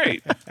this. It's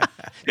great.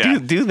 Yeah,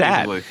 Do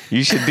that. basically.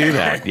 You should do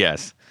that.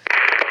 Yes.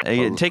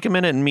 Take a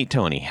minute and meet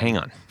Tony. Hang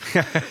on.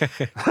 I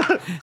think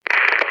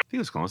it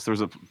was close. There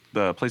was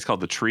the place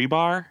called the Tree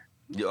Bar.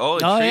 Oh,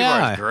 the Oh, tree yeah.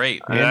 bar is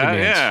great.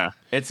 Yeah.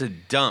 It's a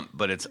dump,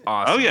 but it's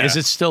awesome. Oh, yeah. Is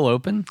it still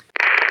open?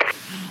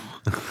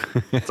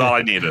 That's all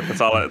I needed. That's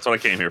what I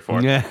came here for.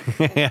 Yeah.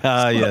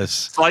 Yes.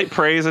 Slight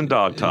praise and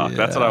dog talk.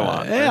 That's what I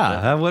want.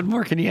 Yeah. What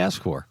more can you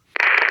ask for?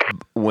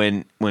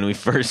 When we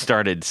first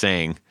started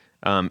saying,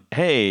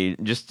 hey,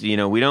 just,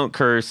 we don't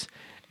curse.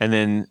 And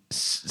then,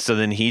 so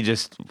then he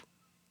just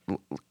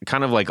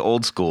kind of like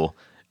old school.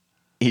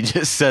 He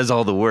just says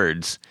all the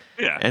words.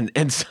 Yeah.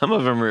 And some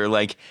of them are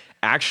like,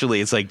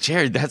 actually, it's like,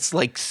 Jared, that's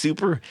like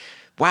super.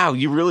 Wow,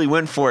 you really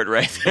went for it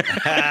right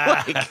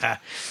there.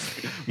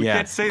 We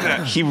can't say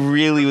that. He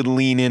really would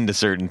lean into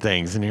certain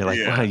things, and you're like,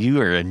 Yeah. wow, you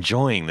are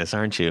enjoying this,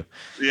 aren't you?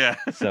 Yeah.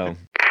 So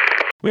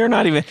we are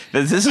not even.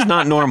 This is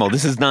not normal.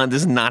 This is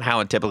not how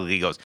it typically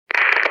goes.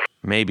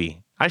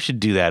 Maybe I should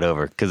do that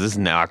over because this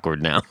is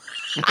awkward now.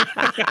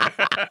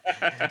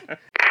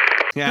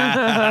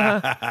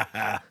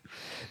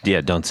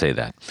 Yeah, don't say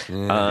that.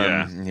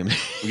 Yeah. I'm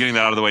getting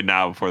that out of the way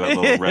now before that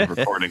little red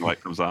recording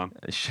light comes on.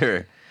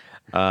 Sure.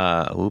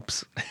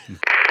 Oops.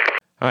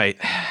 All right,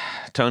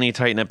 Tony,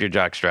 tighten up your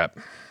jockstrap.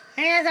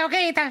 It's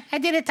okay, I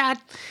did it, Todd.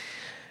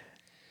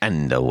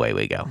 And away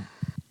we go.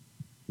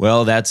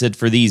 Well, that's it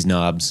for these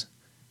knobs.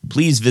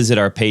 Please visit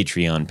our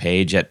Patreon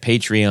page at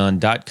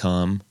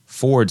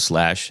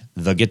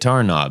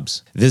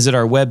patreon.com/theguitarknobs. Visit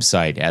our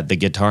website at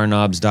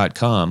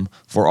theguitarknobs.com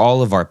for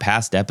all of our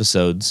past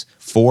episodes,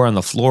 4 on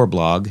the Floor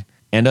blog,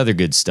 and other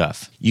good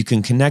stuff. You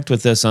can connect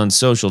with us on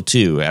social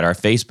too at our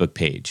Facebook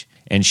page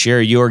and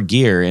share your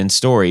gear and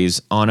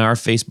stories on our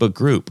Facebook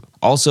group.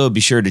 Also,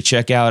 be sure to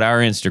check out our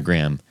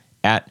Instagram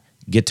at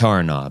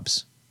Guitar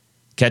Knobs.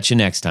 Catch you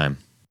next time.